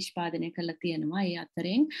නිෂ්පාදනය කරලා තියෙනවා. ඒ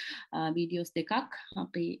අතරින් වීඩියෝස් දෙකක්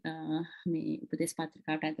අපි මේ උපදෙස්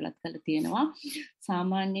පත්‍රිකාවට ඇතුළත් කරලා තියෙනවා.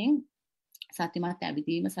 සාමාන්‍යයෙන් සතිමත්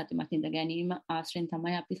ඇවිදීම සතිමත් ඉඳ ගැනීම ආශ්‍රයෙන්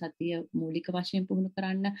තමයි අපි සතිය මූලික වශයෙන් පුහුණු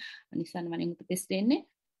කරන්න නිසරණ වනයෙන් උපදෙස් දෙන්නේ.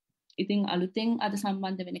 ඉතින් අලුතෙන් අද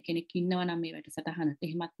සම්බන්ධ වෙන කෙනෙක් ඉන්නවා නම් මේ වැඩසටහනට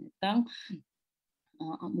එහෙමත් නැත්නම්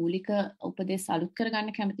මූලික උපදෙස් අලුත්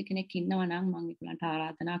කරගන්න කැමති කෙනෙක් ඉන්නවා නම් මම ඒගොල්ලන්ට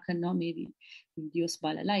ආරාධනා කරනවා මේ වීඩියෝස්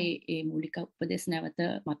බලලා ඒ මූලික උපදෙස් නැවත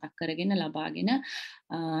මතක් කරගෙන ලබාගෙන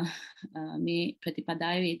මේ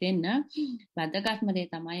ප්‍රතිපදාවේ යෙදෙන්න. වැදගත්ම දේ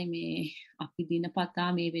තමයි මේ අපි දිනපතා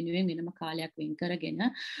මේ වෙනුවෙන් වෙනම කාලයක් වෙන් කරගෙන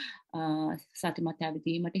සතිමත්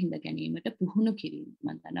ඇවිදීමට හිඳ ගැනීමට පුහුණු කිරීම.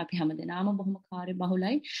 මම දන්නවා අපි හැමදෙනාම බොහොම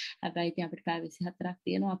කාර්යබහුලයි. හැබැයි ඉතින් අපිට පැය 24ක්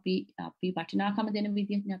තියෙනවා. අපි වටිනාකම දෙන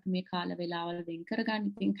විදිහට අපි මේ කාල වේලාවල් වෙන් කරගන්න.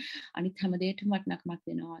 ඉතින් අනිත් හැම දෙයකටම වටිනාකමක්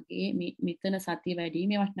දෙනවා වගේ මේ මෙතන සතිය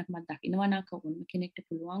වැඩිීමේ වටිනාකමක් දකිනවා නම් ඕනම කෙනෙක්ට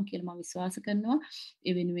පුළුවන් කියලා මම විශ්වාස කරනවා.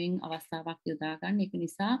 ඒ වෙනුවෙන් අවස්ථාවක් යොදා ගන්න. ඒක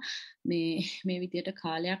නිසා මේ විදිහට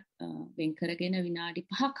කාලයක් වෙන් කරගෙන විනාඩි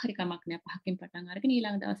 5ක් හරි කමක් නැහැ. 5කින් පටන් අරගෙන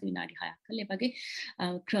ඊළඟ දවසේ විනාඩි 6ක් කරලා ඒ වගේ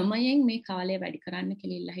ක්‍රමයෙන් මේ කාලය වැඩි කරන්න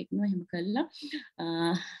කියලා ඉල්ලා හිටනවා. එහෙම කළා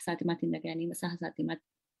සතිමත් ඉඳ ගැනීම සහ සතිමත්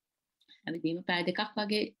ඇවිදීම පැය දෙකක්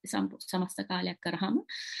වගේ සමස්ත කාලයක් කරාම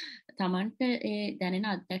Tamanට ඒ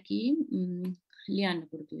දැනෙන අත්දැකීම් ලියන්න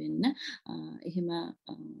පුරුදු වෙන්න. එහෙම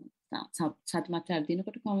සතිමත්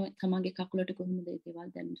ඇවිදිනකොට තමන්ගේ කකුලට කොහොමද ඒ දේවල්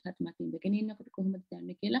දැනෙන්නේ, සතිමත් ඉඳගෙන ඉන්නකොට කොහොමද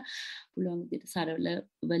දැනෙන්නේ කියලා පුළුවන් විදිහට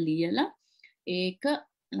සරලව ලියලා ඒක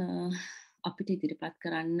අපිට ඉදිරිපත්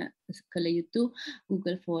කරන්න කළ යුතු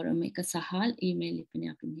Google ෆෝරම් එක සහ ඊමේල් ලිපිනය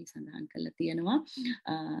අපි මෙහි සඳහන් කරලා තියෙනවා.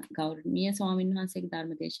 ගෞරවනීය ස්වාමීන් වහන්සේගේ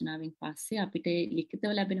ධර්ම දේශනාවෙන් පස්සේ අපිට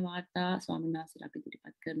ලිඛිතව ලැබෙන වාර්තා ස්වාමීන් වහන්සේලා අපි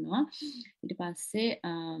ඉදිරිපත් කරනවා. ඊට පස්සේ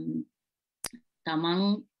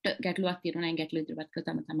තමන්ට ගැටලුවක් තියෙනවා නම් ගැටලුව ඉදිරිපත්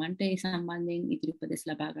කරලා තමන්ට ඒ සම්බන්ධයෙන් ඉදිරි උපදෙස්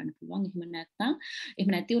ලබා ගන්න පුළුවන්. එහෙම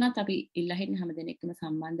නැති වුණත් අපි ඉල්ලා හිටින හැම දෙනෙක්ම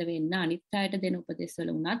සම්බන්ධ වෙන්න. අනිත් අයට දෙන උපදෙස්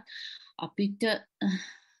වල වුණත් අපිට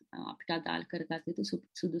අදාළ කරගත යුතු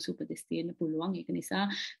සුදුසු උපදෙස් තියෙන්න පුළුවන්. ඒක නිසා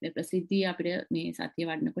මේ ප්‍රසිද්ධිය අපිට මේ සතිය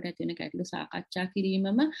වඩනකොට ඇති වෙන ගැටලු සාකච්ඡා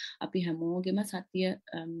කිරීමම අපි හැමෝගෙම සතිය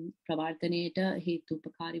ප්‍රවර්ධනයට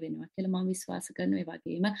හේතුපකාරී වෙනවා කියලා මම විශ්වාස කරනවා. ඒ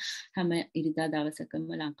වගේම හැම ඉරිදා දවසකම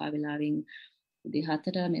ලංකා වෙලාවෙන් උදේ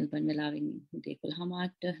 7ට, මෙල්බන් වෙලාවෙන් උදේ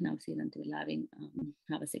 11:00ට, නවසීලන්ත වෙලාවෙන්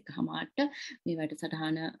හවස 1:00ට මේ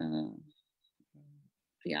වැඩසටහන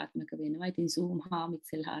ක්‍රියාත්මක වෙනවා. ඉතින් Zoom හා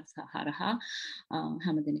Mixel හරහා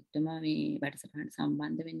හැම දිනෙකටම මේ වැඩසටහනට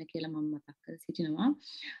සම්බන්ධ වෙන්න කියලා මම මතක් කර සිටිනවා.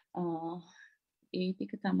 ඒ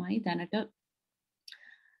ටික තමයි දැනට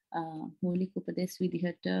මූලික උපදෙස්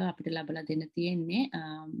විදිහට අපිට ලැබලා දෙන්න තියෙන්නේ.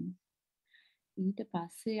 ඊට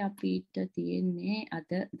පස්සේ අපිට තියෙන්නේ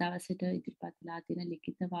අද දවසට ඉදිරිපත් වෙලා තියෙන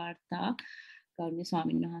ලිඛිත වාර්තා ගෞරවනීය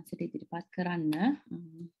ස්වාමීන් වහන්සේට ඉදිරිපත් කරන්න.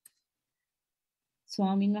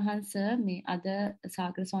 ස්වාමීන් වහන්සේ මේ අද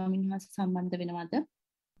සාගර ස්වාමීන් වහන්සේ සම්බන්ධ වෙනවද?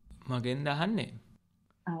 මගෙන් අහන්නේ.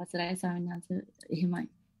 අවසරයි ස්වාමීන් වහන්සේ. එහෙමයි.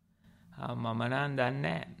 මම නම් දන්නේ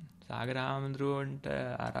නැහැ. සාගර ආමඳුරන්ට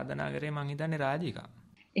ආරාධනා කරේ මං හිතන්නේ රාජිකා.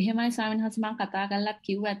 එහෙමයි ස්වාමීන් වහන්සේ මම කතා කරලා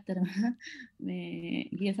කිව්වා ඇත්තටම මේ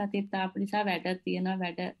ගිය සතියේත් ආපු නිසා වැඩ තියෙනවා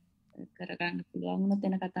වැඩ කරගන්න පුළුවන් වුණොත්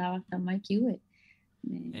එන කතාවක් තමයි කිව්වේ.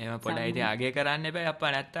 එහෙම පොඩ්ඩයි ඉතින් ආගේ කරන්න එපා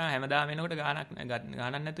අප්පා නැත්තම් හැමදාම එනකොට ගානක්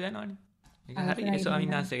නැතුව යනවනේ. ඒක හරි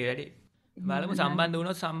ස්වාමීන් වහන්සේගේ වැඩේ. බලමු සම්බන්ධ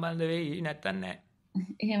වුණොත් සම්බන්ධ වෙයි නැත්තම් නැහැ.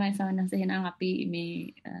 එහෙමයි ස්වාමීන් වහන්සේ. එහෙනම් අපි මේ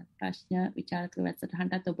ප්‍රශ්න විචාරක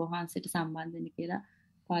වැඩසටහනටත් ඔබ වහන්සේට සම්බන්ධ වෙන්න කියලා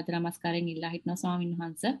පාද නමස්කාරයෙන් ඉල්ලා හිටනවා ස්වාමීන්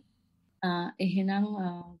වහන්සේ. එහෙනම්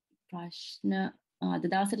ප්‍රශ්න අද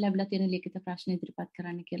දවසේ ලැබිලා තියෙන ලිඛිත ප්‍රශ්න ඉදිරිපත්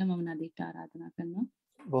කරන්න කියලා මම නදීට ආරාධනා කරනවා.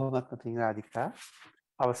 බොහොමත්ම පිං රාධිකා.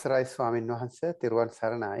 අවසරයි ස්වාමීන් වහන්සේ, තෙරුවන්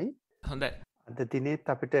සරණයි. හොඳයි. අද දිනේත්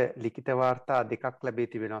අපිට ලිඛිත වාර්තා දෙකක් ලැබී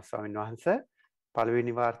තිබෙනවා ස්වාමීන් වහන්සේ.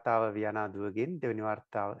 පළවෙනි වාර්තාව වියනාදුවගෙන්, දෙවෙනි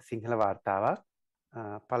වාර්තාව සිංහල වාර්තාවක්.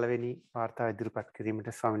 පළවෙනි වාර්තාව ඉදිරිපත් කිරීමට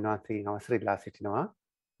ස්වාමීන් වහන්සේගෙන් අවසර ඉල්ලා සිටිනවා.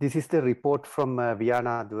 This is the report from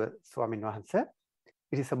Viyanaduwa ස්වාමීන් වහන්සේ.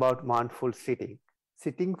 It is about mindful sitting.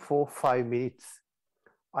 Sitting for 5 minutes.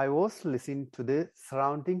 I was listening to the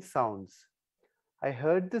surrounding sounds. I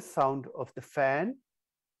heard the sound of the fan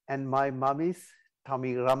and my mummy's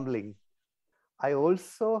tummy rumbling. I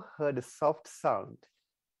also heard a soft sound,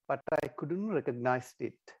 but I couldn't recognize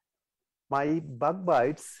it. My bug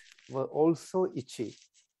bites were also itchy.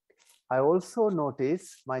 I also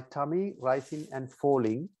noticed my tummy rising and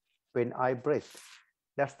falling when I breathed.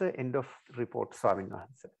 That's the end of the report, Swamin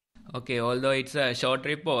Wahanse. Okay, although it's a short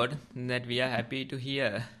report, that we are happy to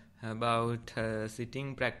hear about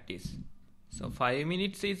sitting practice. So 5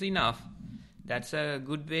 minutes is enough. That's a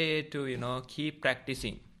good way to, keep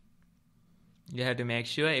practicing. You have to make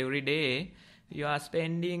sure every day you are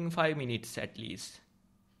spending 5 minutes at least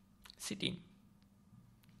sitting.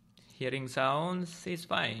 Hearing sounds is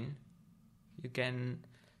fine. You can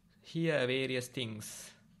hear various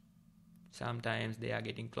things. Sometimes they are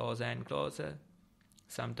getting closer and closer.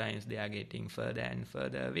 Sometimes they are getting further and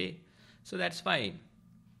further away. So that's fine.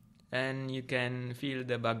 And you can feel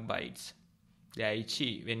the bug bites. They are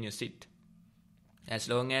itchy when you sit. As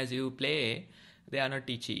long as you play, they are not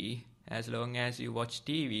itchy. As long as you watch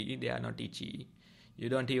TV, they are not itchy. You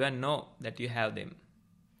don't even know that you have them.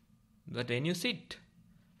 But when you sit,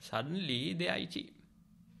 suddenly they are itchy.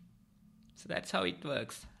 So that's how it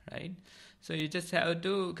works, right? So you just have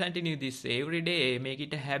to continue this every day. Make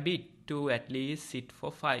it a habit to at least sit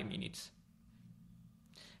for 5 minutes.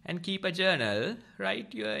 And keep a journal.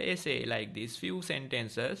 Write your essay like this, few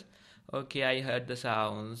sentences. Okay, I heard the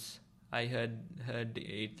sounds. I heard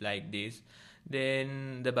it like this.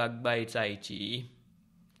 Then the bug bites are itchy.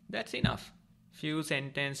 That's enough. Few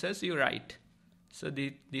sentences you write. So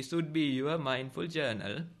this would be your mindful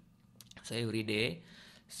journal. So every day,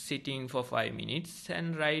 sitting for 5 minutes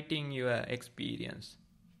and writing your experience.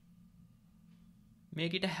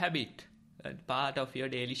 Make it a habit, a part of your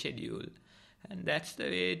daily schedule. And that's the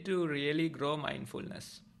way to really grow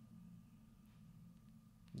mindfulness.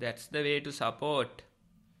 That's the way to support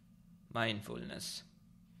mindfulness.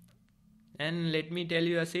 And let me tell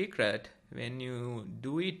you a secret. When you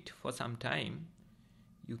do it for some time,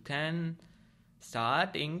 you can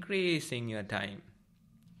start increasing your time.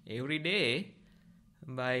 Every day,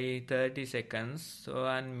 by 30 seconds or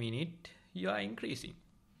 1 minute, you are increasing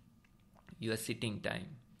your sitting time.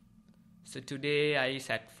 So today I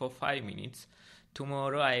sat for 5 minutes.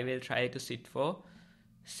 Tomorrow I will try to sit for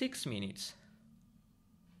 6 minutes.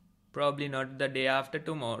 Probably not the day after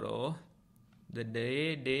tomorrow. The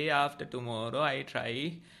day after tomorrow I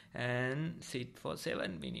try and sit for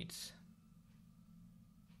 7 minutes.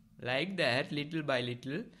 Like that, little by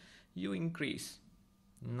little, you increase.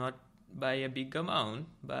 Not by a big amount,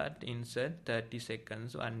 but insert 30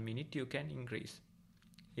 seconds, 1 minute, you can increase.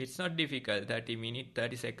 It's not difficult.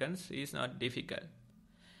 30 seconds is not difficult.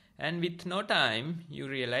 And with no time, you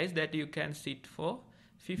realize that you can sit for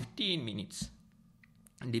 15 minutes.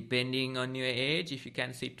 Depending on your age, if you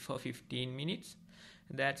can sit for 15 minutes,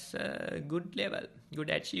 that's a good level,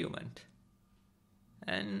 good achievement.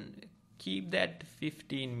 And keep that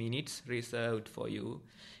 15 minutes reserved for you.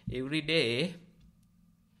 Every day,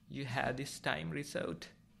 you have this time reserved.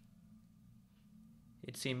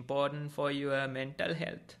 It's important for your mental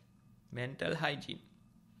health, mental hygiene.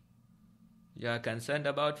 You are concerned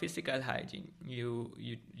about physical hygiene.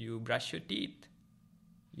 You brush your teeth.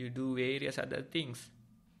 You do various other things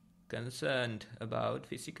concerned about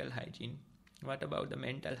physical hygiene. What about the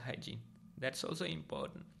mental hygiene? That's also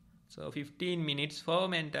important. So 15 minutes for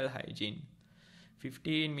mental hygiene.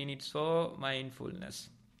 15 minutes for mindfulness.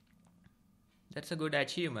 That's a good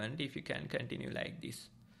achievement if you can continue like this.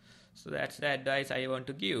 So that's the advice I want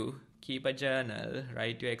to give. Keep a journal,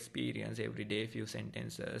 write your experience every day, few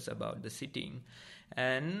sentences about the sitting,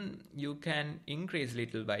 and you can increase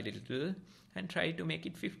little by little and try to make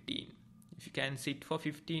it 15. If you can sit for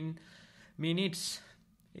 15 minutes,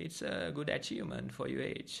 it's a good achievement for your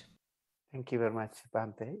age. Thank you very much,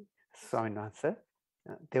 Bhante. ස්වාමීන් වහන්සේ,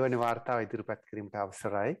 දෙවැනි වාර්තාව ඉදිරිපත් කිරීමට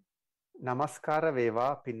අවසරයි. නමස්කාර වේවා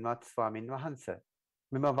පින්වත් ස්වාමින් වහන්සේ.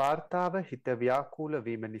 මෙම වාර්තාව හිත ව්‍යාකූල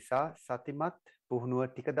වීම නිසා සතිමත් පුහුණුව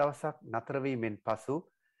ටික දවසක් නතර වීමෙන් පසු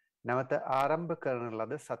නැවත ආරම්භ කරන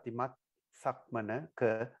ලද සතිමත් සක්මනක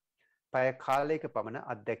පැය කාලයක පමණ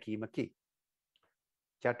අත්දැකීමකි.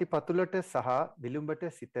 යටිපතුලට සහ විලුඹට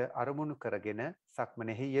සිත අරමුණු කරගෙන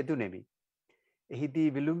සක්මනෙහි යෙදුණෙමි. එහිදී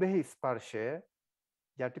විලුඹෙහි ස්පර්ශය,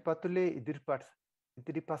 යටිපතුලේ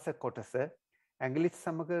ඉදිරිපස කොටස, ඇඟිලි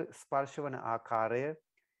සමග ස්පර්ශ වන ආකාරය,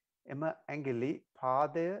 එම ඇඟිලි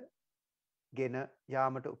පාදය ගෙන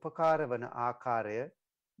යාමට උපකාර වන ආකාරය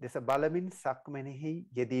දෙස බලමින් සක්මනෙහි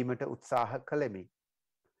යෙදීමට උත්සාහ කළෙමි.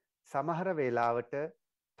 සමහර වේලාවට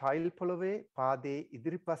ටයිල් පොළොවේ පාදයේ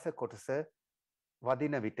ඉදිරිපස කොටස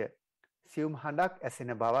වදින විට සියුම් හඬක්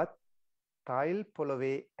ඇසෙන බවත්, ටයිල්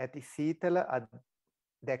පොළොවේ ඇති සීතලත්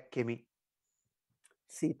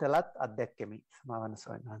අත්දැක්කෙමි. සමාවන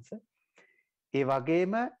ස්වාමීන් වහන්සේ. ඒ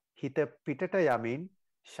වගේම හිත පිටට යමින්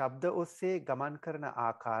ශබ්ද ඔස්සේ ගමන් කරන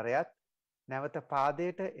ආකාරයත්, නැවත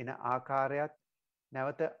පාදයට එන ආකාරයත්,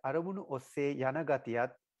 නැවත අරමුණු ඔස්සේ යන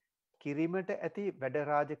ගතියත්, කිරීමට ඇති වැඩ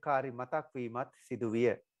රාජකාරි මතක් වීමත්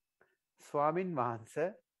සිදුවිය. ස්වාමින් වහන්සේ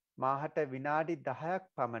මාහට විනාඩි 10ක්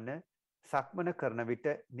පමණ සක්මන කරන විට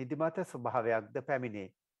නිදිමත ස්වභාවයක්ද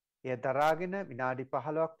පැමිණේ. එය දරාගෙන විනාඩි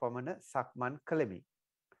 15ක් පමණ සක්මන් කළෙමි.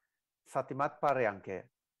 සතිමත් පරයන්කය.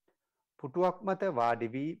 පුටුවක් මත වාඩි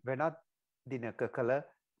වී වෙනත් දිනක කළ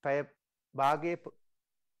පැය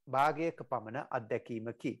භාගයක පමණ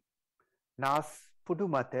අත්දැකීමකි. නාස් පුඩු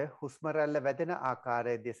මත හුස්ම රැල්ල වැදෙන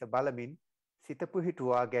ආකාරය දෙස බලමින් සිත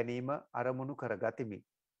පුහිටුවා ගැනීම අරමුණු කරගතිමි.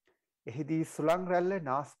 එහිදී සුළං රැල්ල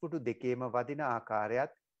නාස්පුඩු දෙකේම වදින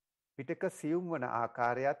ආකාරයත්, පිටක සියුම් වන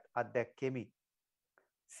ආකාරයත් අත්දැක්කෙමි.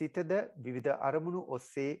 සිතද විවිධ අරමුණු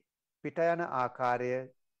ඔස්සේ පිට යන ආකාරය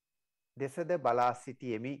දෙසද බලා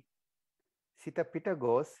සිටියෙමි. සිත පිට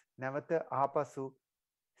ගොස් නැවත ආපසු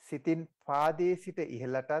සිතින් පාදයේ සිට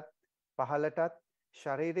ඉහළටත් පහළටත්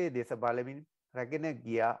ශරීරයේ දෙස බලමින් රැගෙන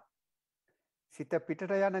ගියා. සිත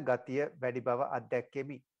පිටට යන ගතිය වැඩි බව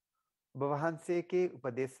අත්දැක්කෙමි. ඔබ වහන්සේගේ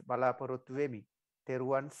උපදෙස් බලාපොරොත්තු වෙමි.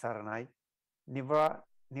 තෙරුවන් සරණයි.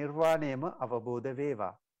 නිර්වාණයම අවබෝධ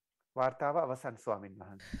වේවා. වාර්තාව අවසන් ස්වාමින්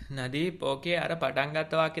වහන්සේ. නදීප් ඕකේ අර පටන්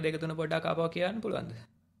ගත්ත වාක්‍ය දෙක තුන පොඩ්ඩක් ආපහු කියන්න පුළුවන්ද?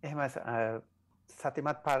 එහෙම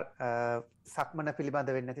සතිමත් සක්මන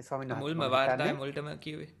පිළිබඳ වෙන්නේ නැති ස්වාමීන් වහන්සේ. මුල්ම වාර්තාවේ මුලටම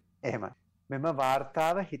කිව්වේ. එහෙමයි. මෙම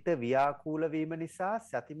වාර්තාව හිත ව්‍යාකූල වීම නිසා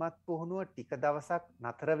සතිමත් පුහුණුව ටික දවසක්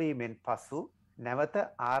නතර වීමෙන් පසු නැවත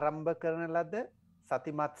ආරම්භ කරන ලද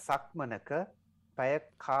සතිමත් සක්මනක පැය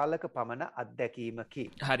කාලක පමණ අත්දැකීමකි.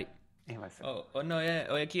 හරි. එහෙමයි. ඔන්න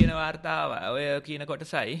ඔය කියන වාර්තාව ඔය කියන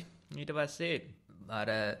කොටසයි ඊට පස්සේ අර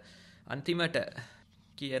අන්තිමට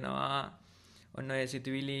කියනවා ඔන්න ඔය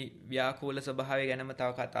සිතුවිලි ව්‍යාකූල ස්වභාවය ගැනම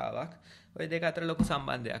තව කතාවක්. ඔය දෙක අතර ලොකු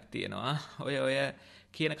සම්බන්ධයක් තියෙනවා. ඔය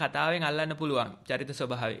කියන කතාවෙන් අල්ලන්න පුළුවන් චරිත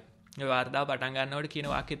ස්වභාවය. ඔය වාර්තාව පටන් ගන්නකොට කියන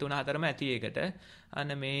වාක්‍ය 3-4ම ඇති එකට.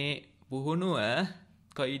 අන්න මේ පුහුණුව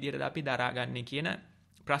කොයි විදිහටද අපි දරාගන්නේ කියන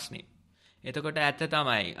ප්‍රශ්නේ. එතකොට ඇත්ත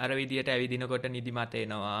තමයි අර විදිහට ඇවිදිනකොට නිදිමත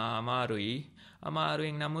එනවා,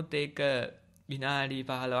 අමාරුවෙන් නමුත් ඒක විනාඩි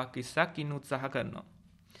 15ක් 20ක් ඉන්න උත්සාහ කරනවා.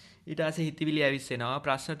 ඊට පස්සේ හිතවිලි ඇවිස්සෙනවා,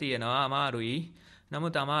 ප්‍රශ්න තියෙනවා, අමාරුයි.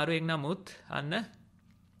 නමුත් අන්න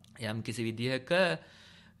යම් කිසි විදිහක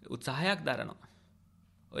උත්සාහයක් දරනවා.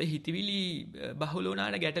 ඔය හිතවිලි බහුල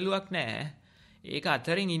වුණාට ගැටලුවක් නැහැ. ඒක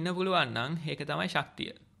අතරින් ඉන්න පුළුවන් නම් ඒක තමයි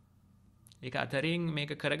ශක්තිය. ඒක අතරින්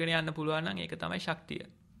මේක කරගෙන යන්න පුළුවන් නම් ඒක තමයි ශක්තිය.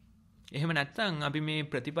 එහෙම නැත්නම් අපි මේ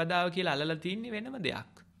ප්‍රතිපදාව කියලා අල්ලලා තින්නේ වෙනම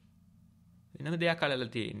දෙයක්. වෙනම දෙයක් අල්ලලා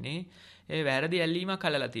තින්නේ. ඒ වැරදි ඇල්ලීමක්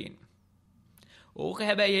අල්ලලා තින්නේ. ඕක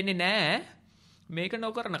හැබැයි එන්නේ නැහැ මේක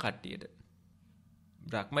නොකරන කට්ටියට.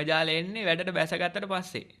 බ්‍රහ්මජාලේ එන්නේ වැඩට බැසගත්තට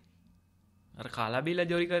පස්සේ. අර කාලා බීලා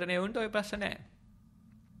ජොලි කරන උන්ට ওই ප්‍රශ්න නැහැ.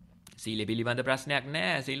 සීල පිළිබඳ ප්‍රශ්නයක්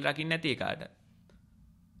නැහැ. සීල් රකින්න නැති එකාට.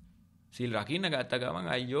 සීල් රකින්න ගත්ත ගමන්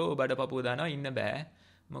අයියෝ බඩපපුව දානවා ඉන්න බෑ.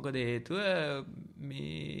 මොකද හේතුව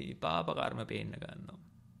මේ පාප කර්ම පේන්න ගන්නවා.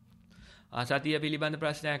 ආසතිය පිළිබඳ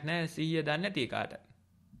ප්‍රශ්නයක් නැහැ. සිහිය දන්නේ නැති එකාට.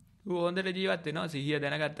 ඌ හොඳට ජීවත් වෙනවා. සිහිය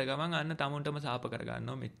දැනගත්ත ගමන් අන්න තමුන්ටම සාප කර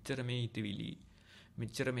ගන්නවා. මෙච්චර මේ හිතවිලි.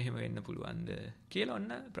 මෙච්චර මෙහෙම වෙන්න පුළුවන්ද කියලා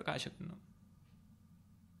ඔන්න ප්‍රකාශ කරනවා.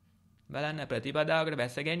 බලන්න ප්‍රතිපදාවකට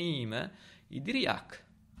බැස ගැනීම ඉදිරියක්.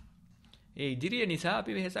 ඒ ඉදිරිය නිසා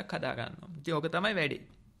අපි වෙහසක් හදා ගන්නවා. ඉතින් ඕක තමයි වැඩේ.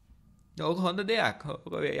 ඕක හොඳ දෙයක්.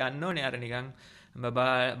 ඕක යන්න ඕනේ අර නිකන්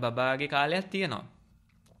බබාගේ කාලයක් තියෙනවා.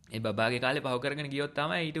 ඒ බබාගේ කාලේ පහු කරගෙන ගියොත්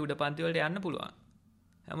තමයි ඊට උඩ පන්ති වලට යන්න පුළුවන්.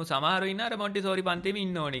 හැම සමහරව ඉන්න අර මොන්ටිසෝරි පන්තිෙම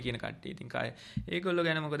ඉන්න ඕනේ කියන කට්ටිය. ඉතින් ඒගොල්ලෝ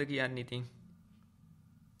ගැන මොකද කියන්නේ ඉතින්?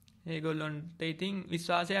 ඒගොල්ලොන්ට ඉතින්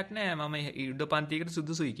විශ්වාසයක් නැහැ මම උඩ පන්තියකට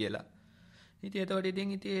සුදුසුයි කියලා. ඉතින් එතකොට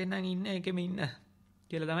ඉතින් එහෙනම් ඉන්න එකෙම ඉන්න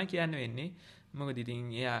කියලා තමයි කියන්න වෙන්නේ. මොකද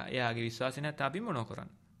ඉතින් එයාගේ විශ්වාසය නැත්නම් අපි මොනව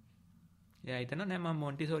කරන්නේ? එයා හිතනවා නෑ මම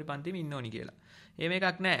මොන්ටිසෝරි පන්තිෙම ඉන්න ඕනි කියලා. එහෙම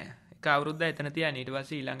එකක් නෑ. එක අවුරුද්දක් එතන තියන ඊට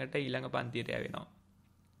පස්සේ ඊළඟ පන්තියට යවෙනවා.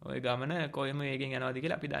 ওই ගමන කොහෙම වේගෙන් යනවාද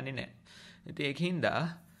කියලා අපි දන්නේ නෑ. ඉතින් ඒකින්ද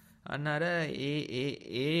අන්න අර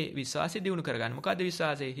ඒ විශ්වාසය දිනු කරගන්න. මොකද්ද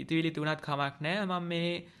විශ්වාසය? හිතවිලි තුනක් කමක් නෑ. මම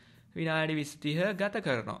මේ විනාඩි 20 ගත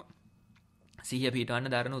කරනවා. සිහිය පිටවන්න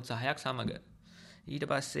දරන උත්සාහයක් සමග. ඊට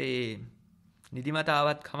පස්සේ නිදිමත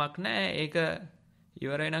ආවත් කමක් නෑ. ඒක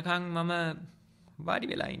ඉවර වෙනකන් මම වාඩි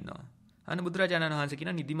වෙලා ඉන්නවා. අන්න බුදුරජාණන් වහන්සේ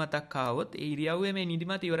කියන නිදිමතක් ආවොත් ඒ ඉරියව්වේ මේ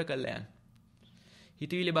නිදිමත ඉවර කළා යන්න.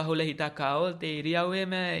 හිතවිලි බහුල හිතක් ආවොත් ඒ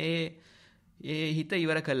ඉරියව්වේම ඒ හිත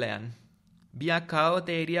ඉවර කළා යන්න. බියක් ආවොත්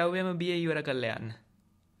ඒ ඉරියව්වේම බිය ඉවර කළා යන්න.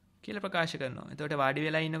 කියලා ප්‍රකාශ කරනවා. එතකොට වාඩි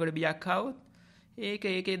වෙලා ඉන්නකොට බියක් ආවොත්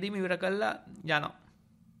ඒකෙදිම ඉවර කළා යනවා.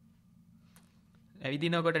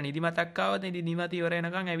 ඇවිදිනකොට නිදිමතක් ආවොත් නිදිමත ඉවර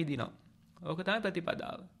වෙනකන් ඇවිදිනවා. ඕක තමයි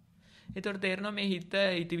ප්‍රතිපදාව. එතකොට තේරෙනවා මේ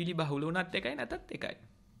හිතවිලි බහුල වුණත් එකයි නැතත් එකයි.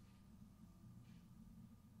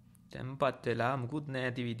 tempat වෙලා මුකුත්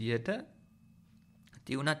නැති විදියට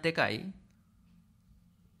තියුණත් එකයි.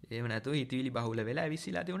 එහෙම නැතුව හිතවිලි බහුල වෙලා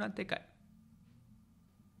ඇවිස්සීලා තියුණත් එකයි.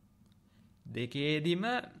 දෙකේදිම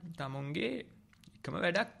තමුන්ගේ එකම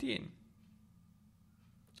වැඩක් තියෙනවා.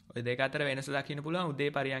 ඔය දෙක අතර වෙනස දකින්න පුළුවන් උදේ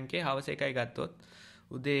පරියන්කේ හවස එකයි ගත්තොත්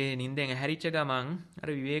උදේ නිින්දෙන් ඇහැරිච්ච ගමන් අර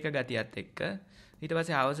විවේක ගතියත් එක්ක ඊට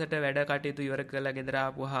පස්සේ හවසට වැඩ කටයුතු ඉවර කරලා ගෙදර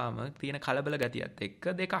ආපුවාම තියෙන කලබල ගතියත් එක්ක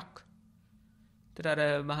දෙකක්. ඒතර අර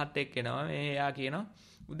මහත් එක්ක එනවා මේ එයා කියනවා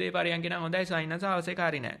උදේ පරියන්කේ නම් හොඳයි සයින්නස හවස එක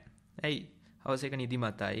හරි නෑ. ඇයි? හවස එක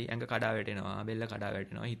නිදිමතයි, ඇඟ කඩා වැටෙනවා, බෙල්ල කඩා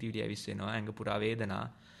වැටෙනවා, හිතවිලි ඇවිස්සෙනවා, ඇඟ පුරා වේදනා.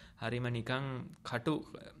 හරිම නිකන් කටු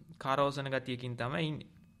කාරෝසන ගතියකින් තමයි ඉන්නේ.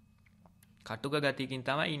 කටුක ගතියකින්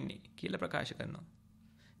තමයි ඉන්නේ කියලා ප්‍රකාශ කරනවා.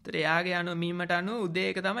 ඒතර එයාගේ අනු මීමට අනු උදේ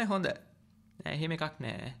එක තමයි හොඳ. නෑ එහෙම එකක්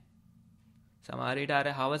නෑ. සමහර විට අර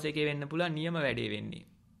හවස එකේ වෙන්න පුළුවන් නියම වැඩේ වෙන්නේ.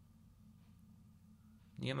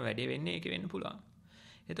 නියම වැඩේ වෙන්නේ ඒකේ වෙන්න පුළුවන්.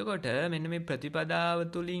 එතකොට මෙන්න මේ ප්‍රතිපදාව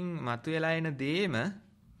තුලින් මතුවලා එන දේම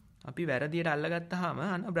අපි වැරදියට අල්ලගත්තාම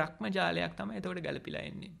අන්න බ්‍රහ්මජාලයක් තමයි එතකොට ගැලපිලා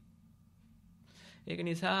එන්නේ. ඒක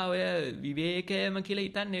නිසා ඔය විවේකයම කියලා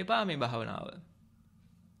හිතන්න එපා මේ භාවනාව.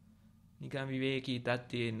 නිකන් විවේකී හිතක්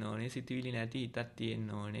තියෙන්න ඕනේ, සිතවිලි නැති හිතක් තියෙන්න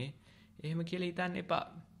ඕනේ. එහෙම කියලා හිතන්න එපා.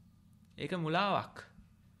 ඒක මුලාවක්.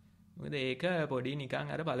 මොකද ඒක පොඩි නිකන්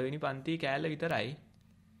අර පළවෙනි පන්ති කෑල්ල විතරයි.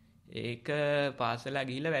 ඒක පාසල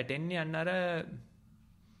ගිහිල්ලා වැටෙන්නේ අන්න අර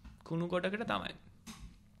කුණු කොටකට තමයි.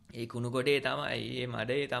 ඒ කුණු කොටේ තමයි, මේ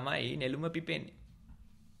මඩේ තමයි නෙළුම පිපෙන්නේ.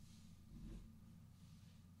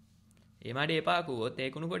 ඒ මඩේ එපාකුවොත්, ඒ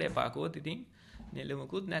කුණු කොටේ එපාකුවොත් ඉතින්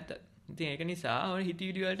නෙළුමකුත් නැත. ඉතින් ඒක නිසා ඔය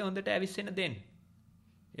හිතවිලි වලට හොඳට ඇවිස්සෙන්න දෙන්න.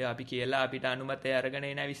 ඒ අපි කියලා අපිට අනුමතය අරගෙන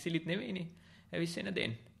එන ඇවිස්සිලිත් නෙවෙයිනේ. ඇවිස්සෙන්න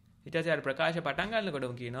දෙන්න. ඊට පස්සේ අර ප්‍රකාශ පටන්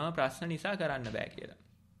ගන්නකොටම කියනවා ප්‍රශ්න නිසා කරන්න බෑ කියලා.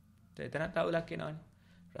 එතනත් අවුලක් එනවනේ.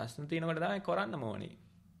 ප්‍රශ්න තියෙනකොට තමයි කරන්න ඕනේ.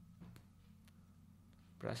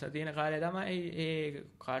 ප්‍රශ්න තියෙන කාලේ තමයි ඒ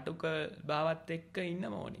කාටුක බවත් එක්ක ඉන්න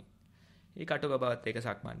ඕනේ. ඒ කාටුක බවත් එක්ක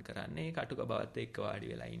සක්මන් කරන්නේ. ඒ කාටුක බවත් එක්ක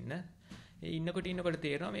වාඩි වෙලා ඉන්න. ඒ ඉන්නකොට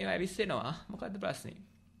තේරෙනවා මේවා ඇවිස්සෙනවා. මොකද්ද ප්‍රශ්නේ?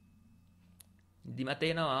 දිමත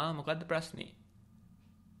එනවා මොකද්ද ප්‍රශ්නේ?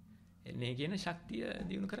 එන්නේ කියන ශක්තිය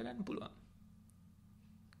දිනු කරගන්න පුළුවන්.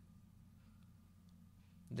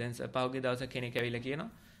 දැන් සපෞගේ දවසක කෙනෙක් ඇවිල්ලා කියනවා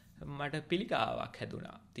මට පිළිකාවක්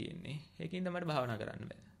හැදුනා තියෙන්නේ. ඒකින්ද මට භාවනා කරන්න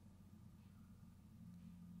බෑ.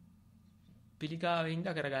 පිළිකාවෙන්ද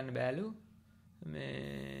කරගන්න බෑලු.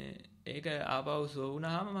 මේ ඒක ආපහු සෝ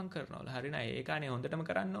වුණාම මම කරනවලු. හරි නෑ ඒකනේ හොඳටම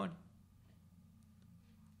කරන්න ඕනේ.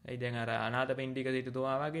 ඒ දැන් අර අනාථපිණ්ඩික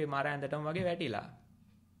සිටුතුමා වගේ මර ඇඳටම වගේ වැටිලා.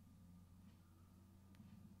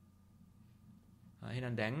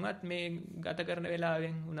 එහෙනම් දැන්වත් මේ ගත කරන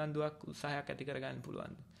වෙලාවෙන් උනන්දුවක් උත්සාහයක් ඇති කරගන්න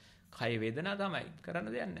පුළුවන්. කය වේදනා තමයි කරන්න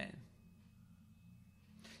දෙයක් නැහැ.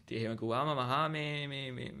 ඉතින් එහෙම කිව්වම මහා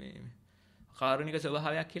මේ කාරුණික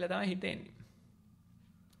ස්වභාවයක් කියලා තමයි හිතෙන්නේ.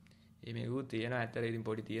 මේකුත් තියෙනවා ඇත්තට ඉතින්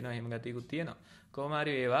පොඩි තියෙනවා එහෙම ගතියකුත් තියෙනවා. කොහොම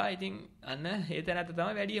හරි වේවා. ඉතින් අන්න හේතනත්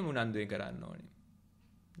තමයි වැඩිම උනන්දුවෙන් කරන්න ඕනේ.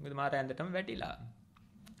 මොකද මාර ඇඳටම වැටිලා.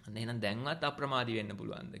 අන්න එහෙනම් දැන්වත් අප්‍රමාදී වෙන්න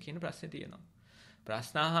පුළුවන්ද කියන ප්‍රශ්නේ තියෙනවා.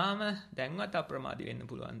 ප්‍රශ්න අහාම දැන්වත් අප්‍රමාදී වෙන්න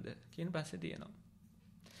පුළුවන්ද කියන ප්‍රශ්නේ තියෙනවා.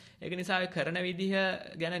 ඒක නිසා කරන විදිහ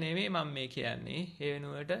ගැන නෙමෙයි මම මේ කියන්නේ. ඒ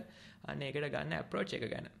වෙනුවට අන්න ඒකට ගන්න අප්‍රෝච් එක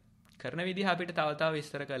ගැන. කරන විදිහ අපිට තව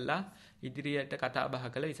විස්තර කරලා ඉදිරියට කතා බහ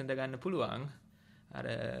කරලා විසඳ ගන්න පුළුවන්. අර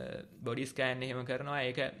බොඩි ස්කෑන් එහෙම කරනවා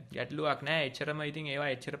ඒක ගැටලුවක් නෑ. එච්චරම ඉතින් ඒවා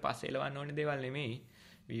එච්චර පස්සේ එලවන්න ඕනේ දේවල් නෙමෙයි.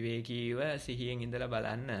 විවේකීව සිහියෙන් ඉඳලා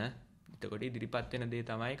බලන්න. එතකොට ඉදිරිපත් වෙන දේ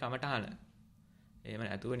තමයි කමටහන. එහෙම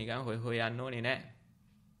නැතුව නිකන් හොය යන්න ඕනේ නෑ.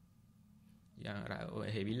 ඔය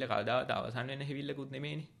හෙවිල්ල කවදාවත් අවසන් වෙන හෙවිල්ලකුත්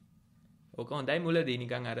නෙමෙයිනේ. ඕක හොඳයි මුලදී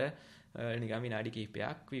නිකන් අර නිකන් විනාඩි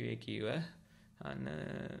කිහිපයක් විවේකීව අන්න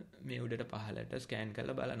මේ උඩට පහළට ස්කෑන්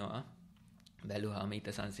කරලා බලනවා. බැලුවාම හිත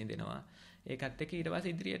සංසිඳෙනවා. ඒකත් එක්ක ඊට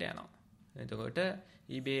පස්සේ ඉදිරියට යනවා. එතකොට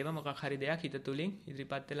ඊබේම මොකක් හරි දෙයක් හිත තුලින්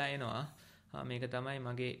ඉදිරිපත් වෙලා එනවා. මේක තමයි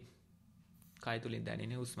මගේ කය තුලින්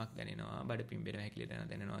දැනෙන හුස්මක් දැනෙනවා, බඩ පිම්බෙනවා, හැකිලෙනවා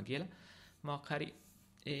දැනෙනවා කියලා. මොකක් හරි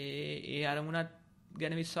ඒ අරමුණත්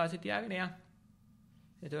ගැන විශ්වාසය තියාගෙන යන්න.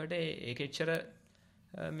 එතකොට ඒකෙච්චර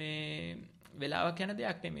මේ වෙලාවක් යන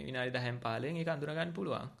දෙයක් නෙමෙයි. විනාඩි 10න් 15න් ඒක අඳුර ගන්න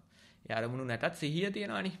පුළුවන්. ඒ අරමුණු නැතත් සිහිය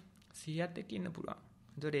තියෙනවානේ. සිහියත් එක්ක ඉන්න පුළුවන්.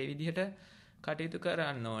 එතකොට ඒ විදිහට කටයුතු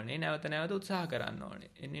කරන්න ඕනේ. නැවත නැවත උත්සාහ කරන්න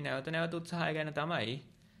ඕනේ. එන්නේ නැවත නැවත උත්සාහය ගැන තමයි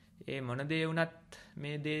ඒ මොන දේ වුණත්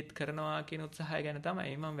මේ දේත් කරනවා කියන උත්සාහය ගැන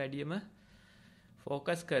තමයි මම වැඩියම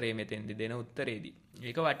ફોකස් කරේ මෙතෙන්දි දෙන උත්තරේදී.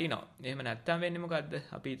 ඒක වටිනවා. එහෙම නැත්තම් වෙන්නේ මොකද්ද?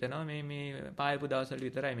 අපි හිතනවා මේ පායපු දවස්වල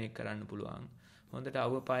විතරයි මේක කරන්න පුළුවන්. හොඳට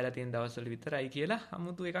අවුව පායලා තියෙන දවස්වල විතරයි කියලා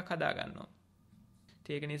අමුතු එකක් හදා ගන්නවා.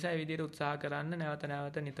 ඒක නිසා මේ විදිහට උත්සාහ කරන්න නැවත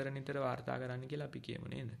නැවත නිතර වාර්තා කරන්න කියලා අපි කියමු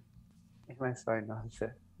නේද? එහෙමයි ස්වාමීන් වහන්සේ.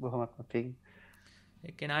 බොහොමත්ම පිං.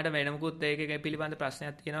 එක්කෙනාට වෙන මොකුත් ඒකේ පිළිබඳ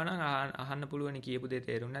ප්‍රශ්නයක් තියෙනවා නම් අහන්න පුළුවන් කියපු දේ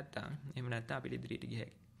තේරුම් නැත්තම්. එහෙම නැත්තම් අපිට ඉදිරියට ගිය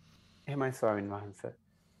හැකියි. එහෙමයි ස්වාමීන් වහන්සේ.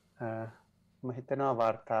 මම හිතනවා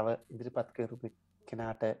වාර්තාව ඉදිරිපත් කරපු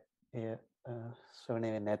කෙනාට එය ශ්‍රවණය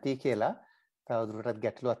වෙන්නේ නැති කියලා. තවදුරටත්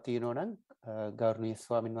ගැටලුවක් තියෙනවා නම් ගෞරවනීය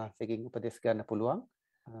ස්වාමීන් වහන්සේගෙන් උපදෙස් ගන්න පුළුවන්.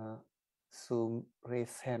 Zoom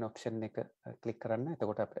raise hand option එක ක්ලික් කරන්න.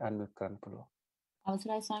 එතකොට අපිට unmute කරන්න පුළුවන්.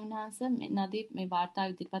 අවසරයි ස්වාමීන් වහන්සේ නදී මේ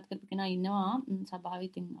වාර්තාව ඉදිරිපත් කරපු කෙනා ඉන්නවා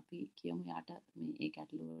සභාවෙන් අපි කියමු යාට මේ ඒ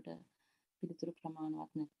ගැටලුවට පිළිතුරු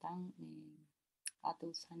ප්‍රමාණවත් නැත්නම් මේ අත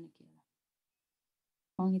උස්සන්න කියලා.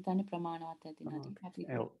 මම හිතන්නේ ප්‍රමාණවත් ඇති නදී අපි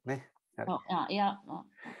ඔව් නේ. ඔව්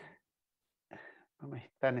මම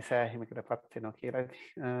හිතන්නේ සෑහීමකටපත් වෙනවා කියලා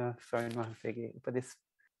ස්වාමීන් වහන්සේගේ උපදෙස්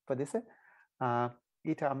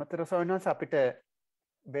ඊට අමතරව ස්වාමීන් වහන්සේ අපිට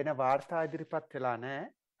වෙන වාර්තා ඉදිරිපත් වෙලා නැහැ.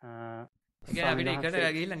 ඒ කියන්නේ අපිට එකට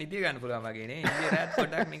ගිහිල්ලා නිදිය ගන්න පුළුවන් වගේ නේ. ඉන්දිය රාත්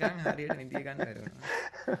පොඩ්ඩක් නිකන් හරියට නිදිය ගන්න බැරුණා.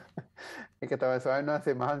 ඒක තමයි ස්වාමීන්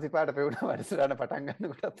වහන්සේ මහන්සි පාට පෙවුණා වැඩසටහන පටන්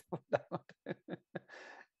ගන්නකොටත් පොඩ්ඩක්.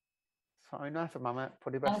 ස්වාමීන් වහන්සේ මම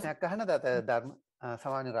පොඩි ප්‍රශ්නයක් අහන්නද ධර්ම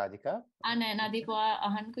සමාන රාජිකා? නෑ නදී කෝ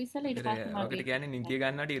අහන්නකෝ ඉස්සෙල්ලා ඊට පස්සේ මම ඔකට කියන්නේ නිදිය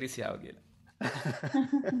ගන්නවට ඉරිසියාව කියලා.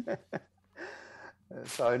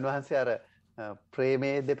 ස්වාමීන් වහන්සේ අර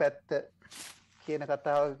ප්‍රේමයේ දෙපැත්ත කියන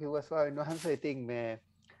කතාව කිව්වා ස්වාමීන් වහන්සේ. ඉතින් මේ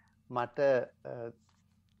මට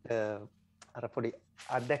අර පොඩි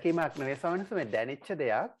අත්දැකීමක් නෙවෙයි ස්වාමීන් වහන්සේ මේ දැනෙච්ච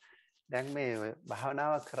දෙයක්. දැන් මේ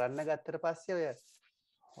භාවනාව කරන්න ගත්තට පස්සේ ඔය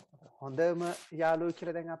හොඳම යාළුවෝ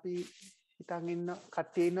කියලා දැන් අපි හිතන් ඉන්න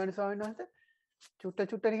කට්ටිය ඉන්නවනේ ස්වාමීන් වහන්සේ.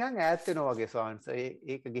 චුට්ට නිකන් ඈත් වෙනවා වගේ ස්වාමීන් වහන්සේ.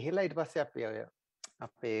 ඒක ගිහිලා ඊට පස්සේ අපි ඔය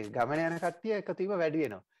අපේ ගමන යන කට්ටිය එකතු වීම වැඩි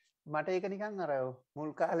වෙනවා. මට ඒක නිකන් අර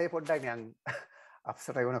මුල් කාලේ පොඩ්ඩක් නිකන්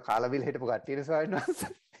අප්සෙට් වුණ කාලබිල හිටපු කට්ටියනේ ස්වාමීන්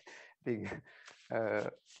වහන්සේ. ඉතින්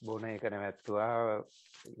බොන එක නැවැත්තුවා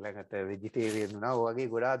ඊළඟට වෙජිටේරියන් වුණා. ඔය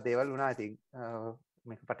වගේ ගොඩාක් දේවල් වුණා. ඉතින්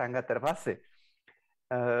මේක පටන් ගත්තට පස්සේ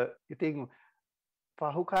ඉතින්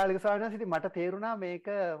පහු කාලෙක ස්වාමීන් වහන්සේ මට තේරුණා මේක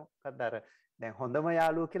මොකක්ද අර දැන් හොඳම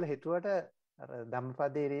යාළුවෝ කියලා හිතුවට අර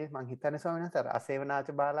ධම්මපදයේ මං හිතන්නේ ස්වාමීන් වහන්සේ අර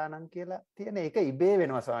අසේවනාච බාලානම් කියලා තියෙන ඒක ඉබේ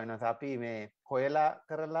වෙනවා ස්වාමීන් වහන්සේ. අපි මේ හොයලා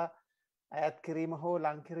කරලා ඈත් කිරීම හෝ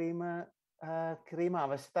ලං කිරීම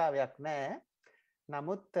අවස්ථාවක් නැහැ.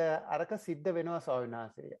 නමුත් අරක සිද්ධ වෙනවා ස්වාමීන්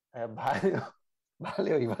වහන්සේ.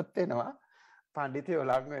 බාලයෝ ඉවත් වෙනවා. පඬිතුයෝ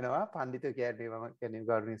ලං වෙනවා. පඬිතුයෝ කියන්නේ මම කියන්නේ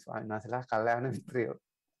ගෞරවනීය ස්වාමීන් වහන්සේලා කල්යාණ මිත්‍රයෝ.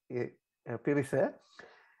 ඒ පිරිස.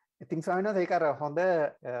 ඉතින් ස්වාමීන් වහන්සේ ඒක අර හොඳ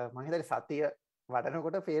මම හිතන්නේ සතිය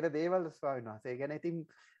වඩනකොට පේන දේවල් ස්වාමීන් වහන්සේ. ඒ කියන්නේ ඉතින්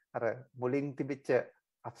අර මුලින් තිබිච්ච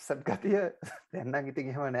අප්සෙට් ගතිය දැන් නම්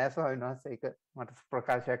ඉතින් එහෙම නෑ ස්වාමීන් වහන්සේ. ඒක මට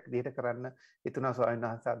ප්‍රකාශයක් විදිහට කරන්න හිතුණා ස්වාමීන්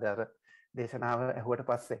වහන්සේ අද අර දේශනාව ඇහුවට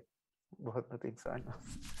පස්සේ. බොහොම පිං ස්වාමීන්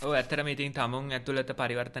වහන්සේ. ඔව් ඇත්තටම ඉතින් තමුන් ඇතුළත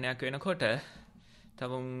පරිවර්තනයක් වෙනකොට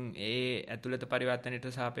තමුන් ඒ ඇතුළත පරිවර්තනයට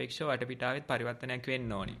සාපේක්ෂව වටපිටාවෙත් පරිවර්තනයක්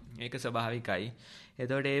වෙන්න ඕනි. ඒක ස්වභාවිකයි.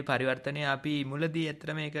 එතකොට මේ පරිවර්තනය අපි මුලදී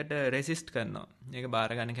ඇත්තට මේකට රෙසිස්ට් කරනවා. මේක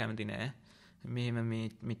බාර ගන්න කැමති නෑ. මෙහෙම මේ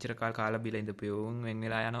මෙච්චර කාලා බිලා ඉඳපුවෝන් වෙන්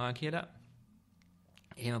වෙලා යනවා කියලා.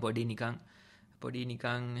 එහෙම පොඩි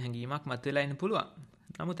නිකන් හැඟීමක් මතුවලා ඉන්න පුළුවන්.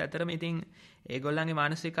 නමුත් ඇත්තටම ඉතින් ඒගොල්ලන්ගේ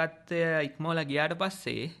මානසිකත්වය ඉක්මවලා ගියාට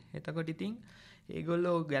පස්සේ එතකොට ඉතින්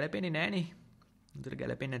ඒගොල්ලෝ ගැලපෙන්නේ නෑනේ. උදේට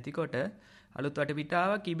ගැලපෙන්නේ නැතිකොට අලුත්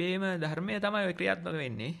වටපිටාවක් ඉබේම ධර්මය තමයි ඔය ක්‍රියාත්මක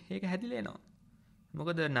වෙන්නේ. ඒක හැදිලා එනවා.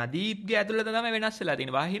 මොකද නදීප්ගේ ඇතුළත තමයි වෙනස් වෙලා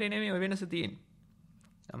තියෙන්නේ. බාහිර නෙමෙයි ඔය වෙනස තියෙන්නේ.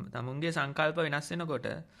 තමුන්ගේ සංකල්ප වෙනස් වෙනකොට,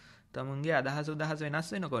 තමුන්ගේ අදහස්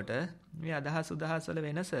වෙනස් වෙනකොට මේ අදහස් වල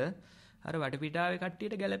වෙනස අර වටපිටාවේ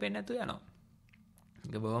කට්ටියට ගැලපෙන්නේ නැතු යනවා.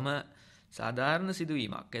 ඒක බොහොම සාධාරණ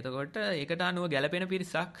සිදුවීමක්. එතකොට ඒකට අනුව ගැලපෙන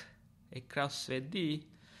පිරිසක් එක්රස් වෙද්දී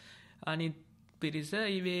අනිත් පිරිස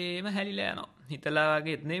ඉවේම හැලිලා යනවා. හිතලා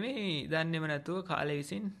වගේත් නෙමෙයි දන්නේම නැතුව කාලය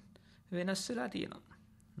විසින් වෙනස් වෙලා තියෙනවා.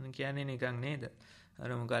 කියන්නේ නිකන් නේද? අර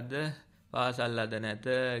මොකද්ද? පාසල් අද නැත,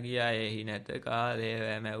 ගියා එහි නැත, කාලය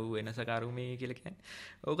මැව් වෙනස කරුමේ කියලා කියන්නේ.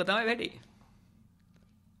 ඕක තමයි වැඩි.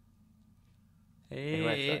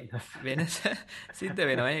 ඒ වෙනස සිද්ධ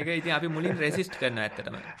වෙනවා. ඒක ඉතින් අපි මුලින් රෙසිස්ට් කරනවා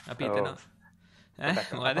ඇත්තටම. අපි හිතනවා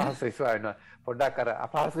අපහසුයි ස්වාමීන් පොඩ්ඩක් අර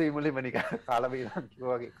අපහසුයි මුලින්ම නිකන් කාලබීලක්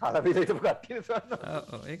කිව්වා වගේ කාලබීල හිටපු කට්ටිය ස්වාමීන්.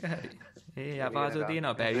 ඔව් ඒක හරි. ඒ අපහසුව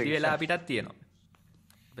තියෙනවා. පැවිදි වෙලා අපිටත් තියෙනවා.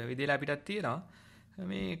 පැවිදි වෙලා අපිටත් තියෙනවා.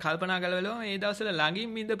 මේ කල්පනා කරලා මේ දවස්වල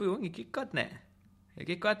ළඟින් ඉඳපු එකෙක්වත් නැහැ.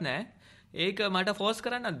 එකෙක්වත් නැහැ. ඒක මට ෆෝස්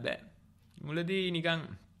කරන්නත් බෑ. මුලදී නිකන්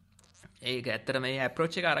ඒක ඇත්තටම මේ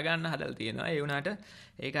අප්‍රෝච් එක අරගන්න හදලා තියෙනවා. ඒ වුණාට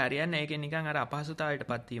ඒක හරියන්නේ නැහැ. ඒකෙන් නිකන් අර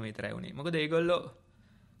අපහසුතාවයටපත් වීම විතරයි උනේ. මොකද ඒගොල්ලෝ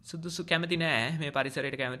සුදුසු කැමති නෑ, මේ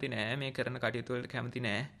පරිසරයට කැමති නෑ, මේ කරන කටයුතු වලට කැමති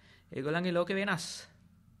නෑ. ඒගොල්ලන්ගේ ලෝකේ වෙනස්.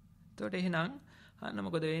 එතකොට එහෙනම් අන්න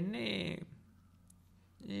මොකද වෙන්නේ?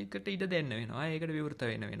 ඒකට ඉඩ දෙන්න වෙනවා. ඒකට විවෘත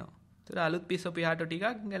වෙන්න වෙනවා. ඒතර අලුත් පිස්සෝ පියාටෝ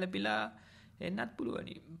ටිකක් ගැලපිලා එන්නත්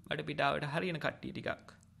පුළුවනි. බඩ පිටාවට හරියන කට්ටිය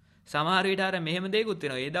ටිකක්. සමහර විට අර මෙහෙම දෙයක්ත්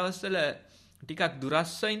වෙනවා. ඒ දවස්වල ටිකක්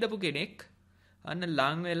දුරස්ව ඉඳපු කෙනෙක් අන්න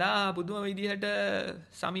ලං වෙලා පුදුම විදිහට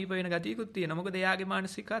සමීප වෙන ගතියකුත් තියෙනවා. මොකද එයාගේ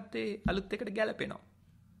මානසිකත්වයේ අලුත් එකට ගැලපෙනවා.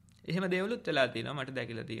 එහෙම දේවලුත් වෙලා තියෙනවා. මට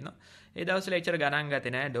දැකලා තියෙනවා. ඒ දවස්වල එච්චර ගණන්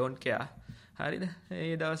ගත්තේ නෑ. don't care. හරිද?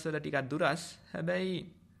 ඒ දවස්වල ටිකක් දුරස්. හැබැයි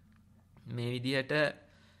මේ විදිහට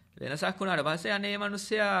වෙනසක් වුණාට පස්සේ අනේ මේ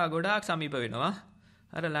මිනිස්සයා ගොඩාක් සමීප වෙනවා.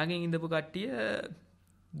 අර ළඟින් ඉඳපු කට්ටිය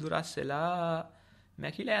දුරස් වෙලා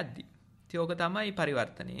මැකිලා යද්දි. ඉතින් ඕක තමයි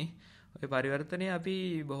පරිවර්තනේ. ඔය පරිවර්තනය අපි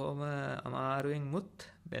බොහොම අමාරුවෙන් මුත්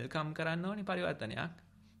වෙල්කම් කරන්න ඕනේ පරිවර්තනයක්.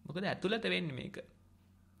 මොකද ඇතුළත වෙන්නේ මේක.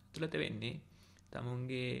 ඇතුළත වෙන්නේ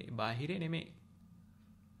තමුන්ගේ බාහිරේ නෙමෙයි.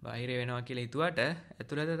 බාහිරේ වෙනවා කියලා හිතුවට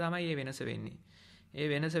ඇතුළත තමයි මේ වෙනස වෙන්නේ. ඒ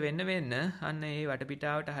වෙනස වෙන්න අන්න ඒ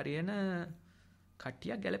වටපිටාවට හරියන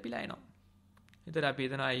කට්ටියක් ගැලපිලා එනවා. ඒතර අපි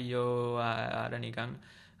හිතනවා අයියෝ අර නිකන්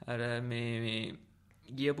අර මේ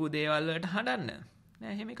ගියපු දේවල් වලට හඬන්න.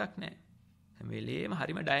 නෑ එහෙම එකක් නෑ. හැම වෙලේම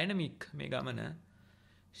හරිම ඩයිනමික් මේ ගමන.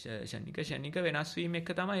 ෂණික වෙනස් වීම එක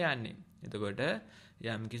තමයි යන්නේ. එතකොට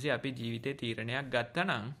යම් කිසි අපි ජීවිතේ තීරණයක් ගත්තා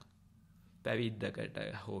නම් පැවිද්දකට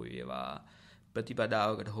හෝ වේවා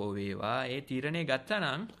ප්‍රතිපදාවකට හෝ වේවා ඒ තීරණය ගත්තා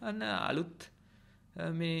නම් අන්න අලුත්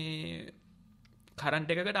මේ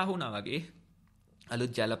කරන්ට් එකකට අහු වුණා වගේ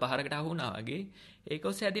අලුත් ජල පහරකට අහු වුණා වගේ ඒක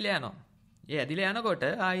ඔස්සේ ඇදිලා යනවා. ඒ ඇදිලා යනකොට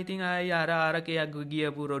ආයි ඉතින් ආයි අරකයක්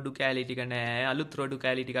ගියපු රොඩු කැලි ටික නෑ අලුත් රොඩු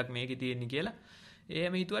කැලි ටිකක් මේකේ තියෙන්නේ කියලා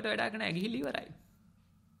එහෙම හිතුවට වැඩක් නෑ ගිහිලි ඉවරයි.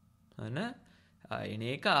 අන එන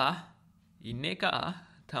එක ඉන්න එක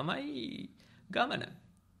තමයි ගමන.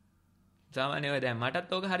 සාමාන්‍යව දැන්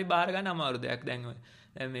මටත් ඕක හරි බාර ගන්න අමාරු දෙයක්. දැන්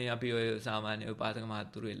මේ අපි ඔය සාමාන්‍ය උපාසක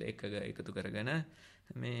මහත්තුරු එකතු කරගෙන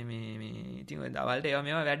මේ ඉතින් ඔය දවල්ට ඒවා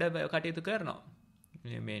මේවා වැඩ කටයුතු කරනවා.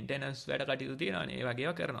 මේ මේන්ටෙනන්ස් වැඩ කටයුතු තියෙනවානේ. ඒ වගේ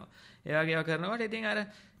ඒවා කරනවා. ඒ වගේ ඒවා කරනකොට ඉතින් අර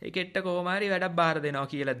එකෙක්ට කොහොම හරි වැඩක් බාර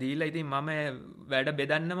දෙනවා කියලා දීලා ඉතින් මම වැඩ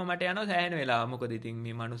බෙදන්නම මට යනවා සෑහෙන වෙලාව. මොකද ඉතින්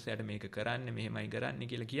මේ මිනිස්සයාට මේක කරන්නේ මෙහෙමයි කරන්නේ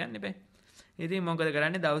කියලා කියන්න බෑ. ඉතින් මොකද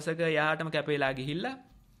කරන්නේ දවසක යාටම කැපෙලා ගිහිල්ලා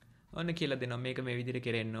ඔන්න කියලා දෙනවා මේක මේ විදිහට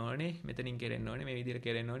කෙරෙන්න ඕනේ මෙතනින් කෙරෙන්න ඕනේ මේ විදිහට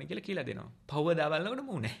කෙරෙන්න ඕනේ කියලා කියලා දෙනවා. පව්ව දාවල්නකොට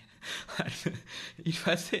මූනේ. ඊට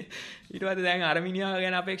පස්සේ දැන් අර මිනිහා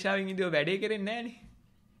ගැන අපේක්ෂාවෙන් ඉඳිව වැඩේ කෙරෙන්නේ නැහනේ.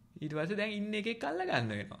 ඊට පස්සේ දැන් ඉන්න එකෙක් අල්ල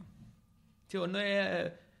ගන්න වෙනවා. ඉතින් ඔන්න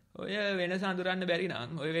ඔය වෙනස අඳුරන්න බැරි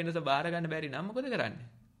නම් ඔය වෙනස බාර ගන්න බැරි නම් මොකද කරන්නේ?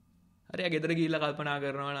 හරිය ගෙදර ගිහිල්ලා කල්පනා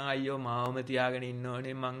කරනවා නම් අයියෝ මාවම තියාගෙන ඉන්න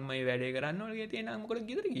ඕනේ මං මේ වැඩේ කරන්න ඕනේ කියලා තියෙනවා මොකද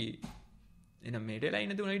ගෙදර ගියේ. එහෙනම් මේට වෙලා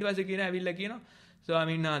ඉන්න තුන ඊට පස්සේ කියන ඇවිල්ලා කියනවා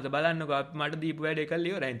ස්වාමීන් වහන්සේ බලන්නකෝ මට දීපු වැඩේ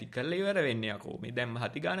කළා ඉවරයි. ඉතින් කළා ඉවර වෙන්නේ යකෝ. මේ දැන්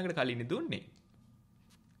හති ගානකට කලින් දුන්නේ.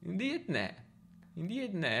 ඉන්දියෙත් නෑ.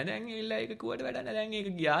 දැන් එilla එක කුවට වැඩ නැහැ. දැන් ඒක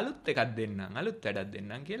ගියා අලුත් එකක් දෙන්නම්. අලුත් වැඩක්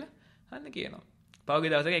දෙන්නම් කියලා අන්න කියනවා. පහුගිය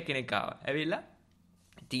දවසක එක්කෙනෙක් ආවා. ඇවිල්ලා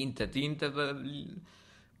තීන්ත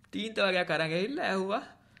වගේ කරන් ඇවිල්ලා ඇහුවා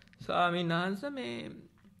ස්වාමීන් වහන්සේ මේ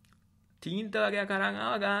තීන්ත වගේ කරන්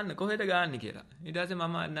ආවා ගන්න කොහෙද ගන්න කියලා. ඊට පස්සේ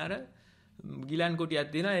මම අන්නර ගිලන් කුටියක්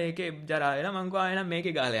තියෙනවා ඒකේ ජරා වෙලා මං ගාව එනම්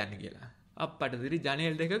මේකේ ගාලා යන්න කියලා. අප්පට දිරි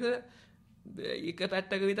ජනේල් දෙකක එක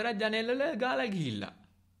පැත්තක විතරක් ජනේල් වල ගාලා ගිහිල්ලා.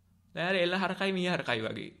 දැන් එල්ල හරකයි මී හරකයි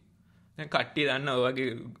වගේ. දැන් කට්ටිය දන්නා ඔය වගේ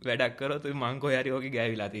වැඩක් කරොත් මං කොහේ හරි ඔගේ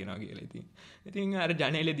ගෑවිලා තියෙනවා කියලා ඉතින්. ඉතින් අර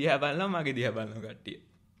ජනේලේ දිහා බලනවා මගේ දිහා බලනවා කට්ටිය.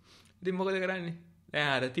 ඉතින් මොකද කරන්නේ? දැන්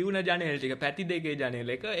අර තියුණ ජනේල් ටික පැති දෙකේ ජනේල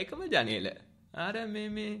එකම ජනේල. අර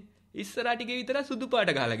මේ ඉස්සරහ ටිකේ විතර සුදු පාට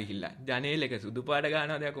ගහලා ගිහිල්ලා. ජනේල එක සුදු පාට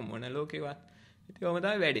ගන්නවා දැක මොන ලෝකේවත්. ඉතින් ඔහම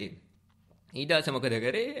තමයි වැඩේ. ඊට පස්සේ මොකද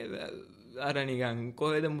කරේ? අර නිකන්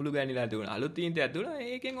කොහෙද මුළු ගෑනිලා තිබුණා. අලුත් තීන්තයක් තිබුණා.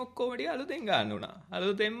 ඒකෙන් ඔක්කොම ටික අලුතෙන් ගන්න උනා.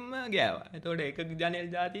 අලුතෙන්ම ගෑවා. එතකොට එක ජනේල්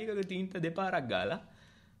જાතියක තීන්ත දෙපාරක් ගාලා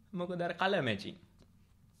මොකද අර කලර් මැචින්.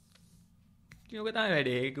 ඉතින් ඔක තමයි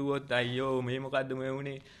වැඩේ. ඒක කිව්වොත් අයියෝ මේ මොකද්ද මේ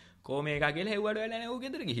වුනේ කොහොම එකක් කියලා හෙව්වට වෙලා නැහැ. ඌ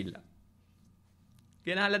ගෙදර ගිහිල්ලා.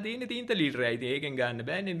 ගෙනහලා තියෙන්නේ 3 ලීටරයි. ඉතින් ඒකෙන් ගන්න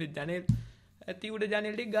බෑනේ. ජනේල් ඇති උඩ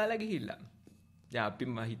ජනේල් ටික ගාලා ගිහිල්ලා. දැන් අපි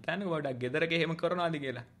හිතන්නේ පොඩක් ගෙදරක එහෙම කරනවාද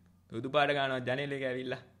කියලා. උදු පාඩ ගන්නවා ජනේල් එක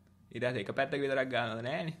ඇවිල්ලා. ඊට පස්සේ එක පැත්තක විතරක් ගන්නවද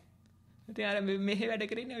නැහනේ. ඉතින් අර මෙහෙ වැඩ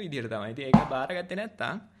කරන්නේ ওই විදිහට තමයි. ඉතින් ඒක බාරගත්තේ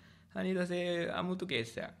නැත්තම් අනිත් දවසේ අමුතු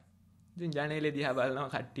කේස් එකක්. ඉතින් ජනේලේ දිහා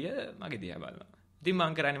බලනවා කට්ටිය මගේ දිහා බලනවා. ඉතින්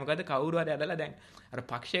මං කරන්නේ මොකද කවුරු හරි ඇදලා දැන් අර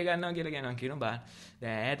පක්ෂය ගන්නවා කියලා කියනවා බලන්න.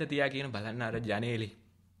 දැන් ඈත තියා කියන බලන්න අර ජනේලේ.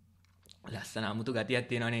 ලස්සන අමුතු ගතියක්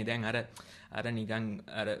තියෙනවනේ. දැන් අර නිකන්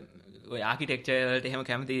අර ඔය ආකිටෙක්චර් වලට එහෙම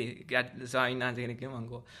කැමති ස්වාමීන් වහන්සේ කෙනෙක් කියනවා මං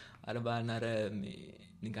කෝ අර බලන්න අර මේ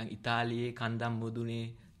නිකන් ඉතාලියේ කන්දම් මුදුනේ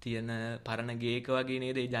තියෙන පරණ ගේක වගේ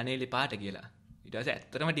නේද ඒ ජනේලේ පාට කියලා. ඊට පස්සේ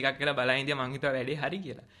ඇත්තටම ටිකක් කියලා බලන් ඉඳියා මං හිතුවා වැඩේ හරි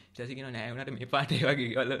කියලා. ඊට පස්සේ කියනවා නෑ උනාට මේ පාට ඒ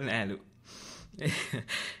වගේ වල නෑලු.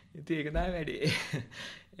 ඉතින් ඒක තමයි වැඩේ.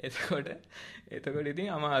 එතකොට ඉතින්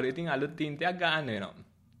අමාරු. ඉතින් අලුත් තීන්තයක් ගන්න වෙනවා.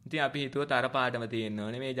 ඉතින් අපි හිතුවත් අර පාටම තියෙන්න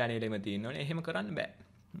ඕනේ මේ ජනේලෙම තියෙන්න ඕනේ. එහෙම කරන්න බෑ.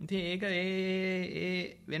 ඉතින් ඒක ඒ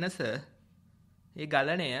වෙනස ඒ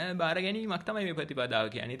ගලණය බාර ගැනීමක් තමයි මේ ප්‍රතිපදාව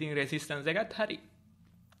කියන්නේ. ඉතින් රෙසිස්ටන්ස් එකත් හරි.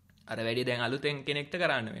 අර වැඩි දැන් අලුතෙන් කෙනෙක්ට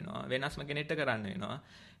කරන්න වෙනවා. වෙනස්ම කෙනෙක්ට කරන්න වෙනවා.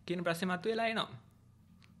 කියන ප්‍රශ්නේ මතුවලා එනවා.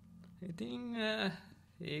 ඉතින්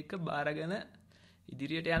ඒක බාරගෙන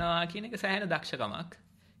ඉදිරියට යනවා කියන එක සෑහෙන දක්ෂකමක්.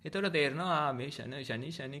 ඒතකොට තේරෙනවා මේ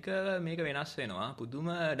ශනික මේක වෙනස් වෙනවා. පුදුම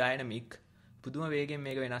ඩයිනමික් පුදුම වේගෙන්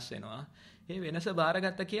මේක වෙනස් වෙනවා. මේ වෙනස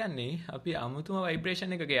බාරගත්ත කියන්නේ අපි අමුතුම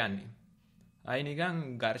ভাইබ්‍රේෂන් එකක යන්නේ. ආයි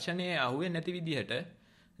නිකන් ඝර්ෂණයේ අහුවෙන්නේ නැති විදිහට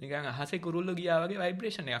නිකන් අහසේ කුරුල්ලෝ ගියා වගේ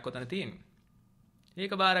ভাইබ්‍රේෂන් එකක් ඔතන තියෙනවා.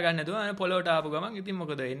 ඒක බාර ගන්න නැතුව පොළොවට ආපු ගමන් ඉතින්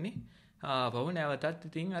මොකද වෙන්නේ? ආපහු නැවතත්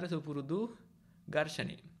ඉතින් අර සුපුරුදු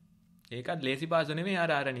ඝර්ෂණේ. ඒකත් ලේසි පාසු නෙමෙයි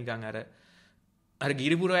අර නිකන් අර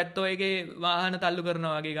ගිරිපුර ඇත්තෝ එකේ වාහන තල්ලු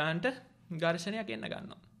කරනවා වගේ ගන්නට ඝර්ෂණයක් එන්න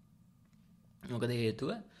ගන්නවා. මොකද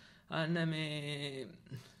හේතුව? අන්න මේ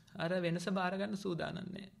අර වෙනස බාර ගන්න සූදානම්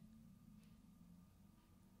නැහැ.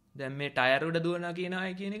 දැන් මේ ටයර් උඩ දුවනවා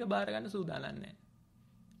කියනවා කියන එක බාර ගන්න සූදානම් නැහැ.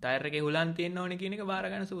 ටයර් එකේ හුලන් තියෙන්න ඕනේ කියන එක බාර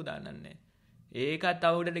ගන්න සූදානම් නැහැ. ඒකත්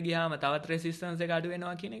තව උඩට ගියාම තවත් රෙසිස්ටන්ස් එක අඩු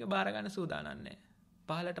වෙනවා කියන එක බාර ගන්න සූදානම් නැහැ.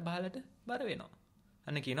 පහලට බර වෙනවා.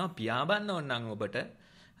 අන්න කියනවා පියාඹන්න ඕන නම් ඔබට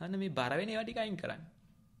අන්න මේ බර වෙන ඒවා ටික අයින් කරන්න.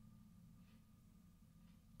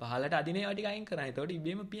 පහලට අදින ඒවා ටික අයින් කරන්න. එතකොට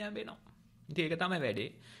ඉබේම පියාඹෙනවා. ඉතින් ඒක තමයි වැඩේ.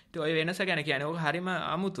 ඉතින් ඔය වෙනස ගැන කියන්නේ ඕක හරිම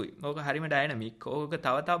අමුතුයි. ඕක හරිම ඩයිනමික්. ඕක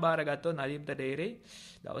තව බාරගත්තොත් නදීප්ත තේරෙයි.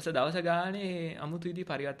 දවස ගානේ අමුතු විදි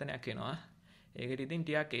පරිවර්තනයක් වෙනවා. ඒකට ඉතින්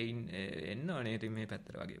ටිකක් එන්න ඕනේ ඉතින් මේ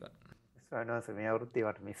පැත්තට වගේ වා. ස්වාමීන් මේ අවුරුද්දේ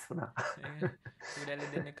වට මිස් වුණා. උඩැල්ල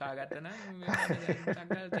දෙන්නේ කාගත්ත නම්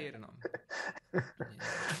මේ තේරෙනවා.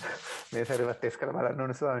 මේ සැරේවත් ටෙස්ට් කරලා බලන්න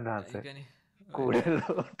ඕනේ ස්වාමීන් වහන්සේ.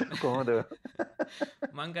 කුඩෙල්ලට කොහොමද?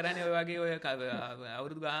 මං කරන්නේ ඔය වගේ ඔය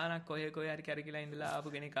අවුරුදු ගානක් කොහේ හරි කැරකිලා ඉඳලා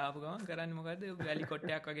ආපු කෙනෙක් ආපු ගමන් කරන්නේ මොකද්ද? වැලි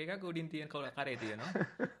කොට්ටයක් වගේ එකක් උඩින් තියෙන කරේ තියෙනවා.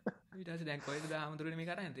 ඊට පස්සේ දැන් කොහෙද හාමුදුරනේ මේ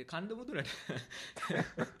කරන්නේ? කන්ද මුදුනට.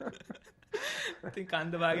 ඉතින්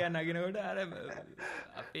කන්ද භාගයක් නගිනකොට අර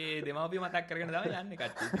අපේ දෙමාපිය මතක් කරගෙන තමයි යන්නේ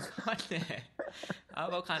කට්ටිය.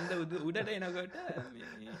 ආව කන්ද උඩට එනකොට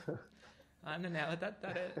අන්න නැවතත්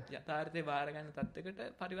අර යථාර්ථේ බාර ගන්න තත්යකට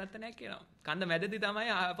පරිවර්තනයක් එනවා. කන්ද මැදදී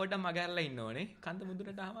තමයි පොඩ්ඩක් මගහැරලා ඉන්න ඕනේ. කන්ද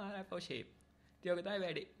මුදුනට ආවම ආපහු ෂේප්. ඉතින් ඔක තමයි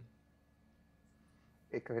වැඩේ.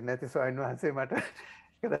 ඒක වෙන්නේ නැති ස්වාමීන් වහන්සේ මට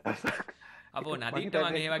එක දවසක් අපෝ නදීන්ට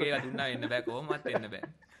මම ඒ වගේ ඒවා දුන්නා වෙන්න බෑ කොහොමවත් වෙන්න බෑ.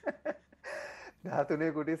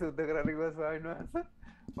 13 කුටි සුද්ධ කරන්න කිව්වා ස්වාමීන් වහන්සේ.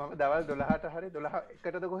 මම දවල් 12ට හරි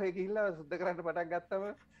 12ටද කොහේ ගිහිල්ලා සුද්ධ කරන්න පටන් ගත්තම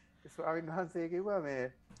ස්වාමීන් වහන්සේ කිව්වා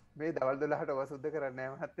මේ දවල් 12ට ඔය සුද්ධ කරන්නේ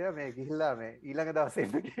නැහැ මහත්තයා මේ ගිහිල්ලා මේ ඊළඟ දවසේ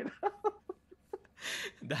එන්න කියලා.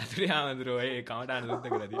 දාතුරේ ආමඳුරෝ ඒ කමටහන් සුද්ධ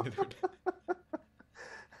කරලා තියෙන උඩ.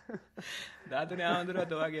 දාතුරේ ආමඳුරෝ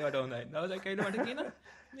තෝවාගේ වට හොඳයි. දවසක් ඇවිල්ලා මට කියනවා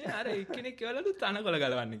මේ අර එක්කෙනෙක් කියවලු තනකොළ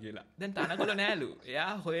ගලවන්න කියලා. දැන් තනකොළ නෑලු.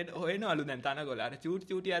 එයා හොයනවලු දැන් තනකොළ. අර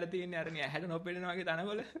චූටි අර තියෙන්නේ අර නේ ඇහැට නොපෙනෙන වගේ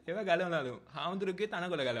තනකොළ. ඒවා ගලවනවලු. හාමුදුරුවෝ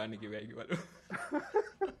තනකොළ ගලවන්න කිව්වයි කිව්වලු.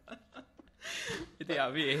 ඉතින්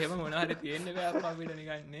අපි එහෙම මොනවා හරි තියෙන්න බෑ අපිට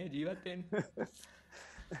නිකන් නේ ජීවත් වෙන්න.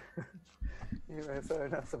 ඒ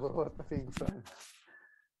වෙනස බොහොම things.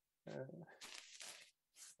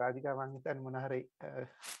 රාජිකා මං හිතන්නේ මොන හරි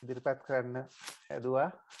ඉදිරිපත් කරන්න හැදුවා.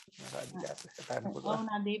 ඔව්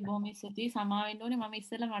නදී බොහොම ස්තුතියි සමා වෙන්න ඕනේ. මම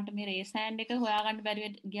ඉස්සෙල්ලා මට මේ රේස් හෑන්ඩ් එක හොයාගන්න බැරි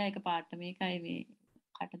ගියා එක පාට. මේකයි මේ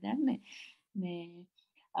කට දැම්මේ. මේ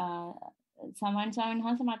සමන් ස්වාමීන්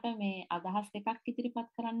වහන්සේ මට මේ අදහස් දෙකක්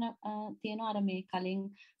ඉදිරිපත් කරන්න තියෙනවා. අර මේ කලින්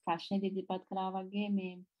ප්‍රශ්න ඉදිරිපත් කළා වගේ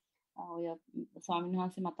මේ ඔය ස්වාමීන්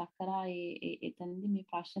වහන්සේ මතක් කරා එතනදී මේ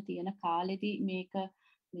ප්‍රශ්න තියෙන කාලෙදී මේක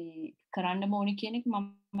මේ කරන්න ඕනි කියන එක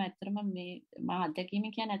මම ඇත්තටම මේ මා අත්දැකීම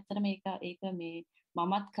කියන්නේ ඇත්තටම ඒක මේ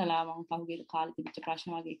මමත් කළා මම පහුගිය කාලේ තිබිච්ච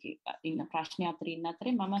ප්‍රශ්න වගේ ඉන්න ප්‍රශ්න අතර ඉන්න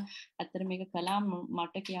අතරේ මම ඇත්තට මේක කළා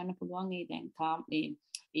මට කියන්න පුළුවන් ඒ දැන්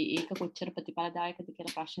ඒක කොච්චර ප්‍රතිඵලදායකද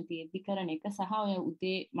කියලා ප්‍රශ්න තියෙද්දි කරන එක සහ ඔය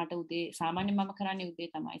මට උදේ සාමාන්‍යයෙන් මම කරන්නේ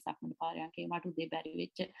උදේ තමයි සක්මන් පාරයන්කේ මට උදේ බැරි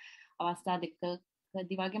වෙච්ච අවස්ථා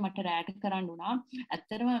දෙකකදී වගේ මට රැට කරන්න උනා.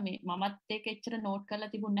 ඇත්තටම මමත් ඒක එච්චර නෝට්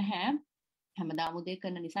කරලා තිබුණ නැහැ. හැමදාම උදේ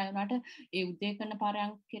කරන නිසා වුණාට ඒ උදේ කරන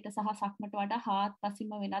පාරයන්කයට සහ සක්මට වඩා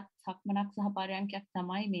හාත්පසින්ම වෙනත් සක්මනක් සහ පාරයන්කයක්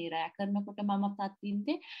තමයි මේ රැ කරනකොට මමත්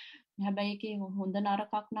අත්විඳින්නේ. හැබැයි ඒකේ හොඳ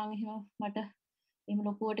නරකක් නම් එහෙම මට එහෙම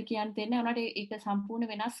ලොකුවට කියන්න දෙන්නේ නැහැ. උනාට ඒක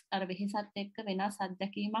සම්පූර්ණ වෙනස් අර වෙහෙසත් එක්ක වෙනස්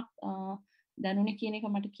අත්දැකීමක් දැනුනේ කියන එක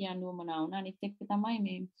මට කියන්න උවමනා වුණා. අනිත් එක තමයි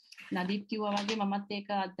මේ නදීප් කිව්වා වගේ මමත් ඒක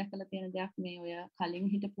අත්දැකලා තියෙන දෙයක් මේ ඔය කලින්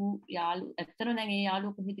හිටපු යාළු ඇත්තටම දැන් ඒ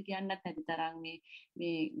යාළුවෝ කොහෙද කියන්නත් නැති තරම්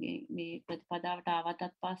මේ ප්‍රතිපදාවට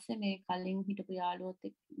ආවටත් පස්සේ මේ කලින් හිටපු යාළුවොත්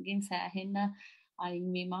එක්කින් සෑහෙන්න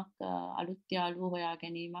අයින්වීමක් අලුත් යාළුවෝ හොයා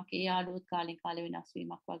ගැනීමක් ඒ යාළුවොත් කාලෙන් කාලේ වෙනස්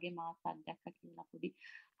වීමක් වගේ මාත් අත්දැක්කා කියලා පොඩි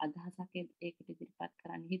අදහසක් ඒකට ඉදිරිපත්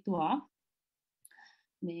කරන්න හිතුවා.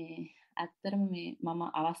 මේ ඇත්තටම මේ මම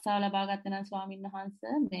අවස්ථාව ලබා ගත්තා නම් ස්වාමීන්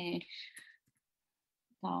වහන්සේ මේ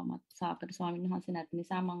තාමත් සාකර ස්වාමීන් වහන්සේ නැති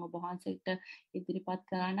නිසා මම ඔබ වහන්සේට ඉදිරිපත්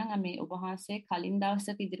කරා නම් මේ ඔබ වහන්සේ කලින්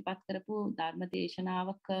දවසක ඉදිරිපත් කරපු ධර්ම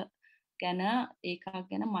දේශනාවක ගැන ඒකක්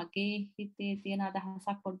ගැන මගේ හිතේ තියෙන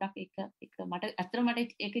අදහසක් පොඩ්ඩක් ඒක මට ඇත්තටම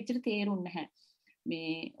මට ඒක ඉච්චර තේරුන්නේ නැහැ.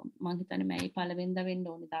 මේ මම හිතන්නේ මේ පළවෙනිදා වෙන්න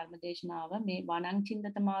ඕනේ ධර්ම දේශනාව මේ වනං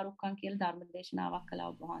චින්දත මාරුක්කම් කියලා ධර්ම දේශනාවක්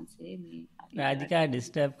කළා ඔබ වහන්සේ මේ රාජිකා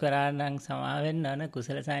ඩිස්ටර්බ් කරා නම් සමා වෙන්න ඕන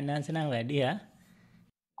කුසල සයන්හන්ස නම් වැඩියා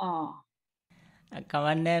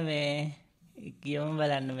කවන්නේ මේ කියමු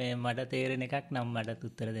බලන්න මේ මට තේරෙන එකක් නම් මට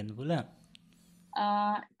උත්තර දෙන්න පුළුවන්.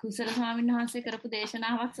 කුසල ස්වාමීන් වහන්සේ කරපු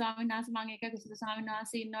දේශනාවක් ස්වාමීන් වහන්සේ මම ඒක කුසල ස්වාමීන්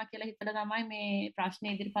වහන්සේ ඉන්නවා කියලා හිතලා තමයි මේ ප්‍රශ්න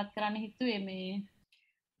ඉදිරිපත් කරන්න හිතුවේ මේ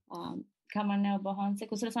කමන්නේ ඔබ වහන්සේ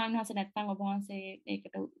කුසල ස්වාමීන් වහන්සේ නැත්නම් ඔබ වහන්සේ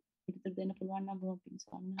ඒකට පිළිතුරු දෙන්න පුළුවන් නම් බොහොම පිං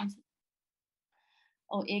ස්වාමීන් වහන්සේ.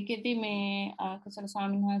 ඒකෙදි මේ කුසල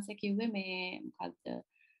ස්වාමීන් වහන්සේ කිව්වේ මේ මොකද්ද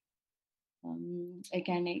ඒ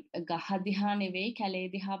කියන්නේ ගහ දිහා නෙවෙයි කැලේ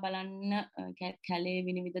දිහා බලන්න කැලේ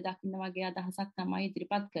විනිවිද දකින්න වගේ අදහසක් තමයි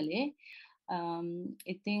ඉදිරිපත් කළේ.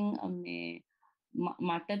 ඉතින් මේ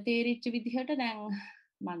මට තේරිච්ච විදිහට දැන්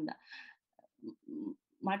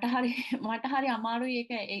මට හරි අමාරුයි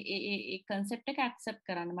ඒක ඒ කන්සෙප්ට් එක ඇක්සෙප්ට්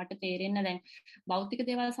කරන්න. මට තේරෙන්නේ දැන් භෞතික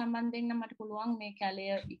දේවල් සම්බන්ධයෙන් නම් මට පුළුවන් මේ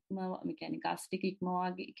කැලේ මේ කියන්නේ ගස් ටික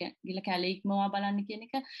ඉක්මවා ගිල කැලේ ඉක්මවා බලන්න කියන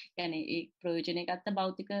එක. يعني ඒ ප්‍රයෝජනෙ ගත්ත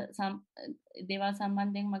භෞතික දේවල්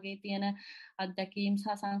සම්බන්ධයෙන් මගේ තියෙන අත්දැකීම්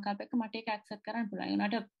සහ සංකල්ප එක මට ඒක ඇක්සෙප්ට් කරන්න පුළුවන්. ඒ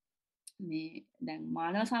උනාට මේ දැන්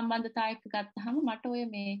මානව සම්බන්ධතා එක්ක ගත්තාම මට ඔය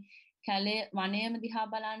මේ කැලේ වනයේම දිහා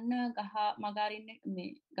බලන්න ගහ මගාරින්න මේ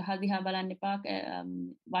ගහ දිහා බලන්න එපා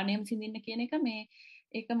වනයේම සිඳින්න කියන එක මේ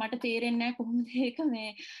ඒක මට තේරෙන්නේ නැහැ කොහොමද ඒක මේ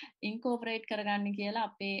ඉන්කෝපරේට් කරගන්න කියලා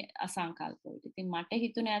අපේ අසංකල්පවලට. ඉතින් මට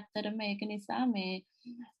හිතුනේ ඇත්තටම ඒක නිසා මේ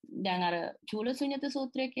දැන් අර චූලසුඤ්ඤත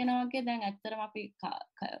සූත්‍රය කියන වගේ දැන් ඇත්තටම අපි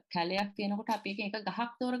කැලයක් තියෙනකොට අපි එක ගහක්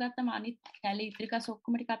තෝරගත්තම අනිත් කැලේ ඉතිරි ගස්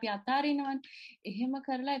ඔක්කොම ටික අපි අතාරිනවනේ. එහෙම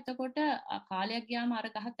කරලා එතකොට කාලයක් ගියාම අර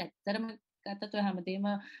ගහත් ඇත්තටම ගත්තත් ඔය හැමදේම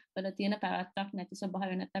වල තියෙන පැවැත්මක් නැති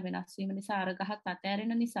ස්වභාවය නැත්නම් වෙනස් වීම නිසා අර ගහත්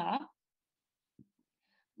අතෑරෙන නිසා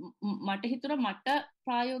මට හිතුණා මට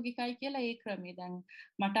ප්‍රායෝගිකයි කියලා ඒ ක්‍රමේ දැන්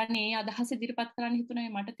මට මේ අදහස ඉදිරිපත් කරන්න හිතුණා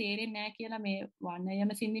මට තේරෙන්නේ නැහැ කියලා මේ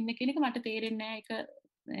වනයම සිඳින්න කියන එක මට තේරෙන්නේ නැහැ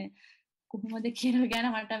ඒක කොහොමද කියන ගැන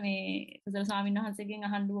මට මේ කුසල ස්වාමීන් වහන්සේගෙන්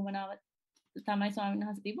අහන්න උවමනාව තමයි ස්වාමීන්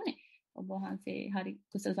වහන්සේ තිබුණේ. ඔබ වහන්සේ හරි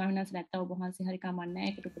කුසල ස්වාමීන් වහන්සේ නැත්තම් ඔබ වහන්සේ හරි කමන්නේ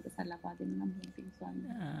ඒකට උපදෙස් ලබා දෙන්න නම් පිං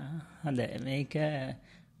ස්වාමීන්. හොඳයි මේක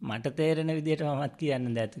මට තේරෙන විදිහට මමත්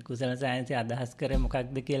කියන්න දැත් කුසල සයන්සේ අදහස් කරේ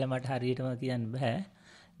මොකක්ද කියලා මට හරියටම කියන්න බෑ.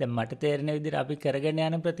 දැන් මට තේරෙන විදිහට අපි කරගෙන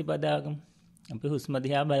යන ප්‍රතිපදාවක අපි හුස්ම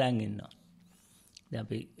දිහා බලන් ඉන්නවා. දැන්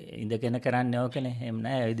අපි ඉඳගෙන කරන්නේ ඕකනේ. එහෙම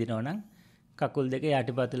නෑ ඇවිදිනවා නම් කකුල් දෙක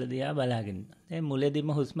යටිපතුල දිහා බලාගෙන ඉන්නවා. දැන් මුලදීම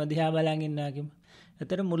හුස්ම දිහා බලන් ඉන්නවා කිව්ම.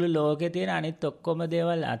 එතකොට මුළු ලෝකේ තියෙන අනිත් ඔක්කොම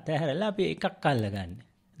දේවල් අතහැරලා අපි එකක් අල්ලගන්න.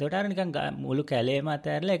 එතකොට අර නිකන් මුළු කැලේම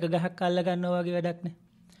අතහැරලා එක ගහක් අල්ල ගන්නවා වගේ වැඩක් නේ.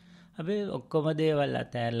 අපි ඔක්කොම දේවල්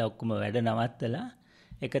අතහැරලා ඔක්කොම වැඩ නවත්තලා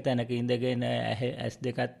එක තැනක ඉඳගෙන ඇස්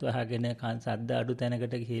දෙකත් වහගෙන කන් සද්ද අඩු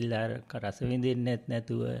තැනකට ගිහිල්ලා රස විඳින්නෙත්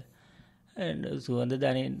නැතුව සුවඳ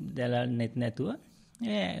දැනෙන්නෙත් නැතුව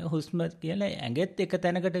හුස්ම කියලා ඇඟෙත් එක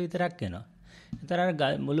තැනකට විතරක් එනවා. ඒතර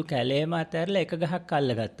මුළු කැලේම අතහැරලා එක ගහක්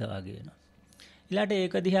අල්ලගත්තා වගේ වෙනවා. ඊළාට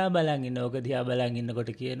ඒක දිහා බලන් ඉන්න. ඕක දිහා බලන් ඉන්නකොට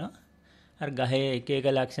කියනවා අර ගහේ එක එක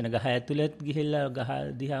ලක්ෂණ ගහ ඇතුළෙත් ගිහිල්ලා ගහ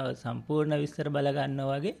දිහා සම්පූර්ණ විස්තර බල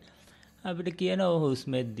ගන්නවා වගේ අපිට කියනවා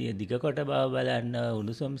හුස්මෙද්දී දිග කොට බව බලන්න,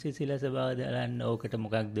 උණුසුම් සිසිලස බව බලන්න, ඕකට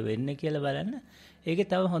මොකක්ද වෙන්නේ කියලා බලන්න. ඒකේ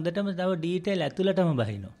තව හොඳටම තව ඩීටේල් ඇතුළටම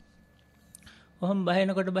බහිනවා. ඔහොම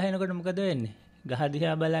බහිනකොට මොකද වෙන්නේ? ගහ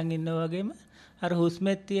දිහා බලන් ඉන්නවා වගේම අර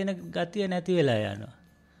හුස්මෙත් තියෙන ගතිය නැති වෙලා යනවා.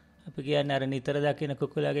 අපි කියන්නේ අර නිතර දකින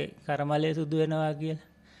කුකුලගේ කරමලේ සුදු වෙනවා කියලා.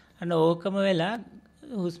 අන්න ඕකම වෙලා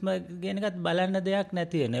හුස්ම ගැන එකත් බලන්න දෙයක්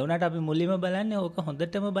නැති වෙන. ඒ උනාට අපි මුලින්ම බලන්නේ ඕක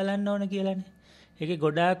හොඳටම බලන්න ඕන කියලානේ. ඒකේ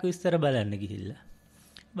ගොඩාක් විස්තර බලන්න ගිහිල්ලා.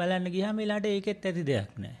 බලන්න ගියාම ඊළාට ඒකෙත් ඇති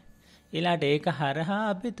දෙයක් නැහැ. ඊළාට ඒක හරහා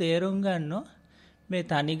අපි තේරුම් ගන්නවා මේ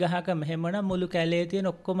තනි ගහක මෙහෙමනම් මුළු කැලේ තියෙන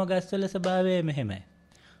ඔක්කොම ගස්වල ස්වභාවය මෙහෙමයි.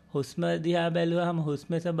 හුස්ම දිහා බැලුවහම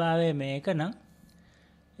හුස්මේ ස්වභාවය මේකනම්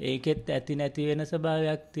ඒකෙත් ඇති නැති වෙන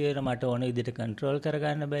ස්වභාවයක් තියෙන මට ඕන විදිහට කන්ට්‍රෝල්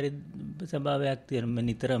කරගන්න බැරි ස්වභාවයක් තියෙන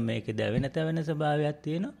නිතරම මේකේ දැවෙන තැවෙන ස්වභාවයක්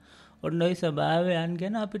තියෙනවා. ඔන්න ඔය ස්වභාවයන්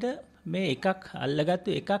ගැන අපිට මේ එකක්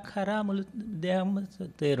අල්ලගත්තු එකක් හරහා මුළු දෙයක්ම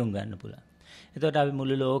තේරුම් ගන්න පුළුවන්. එතකොට අපි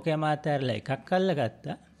මුළු ලෝකයම අතහැරලා එකක්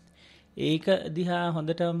අල්ලගත්තා. ඒක දිහා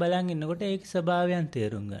හොඳටම බලන් ඉන්නකොට ඒක ස්වභාවයන්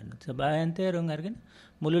තේරුම් ගන්න. ස්වභාවයන් තේරුම් අරගෙන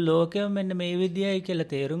මුළු ලෝකෙම මෙන්න මේ විදියයි කියලා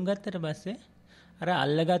තේරුම් ගත්තට පස්සේ අර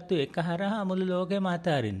අල්ලගත්තු එක හරහා මුළු ලෝකෙම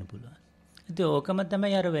අතාරින්න පුළුවන්. ඉතින් ඕකම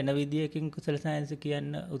තමයි අර වෙන විදියකින් කුසල සයන්ස්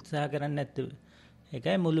කියන්න උත්සාහ කරන්නේ නැත්තේ.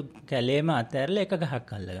 ඒකයි මුළු කැලේම අතහැරලා එක ගහක්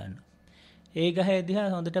අල්ල ගන්නවා. ඒ ගහේ දිහා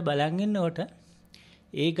හොඳට බලන් ඉන්නකොට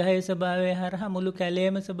ඒ ගහේ ස්වභාවය හරහා මුළු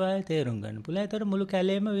කැලේම ස්වභාවය තේරුම් ගන්න පුළුවන්. ඒතර මුළු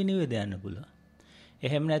කැලේම විනිවිද යන්න පුළුවන්.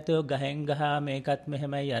 එහෙම නැතුව ගහෙන් ගහ මේකත්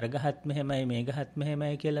මෙහෙමයි අර ගහත් මෙහෙමයි මේ ගහත්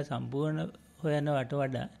මෙහෙමයි කියලා සම්පූර්ණ හොයනවට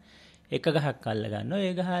වඩා එක ගහක් අල්ල ගන්නවා.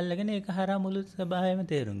 ඒ ගහ අල්ලගෙන ඒක හරහා මුළු ස්වභාවයම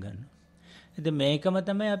තේරුම් ගන්නවා. ඉතින් මේකම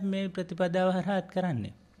තමයි අපි මේ ප්‍රතිපදාව හරහාත්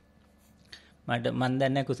කරන්නේ. මම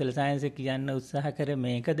දන්නේ කුසල සයන්ස් කියන්න උත්සාහ කරේ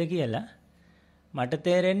මේකද කියලා. මට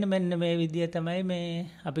තේරෙන්නේ මෙන්න මේ විදිය තමයි මේ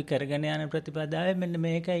අපි කරගෙන යන ප්‍රතිපදාවේ මෙන්න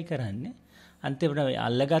මේකයි කරන්නේ. අන්තිමට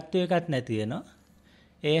අල්ලගත්තු එකක් නැති වෙනවා.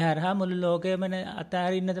 ඒ හරහා මුළු ලෝකෙම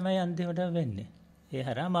අතාරින්න තමයි අන්තිමට වෙන්නේ. ඒ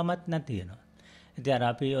හරහා මමත් නැති වෙනවා. ඉතින් අර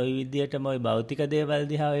අපි ওই විදියටම ওই භෞතික දේවල්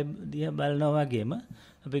දිහා බලනවා වගේම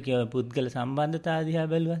අපි කියව පුද්ගල සම්බන්ධතා දිහා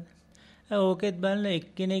බැලුවා. ඕකෙත් බලන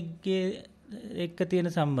එක්කෙනෙක්ගේ එක්ක තියෙන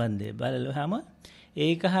සම්බන්ධය බලලුවාම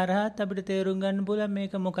ඒක හරහාත් අපිට තේරුම් ගන්න පුළුවන්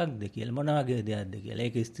මේක මොකක්ද කියලා මොන වගේ දෙයක්ද කියලා.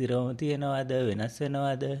 ඒක ස්ථිරවම තියෙනවද වෙනස්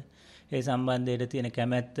වෙනවද? ඒ සම්බන්ධයට තියෙන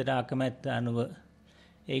කැමැත්තට අකමැත්ත අනුව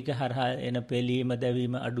ඒක හරහා එන පෙළීම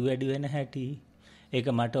දැවීම අඩු වැඩි වෙන හැටි ඒක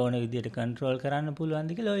මට ඕන විදිහට කන්ට්‍රෝල් කරන්න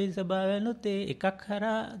පුළුවන්ද කියලා ওই ස්වභාවයනොත් ඒ එකක්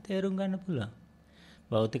හරහා තේරුම් ගන්න පුළුවන්.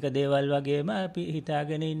 භෞතික දේවල් වගේම අපි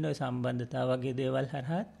හිතාගෙන ඉන්න සම්බන්ධතා වගේ දේවල්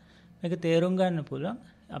හරහා මේක තේරුම් ගන්න පුළුවන්.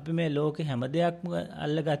 අපි මේ ලෝකේ හැම දෙයක්ම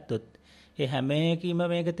අල්ලගත්තොත් ඒ හැම එකීම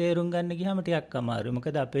මේක තේරුම් ගන්න ගියාම ටිකක් අමාරුයි.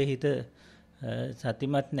 මොකද අපේ හිත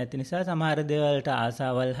සතිමත් නැති නිසා සමහර දේවල්ට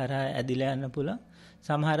ආසාවල් හරහා ඇදිලා යන්න පුළුවන්.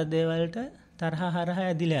 සමහර දේවල්ට තරහ හරහා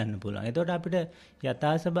ඇදිලා යන්න පුළුවන්. එතකොට අපිට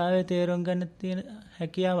යථා ස්වභාවය තේරුම් ගන්න තියෙන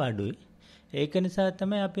හැකියාව අඩුයි. ඒක නිසා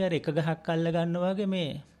තමයි අපි අර එක ගහක් අල්ල ගන්නවා වගේ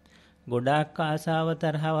මේ ගොඩාක් ආසාව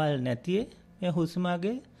තරහවල් නැති මේ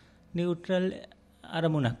හුස්මගේ නියුට්‍රල්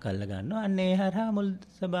අරමුණක් අල්ල ගන්නවා. අන්න ඒ හරහා මුල්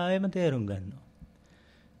ස්වභාවයම තේරුම් ගන්නවා.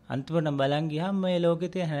 අන්තිමට බලන් ගියාම මේ ලෝකේ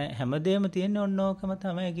තියෙන හැමදේම තියෙන්නේ ඔන්න ඕකම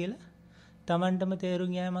තමයි කියලා Tamanටම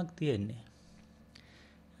තේරුම් යෑමක් තියෙන්නේ.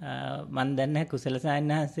 මන් දන්නේ කුසල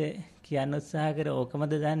සයන්හන්සේ කියන්න උත්සාහ කරේ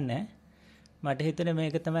ඕකමද දන්නේ. මට හිතුනේ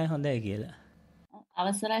මේක තමයි හොඳයි කියලා.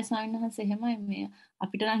 අවසරයි ස්වාමීන් වහන්සේ එහෙමයි මේ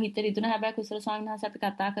අපිට නම් හිතේ ඉදුණ හැබැයි කුසල ස්වාමීන් වහන්සේ අපි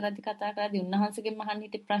කතා කරද්දි උන්වහන්සේගෙන් මහන්න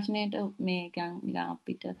හිටි ප්‍රශ්නෙට මේ නිකන්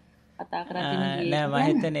අපිට කතා කරද්දි නෑ මම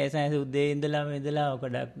හිතන්නේ ඒ සයන්ස් උදේ ඉඳලා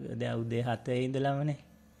ගොඩක් දැන් උදේ 7 ඉඳලාමනේ.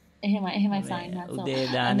 එහෙමයි ස්වාමීන් වහන්සේ. උදේ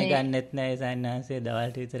දාන ගන්නෙත් නෑ ස්වාමීන් වහන්සේ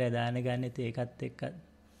දවල්ට විතරයි දාන ගන්නෙත් ඒකත් එක්ක.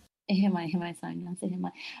 එහෙමයි ස්වාමීන් වහන්සේ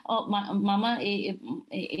එහෙමයි. මම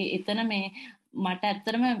එතන මේ මට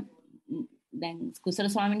ඇත්තටම දැන් කුසල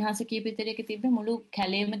ස්වාමීන් වහන්සේ කියපු විතරේ තිබ්බ මුළු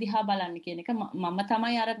කැලේම දිහා බලන්න කියන එක මම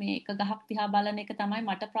තමයි අර මේ එක ගහක් දිහා බලන එක තමයි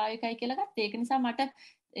මට ප්‍රායෝගිකයි කියලා ගත්තේ. ඒක නිසා මට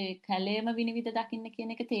කැලේම විනිවිද දකින්න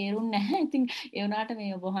කියන එක තේරුන්නේ නැහැ. ඉතින් ඒ වුණාට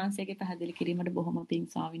මේ ඔබ වහන්සේගේ පැහැදිලි කිරීමට බොහොම පිං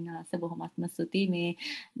ස්වාමීන් වහන්සේ බොහොමත්ම ස්තුතියි.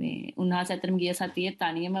 මේ උන්වහන්සේ අතරම ගිය සතියේ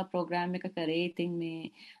තනියම ප්‍රෝග්‍රෑම් එක කරේ. ඉතින්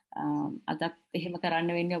මේ අදත් එහෙම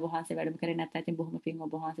කරන්න වෙන්නේ ඔබ වහන්සේ වැඩම කරේ නැත්නම් ඉතින් බොහොම පිං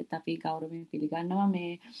ඔබ වහන්සේත් අපි ගෞරවයෙන් පිළිගන්නවා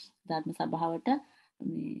මේ ධර්ම සභාවට.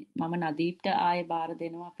 මම නදීප්ට ආයේ බාර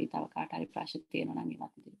දෙනවා අපි තව කාට හරි ප්‍රශ්න තියෙනවා නම්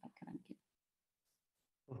ඒවත් ඉදිරිපත් කරන්න කියලා.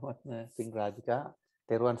 බොහොමත්ම පිං රාජිකා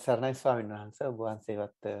තෙරුවන් සරණයි ස්වාමීන් වහන්සේ. ඔබ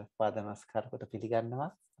වහන්සේවත් පාද නමස්කාර කොට පිළිගන්නවා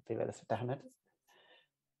අපේ වැඩසටහනට.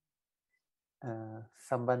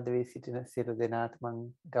 සම්බන්ධ වී සිටින සියලු දෙනාට මම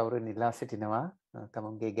ගෞරවයෙන් ඉල්ලා සිටිනවා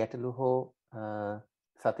තමන්ගේ ගැටලු හෝ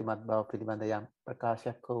සතිමත් බව පිළිබඳ යම්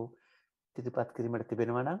ප්‍රකාශයක් හෝ ඉදිරිපත් කිරීමට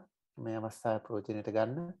තිබෙනවා නම් මේ අවස්ථාව ප්‍රයෝජනයට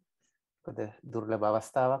ගන්න. මොකද දුර්ලභ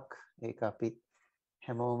අවස්ථාවක්. ඒක අපි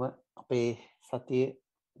හැමෝම අපේ සතියේ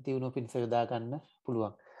දියුණුව පිණිස යොදා ගන්න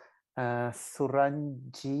පුළුවන්.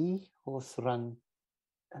 සුරංජී හෝ සුරං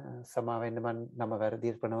සමාව වෙන්න මම නම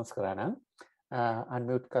වැරදියට ප්‍රොනවුන්ස් කරා නම්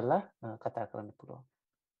අන්මියුට් කරලා කතා කරන්න පුළුවන්.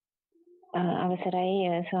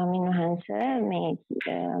 අවසරයි ස්වාමින් වහන්සේ මේ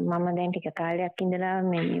මම දැන් ටික කාලයක් ඉඳලා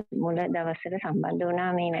මේ මුල දවස්වල සම්බන්ධ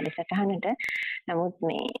වුණා මේ වැඩසටහනට. නමුත්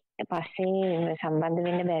මේ පස්සේ සම්බන්ධ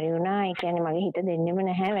වෙන්න බැරි වුණා. ඒ කියන්නේ මගේ හිත දෙන්නෙම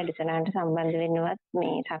නැහැ වැඩසටහනට සම්බන්ධ වෙන්නවත්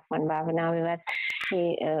මේ සක්මන් භාවනාවේවත්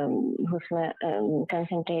ඒ හුස්ම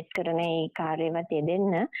කන්සන්ට්‍රේට් කරන ඒ කාර්යවත්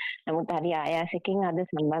යෙදෙන්න. නමුත් හරි ආයාසකින් අද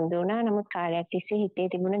සම්බන්ධ වුණා. නමුත් කාලයක් තිස්සේ හිතේ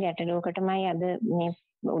තිබුණ ගැටලුවකටමයි අද මේ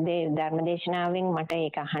උදේ ධර්මදේශනාවෙන් මට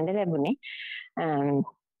ඒක අහන්න ලැබුණේ.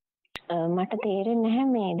 මට තේරෙන්නේ නැහැ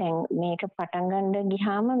මේ දැන් මේක පටන් ගන්න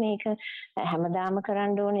ගියාම මේක හැමදාම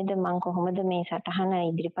කරන්න ඕනේද? මම කොහොමද මේ සටහන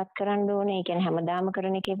ඉදිරිපත් කරන්න ඕනේ? ඒ කියන්නේ හැමදාම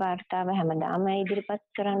කරන එකේ වාර්තාව හැමදාම ඉදිරිපත්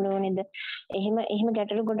කරන්න ඕනේද? එහෙම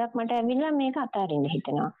ගැටලු ගොඩක් මට ඇවිල්ලා මේක අතාරින්න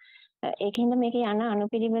හිතෙනවා. ඒකින්ද මේක යන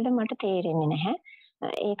අනුපිළිවෙල මට තේරෙන්නේ නැහැ.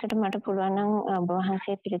 ඒකට මට පුළුවන් නම් ඔබ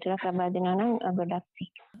වහන්සේ පිළිතුරක් ලබා දෙනවා නම් ගොඩක්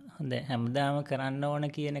හොඳයි. හැමදාම කරන්න ඕන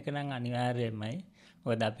කියන එක නම් අනිවාර්යයෙන්මයි.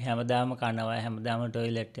 මොකද අපි හැමදාම කනවා, හැමදාම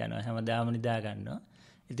টয়ලට් යනවා, හැමදාම නිදා ගන්නවා.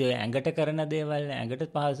 ඉතින් ඔය ඇඟට කරන දේවල් ඇඟට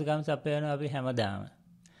පහසුකම් සපයනවා අපි හැමදාම.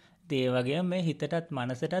 ඉතින් ඒ වගේම මේ හිතටත්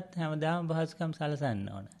මනසටත් හැමදාම පහසුකම් සලසන්න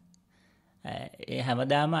ඕන. ඒ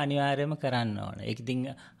හැමදාම අනිවාර්යයෙන්ම කරන්න ඕන. ඒක ඉතින්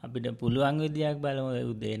අපිට පුළුවන් විදියක් බලමු.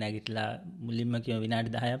 උදේ නැගිටලා මුලින්ම කියමු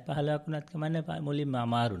විනාඩි 10ක් 15ක් වුණත් කමන්නේ මුලින්ම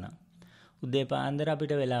අමාරු නම්. උදේ පාන්දර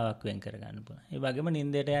අපිට වෙලාවක් වෙන් කරගන්න පුළුවන්. ඒ වගේම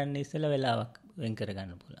නිින්දට යන්න ඉස්සෙල්ලා වෙලාවක් වෙන්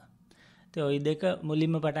කරගන්න පුළුවන්. ඉතින් ওই දෙක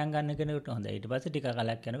මුලින්ම පටන් ගන්න කෙනෙකුට හොඳයි. ඊට පස්සේ ටික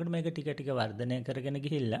කලක් යනකොට මේක ටික ටික වර්ධනය කරගෙන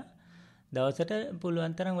ගිහිල්ලා දවසට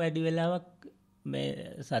පුළුවන් තරම් වැඩි වෙලාවක් මේ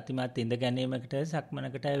සතිමත් ඉඳ ගැනීමකට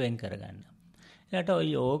සක්මනකට වෙන් කරගන්න. ඊට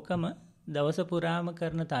ඔය ඕකම දවස පුරාම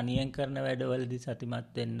කරන තනියෙන් කරන වැඩවලදී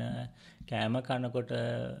සතිමත් වෙන්න, කෑම කනකොට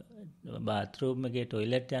බාත්රූම් එකේ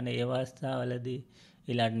টয়ලට් යන ඒ අවස්ථාවලදී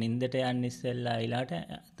ඊළඟ නිින්දට යන්න ඉස්සෙල්ලා ඊළාට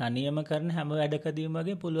තනියම කරන හැම වැඩකදීම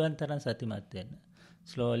වගේ පුළුවන් තරම් සතිමත් වෙන්න.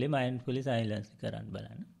 slowly mindfully silence කරන්න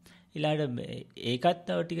බලන්න. ඊළඟ ඒකත්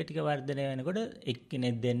තව ටික ටික වර්ධනය වෙනකොට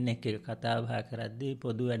එක්කෙනෙක් දෙන්නෙක් එක කතා බහ කරද්දී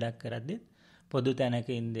පොදු වැඩක් කරද්දී පොදු තැනක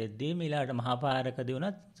ඉඳෙද්දී ඊළඟට මහා පාරකදී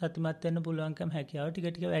වුණත් සතිමත් වෙන්න පුළුවන්කම හැකියාව ටික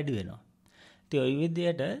ටික වැඩි වෙනවා. ඉතින් ওই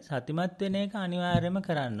විදිහට සතිමත් වෙන එක අනිවාර්යයෙන්ම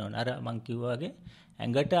කරන්න ඕන. අර මං කිව්වා වගේ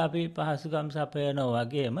ඇඟට අපි පහසුකම් සපයනවා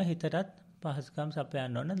වගේම හිතටත් පහසුකම්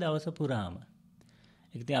සපයන්න ඕන දවස පුරාම.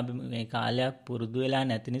 ඒක ඉතින් අපි මේ කාලයක් පුරුදු වෙලා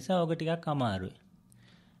නැති නිසා ඔක ටිකක් අමාරුයි.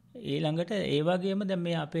 ඊළඟට ඒ වගේම දැන්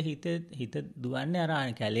මේ අපේ හිත දුවන්නේ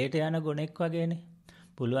අර කැලේට යන ගොනෙක් වගේනේ.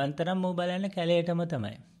 පුළුවන් තරම් මෝ බලන්න කැලේටම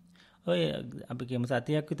තමයි. ඔය අපි කියමු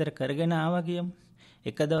සතියක් විතර කරගෙන ආවා කියමු.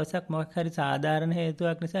 එක දවසක් මොකක් හරි සාධාරණ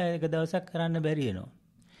හේතුවක් නිසා එක දවසක් කරන්න බැරි වෙනවා.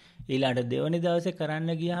 ඊළඟට දෙවනි දවසේ කරන්න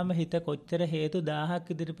ගියාම හිත කොච්චර හේතු 1000ක්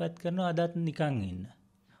ඉදිරිපත් කරනවද අදත් නිකන් ඉන්න.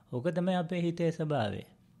 ඕක තමයි අපේ හිතේ ස්වභාවය.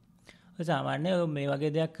 ඔය සාමාන්‍යයෙන් මේ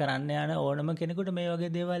වගේ දෙයක් කරන්න යන ඕනම කෙනෙකුට මේ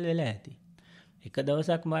වගේ දේවල් වෙලා ඇති. එක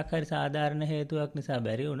දවසක් මොකක් හරි සාධාරණ හේතුවක් නිසා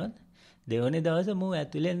බැරි වුණොත් දෙවනි දවසේ මූ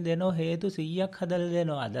ඇතුලෙන් දෙනෝ හේතු 100ක් හදලා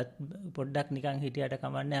දෙනවා. අදත් පොඩ්ඩක් නිකන් හිටියට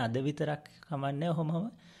කමන්නේ අද විතරක් කමන්නේ ඔහොමම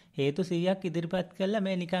හේතු 100ක් ඉදිරිපත් කළා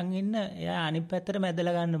මේ නිකන් ඉන්න එයා අනිත් පැත්තට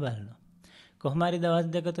මැදලා ගන්න බලනවා. කොහොම හරි දවස්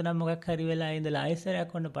දෙක තුනක් මොකක් හරි වෙලා ඉඳලා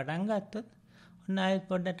ආයෙසරයක් ඔන්න පටන් ගත්තොත් ඔන්න ආයෙත්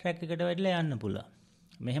පොඩ්ඩක් ට්‍රැක් එකට වැටලා යන්න පුළුවන්.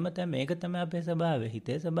 මෙහෙම තමයි මේක තමයි අපේ ස්වභාවය.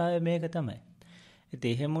 හිතේ ස්වභාවය මේක තමයි.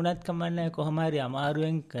 ඉතින් එහෙම වුණත් කමන්නේ කොහොම හරි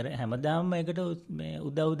අමාරුවෙන් හැමදාම මේකට මේ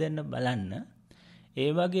උදව් දෙන්න බලන්න. ඒ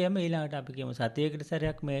වගේම ඊළඟට අපි කියමු සතියකට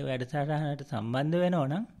සැරයක් මේ වැඩසටහනට සම්බන්ධ වෙනවා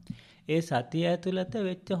නම් ඒ සතිය ඇතුළත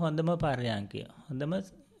වෙච්ච හොඳම පර්යාංකය හොඳම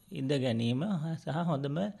ඉඳ ගැනීම සහ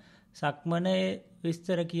හොඳම සක්මනේ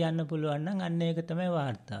විස්තර කියන්න පුළුවන් නම් අන්න ඒක තමයි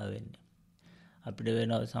වාර්තාව වෙන්නේ. අපිට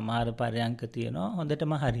වෙන සමහර පර්යාංක තියෙනවා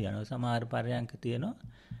හොඳටම හරියනවා. සමහර පර්යාංක තියෙනවා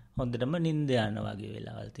හොඳටම නිින්ද යන වගේ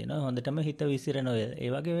වෙලාවල් තියෙනවා. හොඳටම හිත විසිරෙන ඒ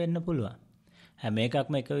වගේ වෙන්න පුළුවන්. හැම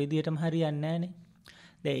එකක්ම එක විදිහටම හරියන්නේ නැහනේ.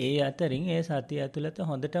 දැන් ඒ අතරින් ඒ සතිය ඇතුළත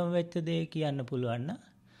හොඳටම වෙච්ච දේ කියන්න පුළුවන් නම්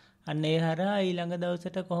අන්න ඒ හරහා ඊළඟ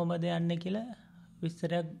දවසට කොහොමද යන්නේ කියලා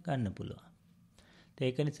විස්තරයක් ගන්න පුළුවන්.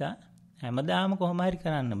 ඒක නිසා හැමදාම කොහොම හරි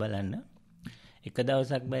කරන්න බලන්න. එක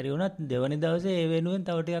දවසක් බැරි වුණත් දෙවනි දවසේ ඒ වෙනුවෙන්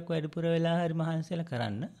තව ටිකක් වැඩිපුර වෙලා හරි මහන්සියලා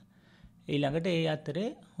කරන්න. ඊළඟට ඒ අතරේ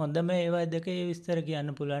හොඳම ඒවා දෙකේ විස්තර කියන්න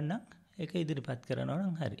පුළුවන් නම් ඒක ඉදිරිපත් කරනවා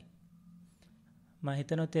නම් හරි. මම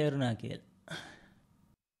හිතනවා තේරුණා කියලා.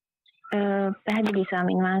 පැහැදිලි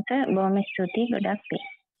ස්වාමීන් වහන්සේ බොහොම ස්තුතියි ගොඩක් පිං.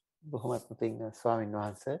 බොහොමත්ම පිං ස්වාමීන්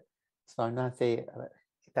වහන්සේ. ස්වාමීන් වහන්සේ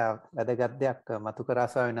ඉතා වැදගත් දෙයක් මතු කරා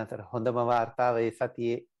ස්වාමීන් වහන්සේ. හොඳම වාර්තාව ඒ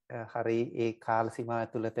සතියේ හරි ඒ කාල සීමාව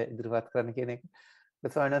ඇතුළත ඉදිරිපත් කරන්න කියන එක.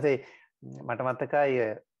 ස්වාමීන් වහන්සේ මට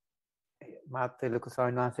මතකයි මාත් ලොකු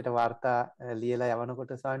ස්වාමීන් වහන්සේට වාර්තා ලියලා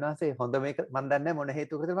යවනකොට ස්වාමීන් වහන්සේ හොඳ මේක මම දන්නේ මොන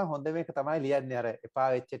හේතුවකද මම හොඳ මේක තමයි ලියන්නේ අර එපා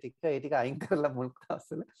වෙච්ච ටික ඒ ටික අයින් කරලා මුල්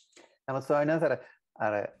දවස්වල නම ස්වාමීන් වහන්සේ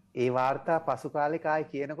අර ඒ වාර්තා පසු කාලේ කායි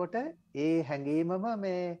කියනකොට ඒ හැඟීමම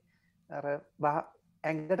මේ අර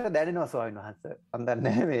ඇඟට දැනෙනවා ස්වාමීන් වහන්සේ මම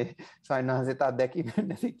දන්නේ මේ ස්වාමීන් වහන්සේට අත්දැකීම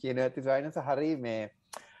නැති කියනවා ඇති ස්වාමීන් වහන්සේ හරි මේ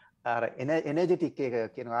අර එනර්ජටික්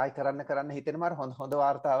එක කියනවා ආයි කරන්න හිතෙනවා අර හොඳ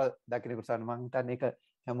වාර්තාව දකින්නකොට ස්වාමීන් මම හිතන්නේ ඒක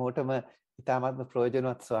හැමෝටම ඉතාමත්ම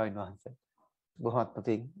ප්‍රයෝජනවත් ස්වාමීන් වහන්සේ. බොහොමත්ම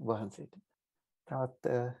පිං වහන්සේට.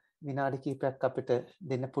 තවත් විනාඩි කිහිපයක් අපිට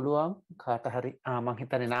දෙන්න පුළුවන් කාට හරි මම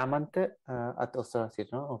හිතන්නේ නාමන්ත අත් ඔස්සලා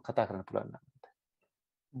සිටිනවා කතා කරන්න පුළුවන් නම්.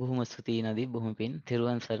 බොහොම ස්තුතියි නදී බොහොම පින්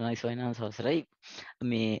තෙරුවන් සරණයි ස්වාමීන් වහන්සේ අවසරයි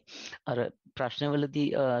මේ අර ප්‍රශ්නවලදී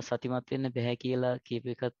සතිමත් වෙන්න බෑ කියලා කියප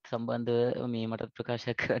එකත් සම්බන්ධව මේ මට ප්‍රකාශ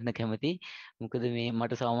කරන්න කැමතියි මොකද මේ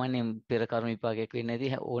මට සාමාන්‍යයෙන් පෙර කර්ම විපාකයක් වෙන්නේ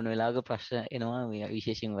නැති ඕන වෙලාවක ප්‍රශ්න එනවා මේ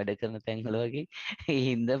විශේෂයෙන් වැඩ කරන තැන්වල වගේ ඒ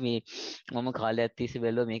හින්දා මේ මම කාලයක් තිස්සේ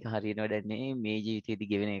බැලුවා මේක හරියන වැඩක් නෙවෙයි මේ ජීවිතේදී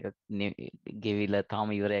ගෙවෙන එකක් ගෙවිලා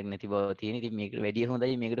තාම ඉවරයක් නැති බව තියෙන. ඉතින් මේකට වැඩිය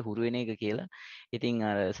හොඳයි මේකට හුරු වෙන එක කියලා. ඉතින්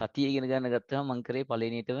අර සතිය ඉගෙන ගන්න ගත්තාම මම කරේ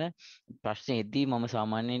පළවෙනි ප්‍රශ්නේ එද්දී මම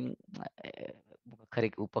සාමාන්‍යයෙන් මොකක් හරි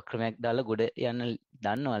උපක්‍රමයක් දාලා ගොඩ යන්න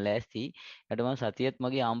දන්නවා ලෑස්ති. ඊට මම සතියත්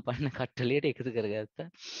මගේ ආම්පන්න කට්ටලියට එකතු කරගත්තා.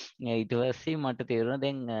 ඊට පස්සේ මට තේරුණා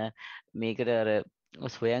දැන් මේකට අර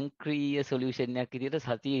ස්වයංක්‍රීය සොලියුෂන් එකක් විදිහට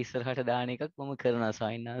සතිය ඉස්සරහට දාන එකක් මම කරනවා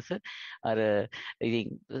ස්වාමීන් වහන්සේ. අර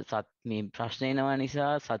ඉතින් මේ ප්‍රශ්න එනවා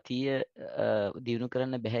නිසා සතිය දිනු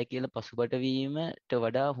කරන්න බෑ කියලා පසුබට වීමට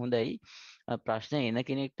වඩා හොඳයි. ප්‍රශ්න එන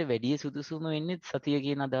කෙනෙක්ට වැඩි සුදුසුම වෙන්නේ සතිය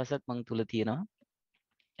කියන අදහසක් මං තුල තියෙනවා.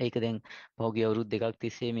 ඒක දැන් පහුගිය අවුරුදු දෙකක්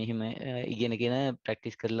තිස්සේ මෙහිම ඉගෙනගෙන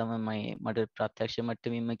ප්‍රැක්ටිස් කරලම මට ප්‍රත්‍යක්ෂ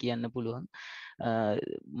මට්ටමින්ම කියන්න පුළුවන්.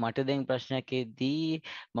 මට දැන් ප්‍රශ්නයක් එද්දී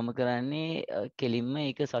මම කරන්නේ කෙලින්ම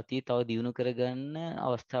ඒක සතිය තව දියුණු කරගන්න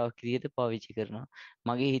අවස්ථාවක් විදිහට පාවිච්චි කරනවා.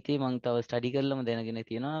 මගේ හිතේ මං තව ස්ටඩි කරලම දැනගෙන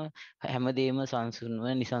තියෙනවා හැමදේම සංසුන්ව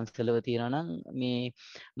නිසංසලව තියෙනවා නම් මේ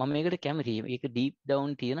මම මේකට කැමතියි. ඒක ඩීප්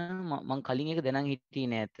ඩවුන් තියෙනවා. මං කලින් ඒක දැනන්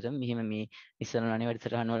හිටියේ නෑ ඇත්තටම. මෙහෙම මේ Nissarana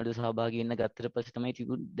වැඩසටහන් වලට සහභාගී වෙන්න ගත්තට පස්සේ තමයි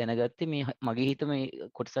දැනගත්තේ මේ මගේ හිත මේ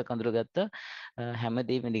කොටසක් අඳුරගත්තා.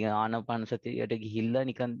 හැමදේම නිකන් ආනාපාන සතියට ගිහිල්ලා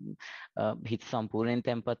නිකන් හිත සම්පූර්ණයෙන්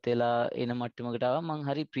තැම්පත් වෙලා එන මට්ටමකට ආවා. මං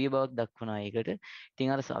හරි ප්‍රිය බවක් දක්වනවා ඒකට.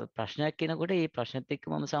 ඉතින් අර ප්‍රශ්නයක් එනකොට ඒ ප්‍රශ්නෙත්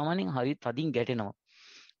එක්ක මම සාමාන්‍යයෙන් හරි තදින් ගැටෙනවා.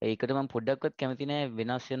 ඒකට මම පොඩ්ඩක්වත් කැමති නෑ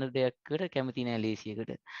වෙනස් වෙන දෙයක්කට කැමති නෑ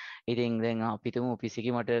ලේසියකට. ඉතින් දැන් අපිටම ඔෆිස්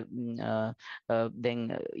එකේ මට දැන්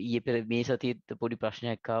ඊයේ පෙර මේ සතියේත් පොඩි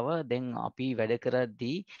ප්‍රශ්නයක් ආවා. දැන් අපි වැඩ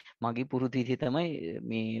කරද්දී මගේ පුරුදු විදිහ තමයි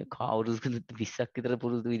මේ අවුරුදු 20ක් විතර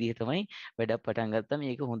පුරුදු විදිහ තමයි වැඩක් පටන් ගත්තා.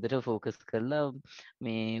 මේක හොඳට ફોකස් කරලා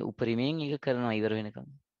මේ උපරිමයෙන් ඒක කරනවා ඉවර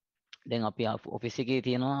වෙනකම්. දැන් අපි ඔෆිස් එකේ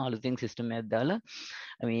තියෙනවා අලුතින් සිස්ටම් එකක් දාලා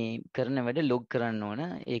මේ කරන වැඩ ලොග් කරන්න ඕන.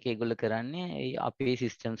 ඒක ඒගොල්ලෝ කරන්නේ අපේ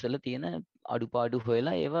සිස්ටම්ස් වල තියෙන අඩුපාඩු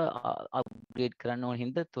හොයලා ඒවා අප්ග්‍රේඩ් කරන්න ඕන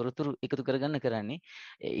හින්දා තොරතුරු එකතු කරගන්න කරන්නේ.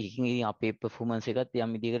 ඒකින් අපේ performance එකත්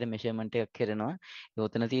යම් විදිහකට measurement එකක් කරනවා.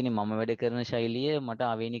 යොතන තියෙන්නේ මම වැඩ කරන ශෛලිය මට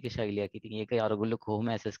ආවේනික ශෛලියක්. ඉතින් ඒක අරගොල්ලෝ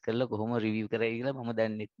කොහොම ඇසස් කරලා කොහොම රිවිව් කරයි කියලා මම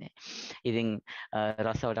දන්නෙත් නැහැ. ඉතින්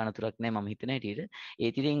රසවට අනතුරක් නැහැ මම හිතන හැටියට.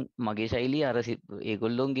 ඒත් ඉතින් මගේ ශෛලිය අර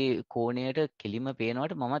ඒගොල්ලෝගේ කෝණයට කෙලිම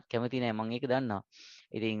පේනවට මමත් කැමති නෑ. මම ඒක දන්නවා.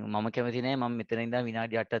 ඉතින් මම කැමති නෑ මම මෙතන ඉඳන්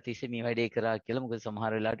විනාඩි 8ක් තිස්සේ මේ වැඩේ කරා කියලා. මොකද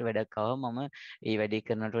සමහර වෙලාවට වැඩක් ආවම මම ඒ වැඩේ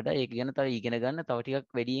කරනට වඩා ඒක ගැන තව ඉගෙන ගන්න තව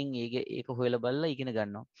ටිකක් වැඩියෙන් ඒක හොයලා බලලා ඉගෙන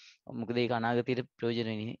ගන්නවා. මොකද ඒක අනාගතයට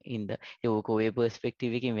ප්‍රයෝජන වෙන හින්දා. ඒක ඔය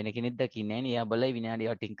පර්ස්පෙක්ටිව් එකකින් වෙන කෙනෙක් දකින්නේ නෑනේ. එයා බලයි විනාඩි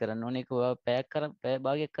 8ක් කරන්න ඕනේ. ඒක ඔයා පැය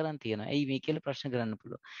භාගයක් කරන් තියනවා. ඇයි මේ කියලා ප්‍රශ්න කරන්න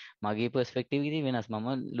පුළුවන්. මගේ පර්ස්පෙක්ටිව් එකකින් වෙනස්. මම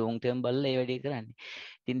ලොන්ග් ටර්ම් බලලා ඒ වැඩේ කරන්නේ.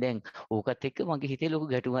 ඉතින් දැන් ඕකත් එක්ක මගේ හිතේ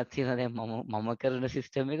ලොකු ගැටුමක් තියෙනවා. දැන් මම කරන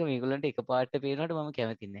සිස්ටම් එක මේගොල්ලන්ට එකපාරට පේනකොට මම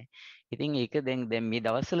කැමති නැහැ. ඉතින් ඒක දැන් මේ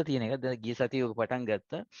දවස්වල තියෙන එක. දැන් ගිය සතියේ ඔක පටන්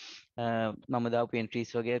ගත්තා. මම දාපු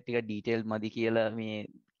එන්ට්‍රීස් වගේ ටික ඩීටේල් මදි කියලා මේ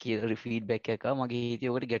කියලා ෆීඩ්බැක් එකක් ආවා. මගේ හිතේ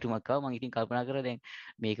ඔකට ගැටුමක් ආවා. මම ඉතින් කල්පනා කරා දැන්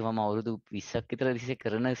මේක මම අවුරුදු 20ක් විතර තිස්සේ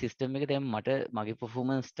කරන සිස්ටම් එක දැන් මට මගේ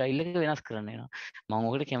performance style එක වෙනස් කරන්න වෙනවා. මම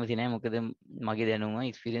ඔකට කැමති නැහැ. මොකද මගේ දැනුම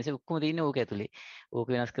එක්ස්පීරියන්ස් එක ඔක්කොම තියෙන්නේ ඕක ඇතුලේ. ඕක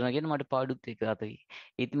වෙනස් කරනවා කියන්නේ මට පාඩුත් එක අතයි.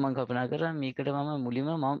 ඉතින් මම කල්පනා කරා මේකට මම මුලින්ම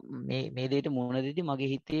මේ දෙයට මුහුණ දෙද්දි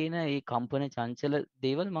මගේ හිතේ එන ඒ කම්පන චංචල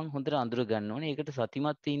දේවල් මම හොඳට අඳුර ගන්න ඕනේ. ඒකට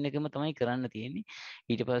සතිමත් ඉන්න එකම තමයි කරන්න තියෙන්නේ.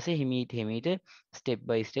 ඊට පස්සේ හිමීට ස්ටෙප්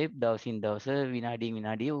බයි ස්ටෙප් දවසින් දවස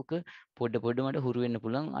විනාඩිය ඕක පොඩ මට හුරු වෙන්න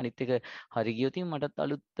පුළුවන්. අනිත් එක හරි ගියොත් මටත්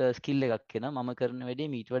අලුත් ස්කිල් එකක් එනවා. මම කරන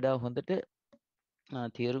වැඩේ මීට වඩා හොඳට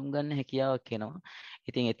තේරුම් ගන්න හැකියාවක් එනවා.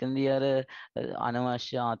 ඉතින් එතනදී අර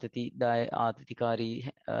අනවශ්‍ය ආතතිකාරී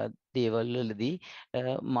දේවල් වලදී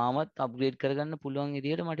මාවත් අප්ග්‍රේඩ් කරගන්න පුළුවන්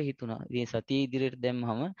විදිහට මට හිතුණා. ඉතින් සතිය ඉදිරියට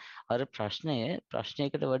දැම්මම අර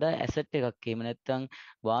ප්‍රශ්නයකට වඩා ඇසට් එකක් එහෙම නැත්නම්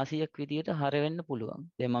වාසියක් විදිහට හරවෙන්න පුළුවන්.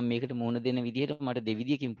 දැන් මම මේකට මුහුණ දෙන විදිහට මට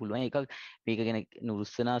දෙවිදියකින් පුළුවන්. එකක් මේක ගැන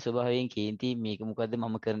නුරුස්සනා ස්වභාවයෙන් කේන්ති මේක මොකද්ද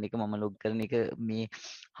මම කරන එක මම ලොග් කරන එක මේ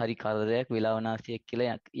හරි කරදරයක් වෙලාවනාසියක්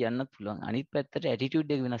කියලා යන්නත් පුළුවන්. අනිත් පැත්තට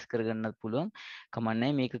ඇටිටියුඩ් එක වෙනස් කරගන්නත් පුළුවන්.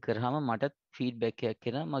 කමන්නේ මේක කරාම මටත් ෆීඩ්බැක් එකක්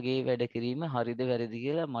එනවා. මගේ වැඩ කිරීම හරිද වැරදිද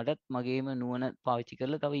කියලා මටත් මගේම නුවණ පාවිච්චි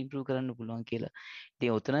කරලා තව ඉම්ප්‍රූව් කරන්න පුළුවන් කියලා.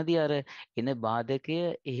 ඉතින් ඔතනදී අර එන බාධකය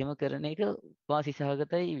එහෙම කරන එක වාසි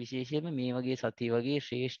සහගතයි. විශේෂයෙන්ම මේ වගේ සතිය වගේ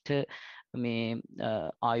ශ්‍රේෂ්ඨ මේ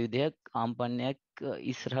ආයුධයක් ආම්පන්නයක්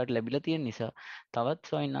ඉස්සරහට ලැබිලා තියෙන නිසා තවත්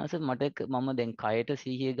ස්වාමීන් වහන්සේ මම දැන් කයට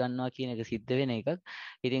සිහිය ගන්නවා කියන එක සිද්ධ වෙන එකක්.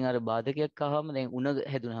 ඉතින් අර බාධකයක් ආවම දැන් උණ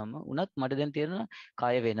හැදුනහම උණත් මට දැන් තේරෙනවා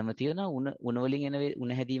කාය වෙනම තියෙනවා උණ වලින් එන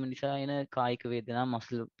උණ හැදීම නිසා එන කායික වේදනා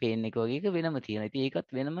මස්ල් පේන් එක වගේ එක වෙනම තියෙනවා. ඉතින් ඒකත්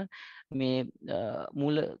වෙනම මේ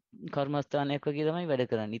මූල කර්මස්ථානයක් වගේ තමයි වැඩ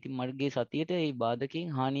කරන්නේ. ඉතින් මගේ සතියට මේ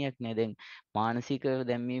බාධකයෙන් හානියක් නැහැ. දැන් මානසිකව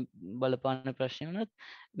දැන් මේ බලපාන ප්‍රශ්න වුණත්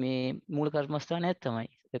මේ මූල කර්මස්ථානයක් තමයි.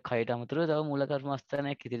 කයට අමතරව තව මූල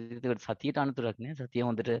කර්මස්ථානයක් ඉදිරියට ඒකට සතියට අනුතරක් නෑ. සතිය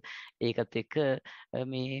හොඳට ඒකත් එක්ක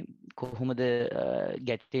මේ කොහොමද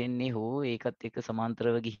ගැටෙන්නේ හෝ ඒකත් එක්ක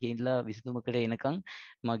සමාන්තරව ගිහිල්ලා විසඳුමකට එනකන්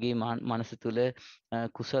මගේ මනස තුල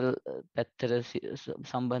කුසල් පැත්තට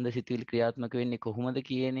සම්බන්ධ සිතුවිලි ක්‍රියාත්මක වෙන්නේ කොහොමද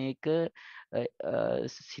කියන එක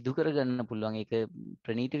සිදු කරගන්න පුළුවන්. ඒක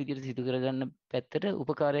ප්‍රණීත විදිහට සිදු කරගන්න පැත්තට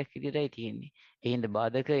උපකාරයක් විදිහටයි තියෙන්නේ. එහෙනම්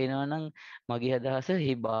බාධක එනවා නම් මගේ අදහස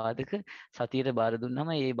මේ බාධක සතියට බාර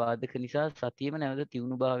දුන්නාම ඒ බාධක නිසා සතියෙම නැවත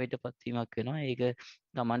තියුණු භාවයට පත්වීමක් වෙනවා. ඒක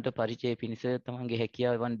තමන්ට පරිචය පිණිස තමන්ගේ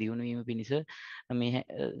හැකියාවන් දියුණු වීම පිණිස මේ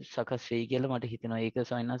සකස් වෙයි කියලා මට හිතෙනවා. ඒක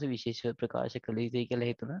සවිනාස විශේෂ ප්‍රකාශ කළ යුතුයි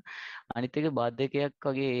කියලා හිතුණා. අනිත් එක බාධකයක්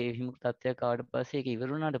වගේ විමුක්ත තත්ත්වයක් ආවට පස්සේ ඒක ඉවර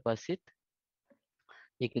වුණාට පස්සෙත්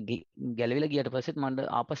ඒක ගැලවිලා ගියට පස්සෙත් මට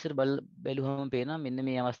ආපස්සට බැලුවම පේනවා මෙන්න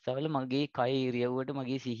මේ අවස්ථාවල මගේ කය ඉරියව්වට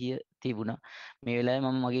මගේ සිහිය තිබුණා. මේ වෙලාවේ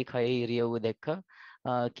මම මගේ කය ඉරියව්ව දැක්කා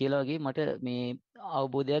කියලා වගේ මට මේ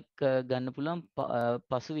අවබෝධයක් ගන්න පුළුවන්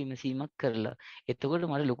පසු විමසීමක් කරලා. එතකොට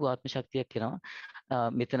මට ලොකු ආත්ම ශක්තියක් එනවා.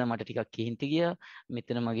 මෙතන මට ටිකක් කිහින්ති ගියා.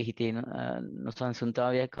 මෙතන මගේ හිතේ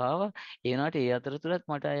නොසන්සුන්තාවයක් ආවා. ඒ වුණාට ඒ අතරතුරත්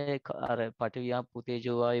මට අර පටවියා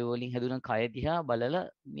පුතේජෝ වායෝ වලින් හැදුන කය දිහා බලලා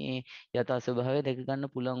මේ යථා ස්වභාවය දැක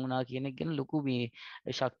ගන්න පුළුවන් වුණා කියන එක ගැන ලොකු මේ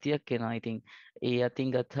ශක්තියක් එනවා. ඉතින් ඒ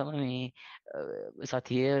අතින් ගත්තම මේ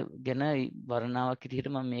සතිය ගැන වර්ණාවක් විදිහට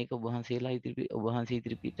මම මේක ඔබ වහන්සේ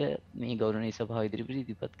ඉදිරිපිට මේ ගෞරවනීය සභාව ඉදිරිපිට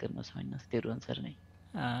ඉදිරිපත් කරනවා සවින්නස්. තෙරුවන් සරණයි.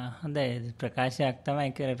 හොඳයි ප්‍රකාශයක්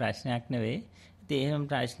තමයි කරේ ප්‍රශ්නයක් නෙවෙයි. ඉතින් එහෙම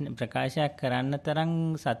ප්‍රකාශයක් කරන්න තරම්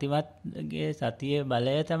සතිමත්ගේ සතියේ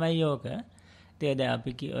බලය තමයි යෝක. ඉතින් දැන්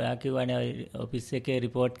අපි ඔයා කිව්වනේ ඔෆිස් එකේ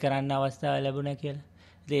රිපෝට් කරන්න අවස්ථාව ලැබුණා කියලා.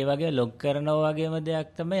 ඉතින් ඒ වගේ ලොග් කරනවා වගේම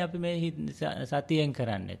දෙයක් තමයි අපි මේ සතියෙන්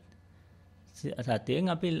කරන්නේ. සතියෙන්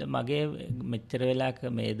අපි මගේ මෙච්චර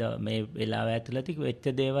වෙලා මේ වෙලාව ඇතුළත වෙච්ච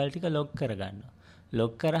දේවල් ටික ලොග් කරගන්නවා.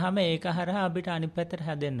 ලොග් කරාම ඒක හරහා අපිට අනිත් පැත්තට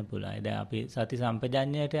හැදෙන්න පුළුවන්. දැන් අපි සති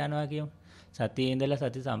සම්පජඤ්ඤයට යනවා කියමු. සතියේ ඉඳලා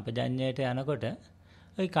සති සම්පජඤ්ඤයට යනකොට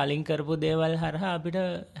ওই කලින් කරපු දේවල් හරහා අපිට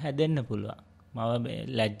හැදෙන්න පුළුවන්. මම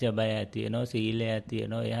ලැජ්ජ බය ඇති වෙනවා, සීලය ඇති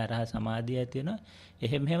වෙනවා, ඒ හරහා සමාධිය ඇති වෙනවා.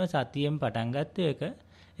 එහෙම සතියෙන් පටන් ගත්ත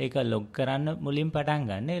ඒක ලොග් කරන්න මුලින් පටන්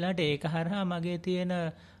ගන්න. ඊළඟට ඒක හරහා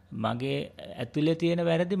මගේ ඇතුලේ තියෙන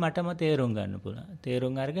වැරදි මටම තේරුම් ගන්න පුළුවන්.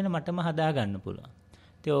 තේරුම් අරගෙන මටම හදා ගන්න පුළුවන්.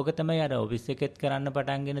 ඉතින් ඕක තමයි අර ඔෆිස් එකෙත් කරන්න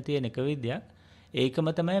පටන්ගෙන තියෙන එක විදියක්. ඒකම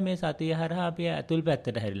තමයි මේ සතිය හරහා අපි ඇතුල්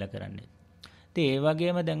පැත්තට හැරිලා කරන්නේ. ඉතින් ඒ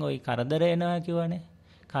වගේම දැන් ওই කරදර එනවා කියවනේ.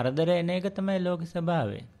 කරදර එන එක තමයි ලෝක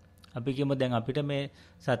ස්වභාවය. අපි කියමු දැන් අපිට මේ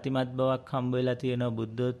සතිමත් බවක් හම්බ වෙලා තියෙනවා,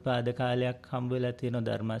 බුද්ධෝත්පාද කාලයක් හම්බ වෙලා තියෙනවා,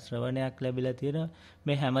 ධර්ම ශ්‍රවණයක් ලැබිලා තියෙනවා.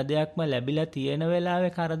 මේ හැම දෙයක්ම ලැබිලා තියෙන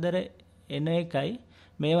වෙලාවේ කරදර එන එකයි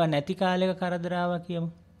මේවා නැති කාලයක කරදර ආවා කියමු.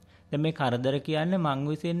 දැන් මේ කරදර කියන්නේ මං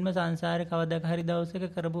විසින්ම සංසාරේ කවදාක හරි දවසක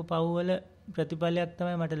කරපු පව්වල ප්‍රතිඵලයක්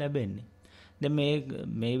තමයි මට ලැබෙන්නේ. දැන්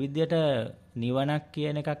මේ විදියට නිවනක්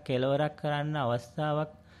කියන එකක් කෙලවරක් කරන්න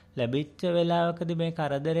අවස්ථාවක් ලැබිච්ච වෙලාවකදී මේ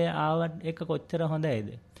කරදරය ආවත් එක කොච්චර හොඳයිද?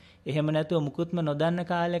 එහෙම නැතුව මුකුත්ම නොදන්න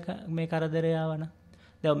කාලෙක මේ කරදරය ආවනම්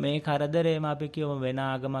දැන් මේ කරදරේම අපි කියමු වෙන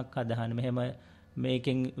ආගමක් අදහන මෙහෙම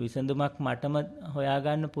මේකෙන් විසඳුමක් මටම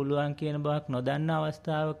හොයාගන්න පුළුවන් කියන බවක් නොදන්න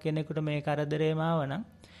අවස්ථාවක කෙනෙකුට මේ කරදරේම ආවනම්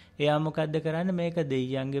එයා මොකද්ද කරන්නේ? මේක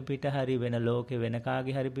දෙයියන්ගේ පිට හරි වෙන ලෝකේ වෙන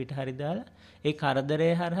කාගේ හරි පිට හරි දාලා ඒ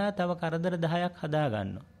කරදරේ හරහා තව කරදර 10ක් හදා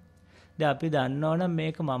ගන්නවා. දැන් අපි දන්නවනම්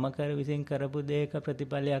මේක මම විසින් කරපු දෙයක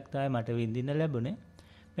ප්‍රතිඵලයක් තමයි මට විඳින්න ලැබුණේ.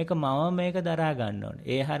 මේක මම මේක දරා ගන්න ඕනේ.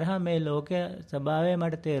 ඒ හරහා මේ ලෝකයේ ස්වභාවය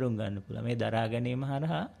මට තේරුම් ගන්න පුළුවන්. මේ දරා ගැනීම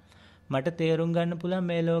හරහා මට තේරුම් ගන්න පුළුවන්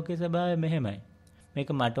මේ ලෝකයේ ස්වභාවය මෙහෙමයි.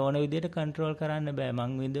 මේක මට ඕන විදිහට කන්ට්‍රෝල් කරන්න බෑ.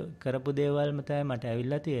 මං කරපු දේවල්ම තමයි මට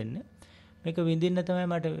ඇවිල්ලා තියෙන්නේ. මේක විඳින්න තමයි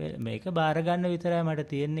මට මේක බාර ගන්න විතරයි මට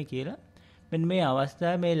තියෙන්නේ කියලා. මෙන්න මේ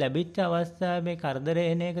අවස්ථාව මේ ලැබිච්ච අවස්ථාව මේ කරදරේ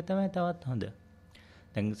එන එක තමයි තවත් හොඳ.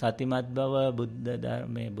 දැන් සතිමත් බව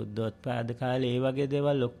මේ බුද්ධෝත්පාද කාලේ ඒ වගේ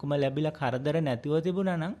දේවල් ඔක්කොම ලැබිලා කරදර නැතිව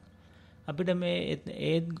තිබුණා නම් අපිට මේ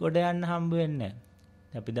ඒත් ගොඩ යන්න හම්බ වෙන්නේ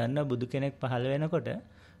නැහැ. අපි දන්නවා බුදු කෙනෙක් පහළ වෙනකොට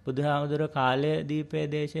බුදුහාමුදුර කාලය දීපේ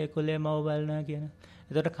දේශයේ කුලේ මව බලනවා කියන.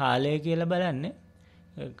 එතකොට කාලය කියලා බලන්නේ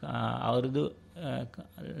අවුරුදු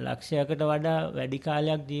ලක්ෂයකට වඩා වැඩි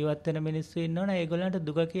කාලයක් ජීවත් වෙන මිනිස්සු ඉන්නවනේ ඒගොල්ලන්ට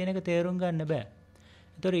දුක කියන එක තේරුම් ගන්න බෑ.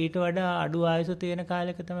 ඒතකොට ඊට වඩා අඩු ආයුෂ තියෙන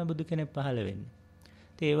කාලයක තමයි බුදු කෙනෙක් පහළ වෙන්නේ.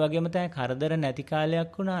 ඒ වගේම තමයි කරදර නැති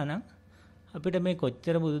කාලයක් වුණා නම් අපිට මේ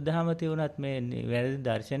කොච්චර බුදුදහම තිබුණත් මේ වැරදි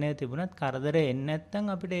දර්ශනය තිබුණත් කරදර එන්නේ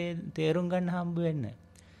නැත්නම් අපිට තේරුම් ගන්න හම්බ වෙන්නේ නැහැ.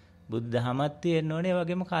 බුදුදහමක් තියෙන්න ඕනේ, ඒ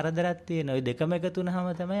වගේම කරදරයක් තියෙන. ওই දෙකම එකතු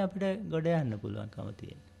වුනහම තමයි අපිට ගොඩ යන්න පුළුවන්කම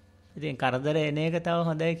තියෙන්නේ. ඉතින් කරදර එන එක තව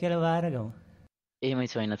හොඳයි කියලා වාරගමු. එහෙමයි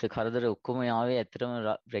සොයනස කරදර ඔක්කොම ආවේ ඇත්තටම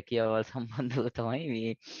රැකියාවල් සම්බන්ධව තමයි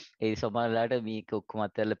මේ ඒ සමහරලාට මේක ඔක්කොම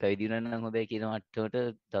අත්හැරලා පැවිදි වෙනවා නම් හොඳයි කියන මට්ටමට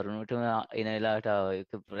තරුණුවටම එන වෙලාවට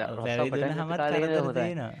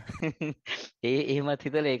එහෙමත්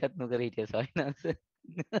හිතලා ඒකත් නොකර හිටිය සොයනස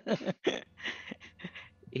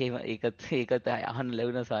ඒකත් අහන්න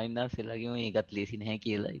ලැබුණ සායනාස්සෙලාගේම ඒකත් ලේසි නැහැ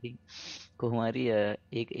කියලා. ඉතින් කොහොම හරි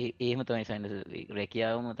එහෙම තමයි සායනස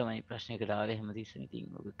රැකියාවම තමයි ප්‍රශ්නයකට ආවේ හැමතිස්සෙම. ඉතින්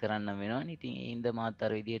ඔක කරන්න වෙනවනේ. ඉතින් ඒ හින්දා මාත්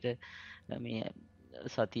අර විදියට මේ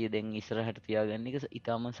සතිය දැන් ඉස්සරහට තියාගන්න එක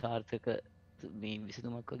ඊටම සාර්ථක මේ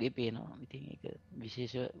විසඳුමක් වගේ පේනවා. ඉතින් ඒක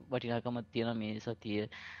විශේෂ වටිනාකමක් තියෙනවා මේ සතිය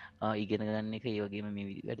ඉගෙන ගන්න එක. ඒ වගේම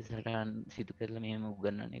මේ වැඩසටහන් සිදු කරලා මෙහෙම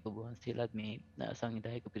උගන්වන එක වහන්සේලාත් මේ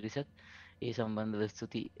සංවිධායක පිරිසත් ඒ සම්බන්ධව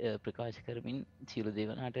ස්තුති ප්‍රකාශ කරමින් සියලු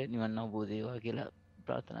දේවනාට නිවන් අවබෝධ වේවා කියලා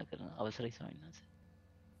ප්‍රාර්ථනා කරන අවසරයි ස්වාමීන් වහන්සේ.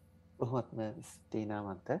 බොහොමත්ම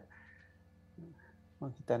ස්තීනාමන්ත.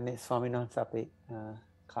 මම හිතන්නේ ස්වාමීන් වහන්සේ අපේ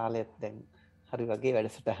කාලයත් දැන් හරි වගේ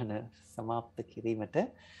වැඩසටහන සමාප්ත කිරීමට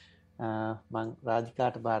මම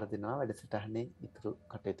රාජිකාට බාර දෙනවා වැඩසටහනේ ඉතුරු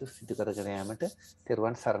කටයුතු සිදු කරගෙන යාමට.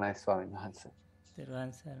 තෙරුවන් සරණයි ස්වාමීන් වහන්සේ.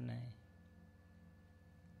 තෙරුවන් සරණයි.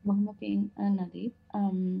 බොහොම පිං නදීප්.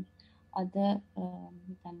 අද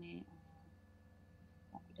හිතන්නේ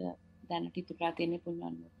අපිට දැනට ඉතුරුලා තියෙන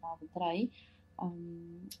පුණ්‍යානුමෝදනා විතරයි.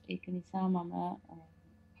 ඒක නිසා මම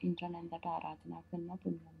ඉන්ටර්නෙට්ට ආරාධනා කරනවා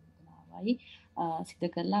පුණ්‍යානුමෝදනාවයි සිදු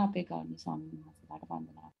කරලා අපේ ගෞරවනීය ස්වාමීන් වහන්සේලාට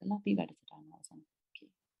වන්දනා කරලා අපි වැඩසටහන අවසන්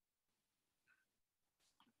කරමු.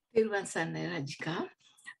 තෙරුවන් සරණයි රජිකා.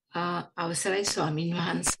 අවසරයි ස්වාමින්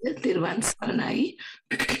වහන්සේ. තෙරුවන් සරණයි.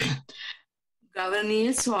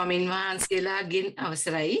 ගෞරවනීය ස්වාමින් වහන්සේලාගෙන්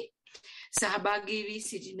අවසරයි. සහභාගී වී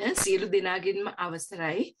සිටින සියලු දෙනාගෙන්ම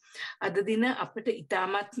අවසරයි. අද දින අපට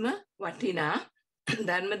ඉතාමත්ම වටිනා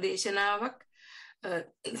ධර්ම දේශනාවක්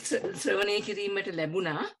ශ්‍රවණය කිරීමට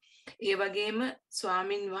ලැබුණා. ඒ වගේම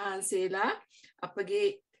ස්වාමින් වහන්සේලා අපගේ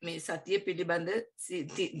මේ සතිය පිළිබඳ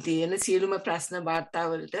තියෙන සියලුම ප්‍රශ්න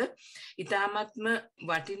වාර්තාවලට ඉතාමත්ම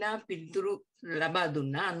වටිනා පිළිතුරු ලබා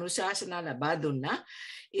දුන්නා, අනුශාසනා ලබා දුන්නා.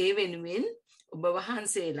 ඒ වෙනුවෙන් ඔබ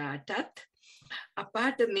වහන්සේලාටත්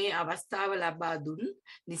අපාට මේ අවස්ථාව ලබා දුන්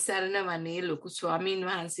නිස්සරණ වනයේ ලොකු ස්වාමීන්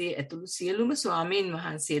වහන්සේ ඇතුළු සියලුම ස්වාමීන්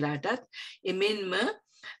වහන්සේලාටත් එමෙන්ම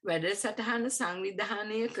වැඩසටහන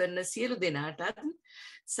සංවිධානය කරන සියලු දෙනාටත්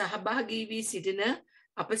සහභාගී වී සිටින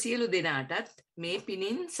අප සියලු දෙනාටත් මේ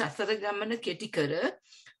පිනින් සසර ගමන කෙටි කර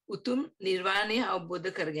උතුම් නිර්වාණය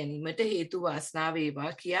අවබෝධ කර ගැනීමට හේතු වාසනා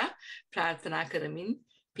වේවා කියා ප්‍රාර්ථනා කරමින්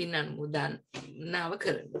පින් අනුමෝදනාව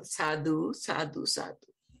කරමු. සාදු සාදු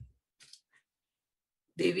සාදු.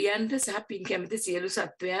 දෙවියන්ට සහ පින් කැමති සියලු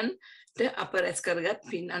සත්වයන්ට අප රැස් කරගත්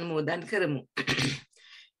පින් අනුමෝදන් කරමු.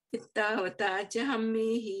 ඉත්තාවතාච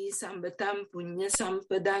හම්මේහි සම්බතම් පුඤ්ඤ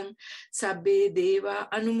සම්පදං සබ්බේ දේවා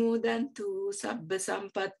අනුමෝදන්තු සබ්බ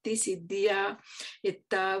සම්පatti සිද්ධියා.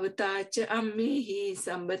 ඉත්තාවතාච අම්මේහි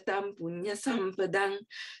සම්බතම් පුඤ්ඤ සම්පදං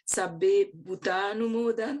සබ්බේ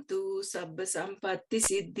භූතානුමෝදන්තු සබ්බ සම්පatti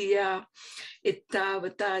සිද්ධියා.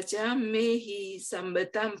 ඉත්තාවතාච අම්මේහි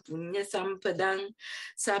සම්බතම් පුඤ්ඤ සම්පදං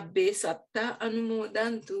සබ්බේ සත්තා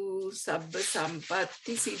අනුමෝදන්තු සබ්බ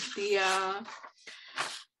සම්පatti සිද්ධියා.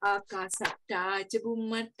 ආකාසට්ටා ච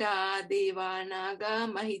බුම්මට්ටා දේවානාගා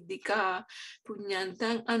මහිද්దికා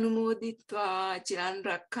පුඤ්ඤන්තං අනුමෝදිත්වා චිරන්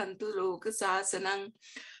රක්ඛන්තු ලෝක සාසනං.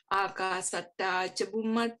 ආකාසට්ටා ච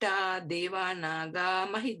බුම්මට්ටා දේවානාගා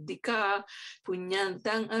මහිද්దికා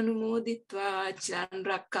පුඤ්ඤන්තං අනුමෝදිත්වා චිරන්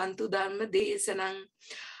රක්ඛන්තු ධම්ම දේශනං.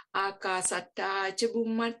 ආකාසට්ටා ච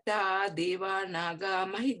බුම්මට්ටා දේවා නාග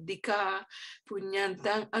මහිද්దికා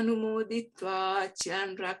පුඤ්ඤන්තං අනුමෝදිත්වා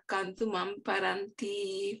චිරන් රැක්කන්තු මම් පරන්ති.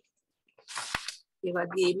 ඒ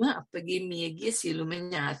වගේම අපගේ මියගිය සියලුම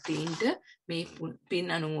ඥාතීන්ට මේ පින්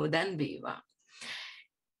අනුමෝදන් වේවා.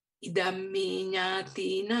 ඉදම්මේ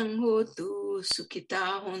ඥාතීනං හෝතු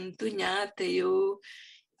සුඛිතා හොන්තු ඥාතයෝ.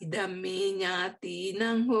 ඉදම්මේ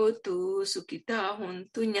ඥාතීනං හෝතු සුඛිතා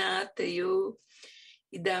හොන්තු ඥාතයෝ.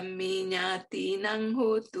 ඉදම්මේ ඥාතීනං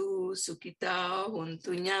හෝතු සුඛිතා හොන්තු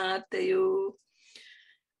ඥාතයෝ.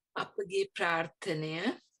 අපගේ ප්‍රාර්ථනය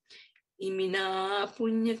ඉමිනා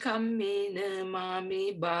පුඤ්ඤ කම්මේන මාමේ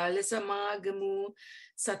බාල සමාගමු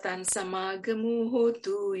සතන් සමාගමු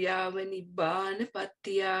හෝතු යාව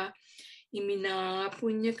නිබ්බානපත්තියා. ඉමිනා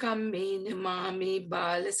පුඤ්ඤ කම්මේන මාමේ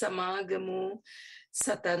බාල සමාගමු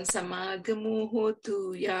සතන් සමාගමු හෝතු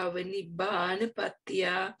යාව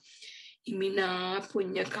නිබ්බානපත්තියා. ඉමිනා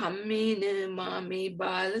පුඤ්ඤ කම්මේන මාමේ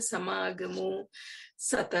බාල සමාගමු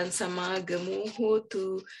සතන් සමාගමු හෝතු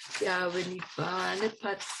යාව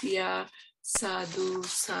නිබ්බානපත්තියා. සාදු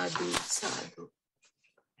සාදු සාදු.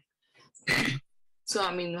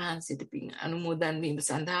 ස්වාමීන් වහන්සේට පින් අනුමෝදන් වීම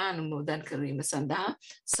සඳහා අනුමෝදන් කරවීම සඳහා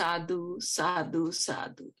සාදු සාදු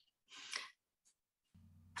සාදු.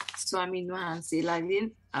 ස්වාමීන් වහන්සේලාගෙන්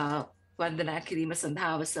වන්දනා කිරීම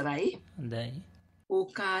සඳහා අවසරයි. හොඳයි.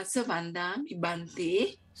 ඕකාස වන්දාමි බන්තේ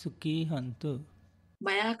සුඛී හන්තු.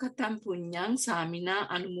 මයා කතම් පුඤ්ඤං සාමිනා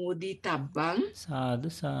අනුමෝදී තබ්බං. සාදු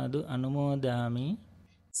සාදු අනුමෝදාමි.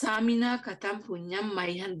 සාමිනා කතම් පුඤ්ඤං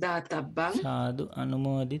මයිහං දාතබ්බං. සාදු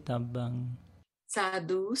අනුමෝදි තබ්බං.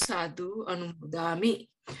 සාදු සාදු අනුමෝදාමි.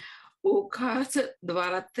 ඕකාස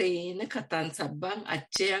ద్వරත්තේන කතං සබ්බං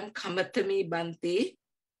අච්චයං කමතමේ බන්තේ.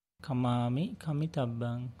 කමාමි කමි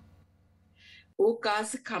තබ්බං.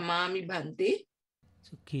 ඕකාස කමාමි බන්තේ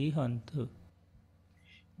සුඛී හන්තු.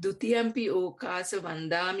 ဒုတိယံ පි ඕකාස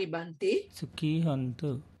වන්දාමි බන්තේ. සුඛී හන්තු.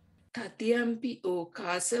 තතියම්පි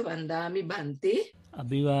ඕකාස වන්දාමි බන්තේ.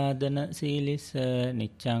 අභිවාදන සීලිස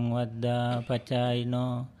නිච්ඡං වද්දා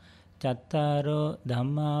පචායිනෝ චත්තාරෝ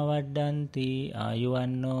ධම්මා වඩ්ඩಂತಿ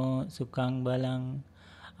ආයුවන්නෝ සුඛං බලං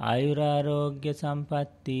ආයුරාෝග්‍ය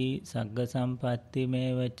සම්පatti සග්ග සම්පatti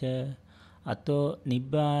මේවච අතෝ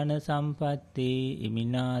නිබ්බාන සම්පatti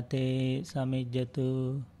ඉමිනාතේ සමිජ්ජතු.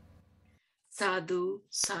 සාදු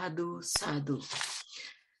සාදු සාදු.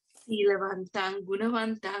 සීලවන්තං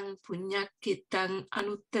ගුණවන්තං පුඤ්ඤක්ඛිතං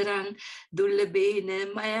අනුත්තරං දුර්ලභේන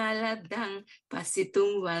මයා ලද්දං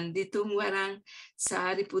පස්සිතුං වන්දිතුං වරං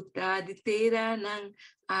සාරිපුත්තාදි තේරාණං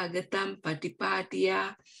ආගතං පටිපාටියා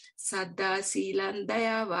සද්දා සීලං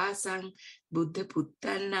දයා වාසං බුද්ධ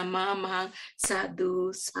පුත්තං නමාමහං. සාදු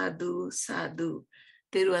සාදු සාදු.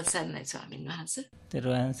 තෙරුවන් සරණයි ස්වාමීන් වහන්සේ.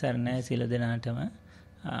 තෙරුවන් සරණයි සියලු දෙනාටම.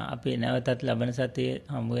 අපි නැවතත් ලබන සතියේ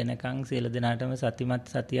හමු වෙනකන් සියලු දෙනාටම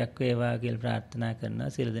සතිමත් සතියක් වේවා කියලා ප්‍රාර්ථනා කරනවා.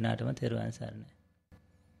 සියලු දෙනාටම තෙරුවන් සරණයි.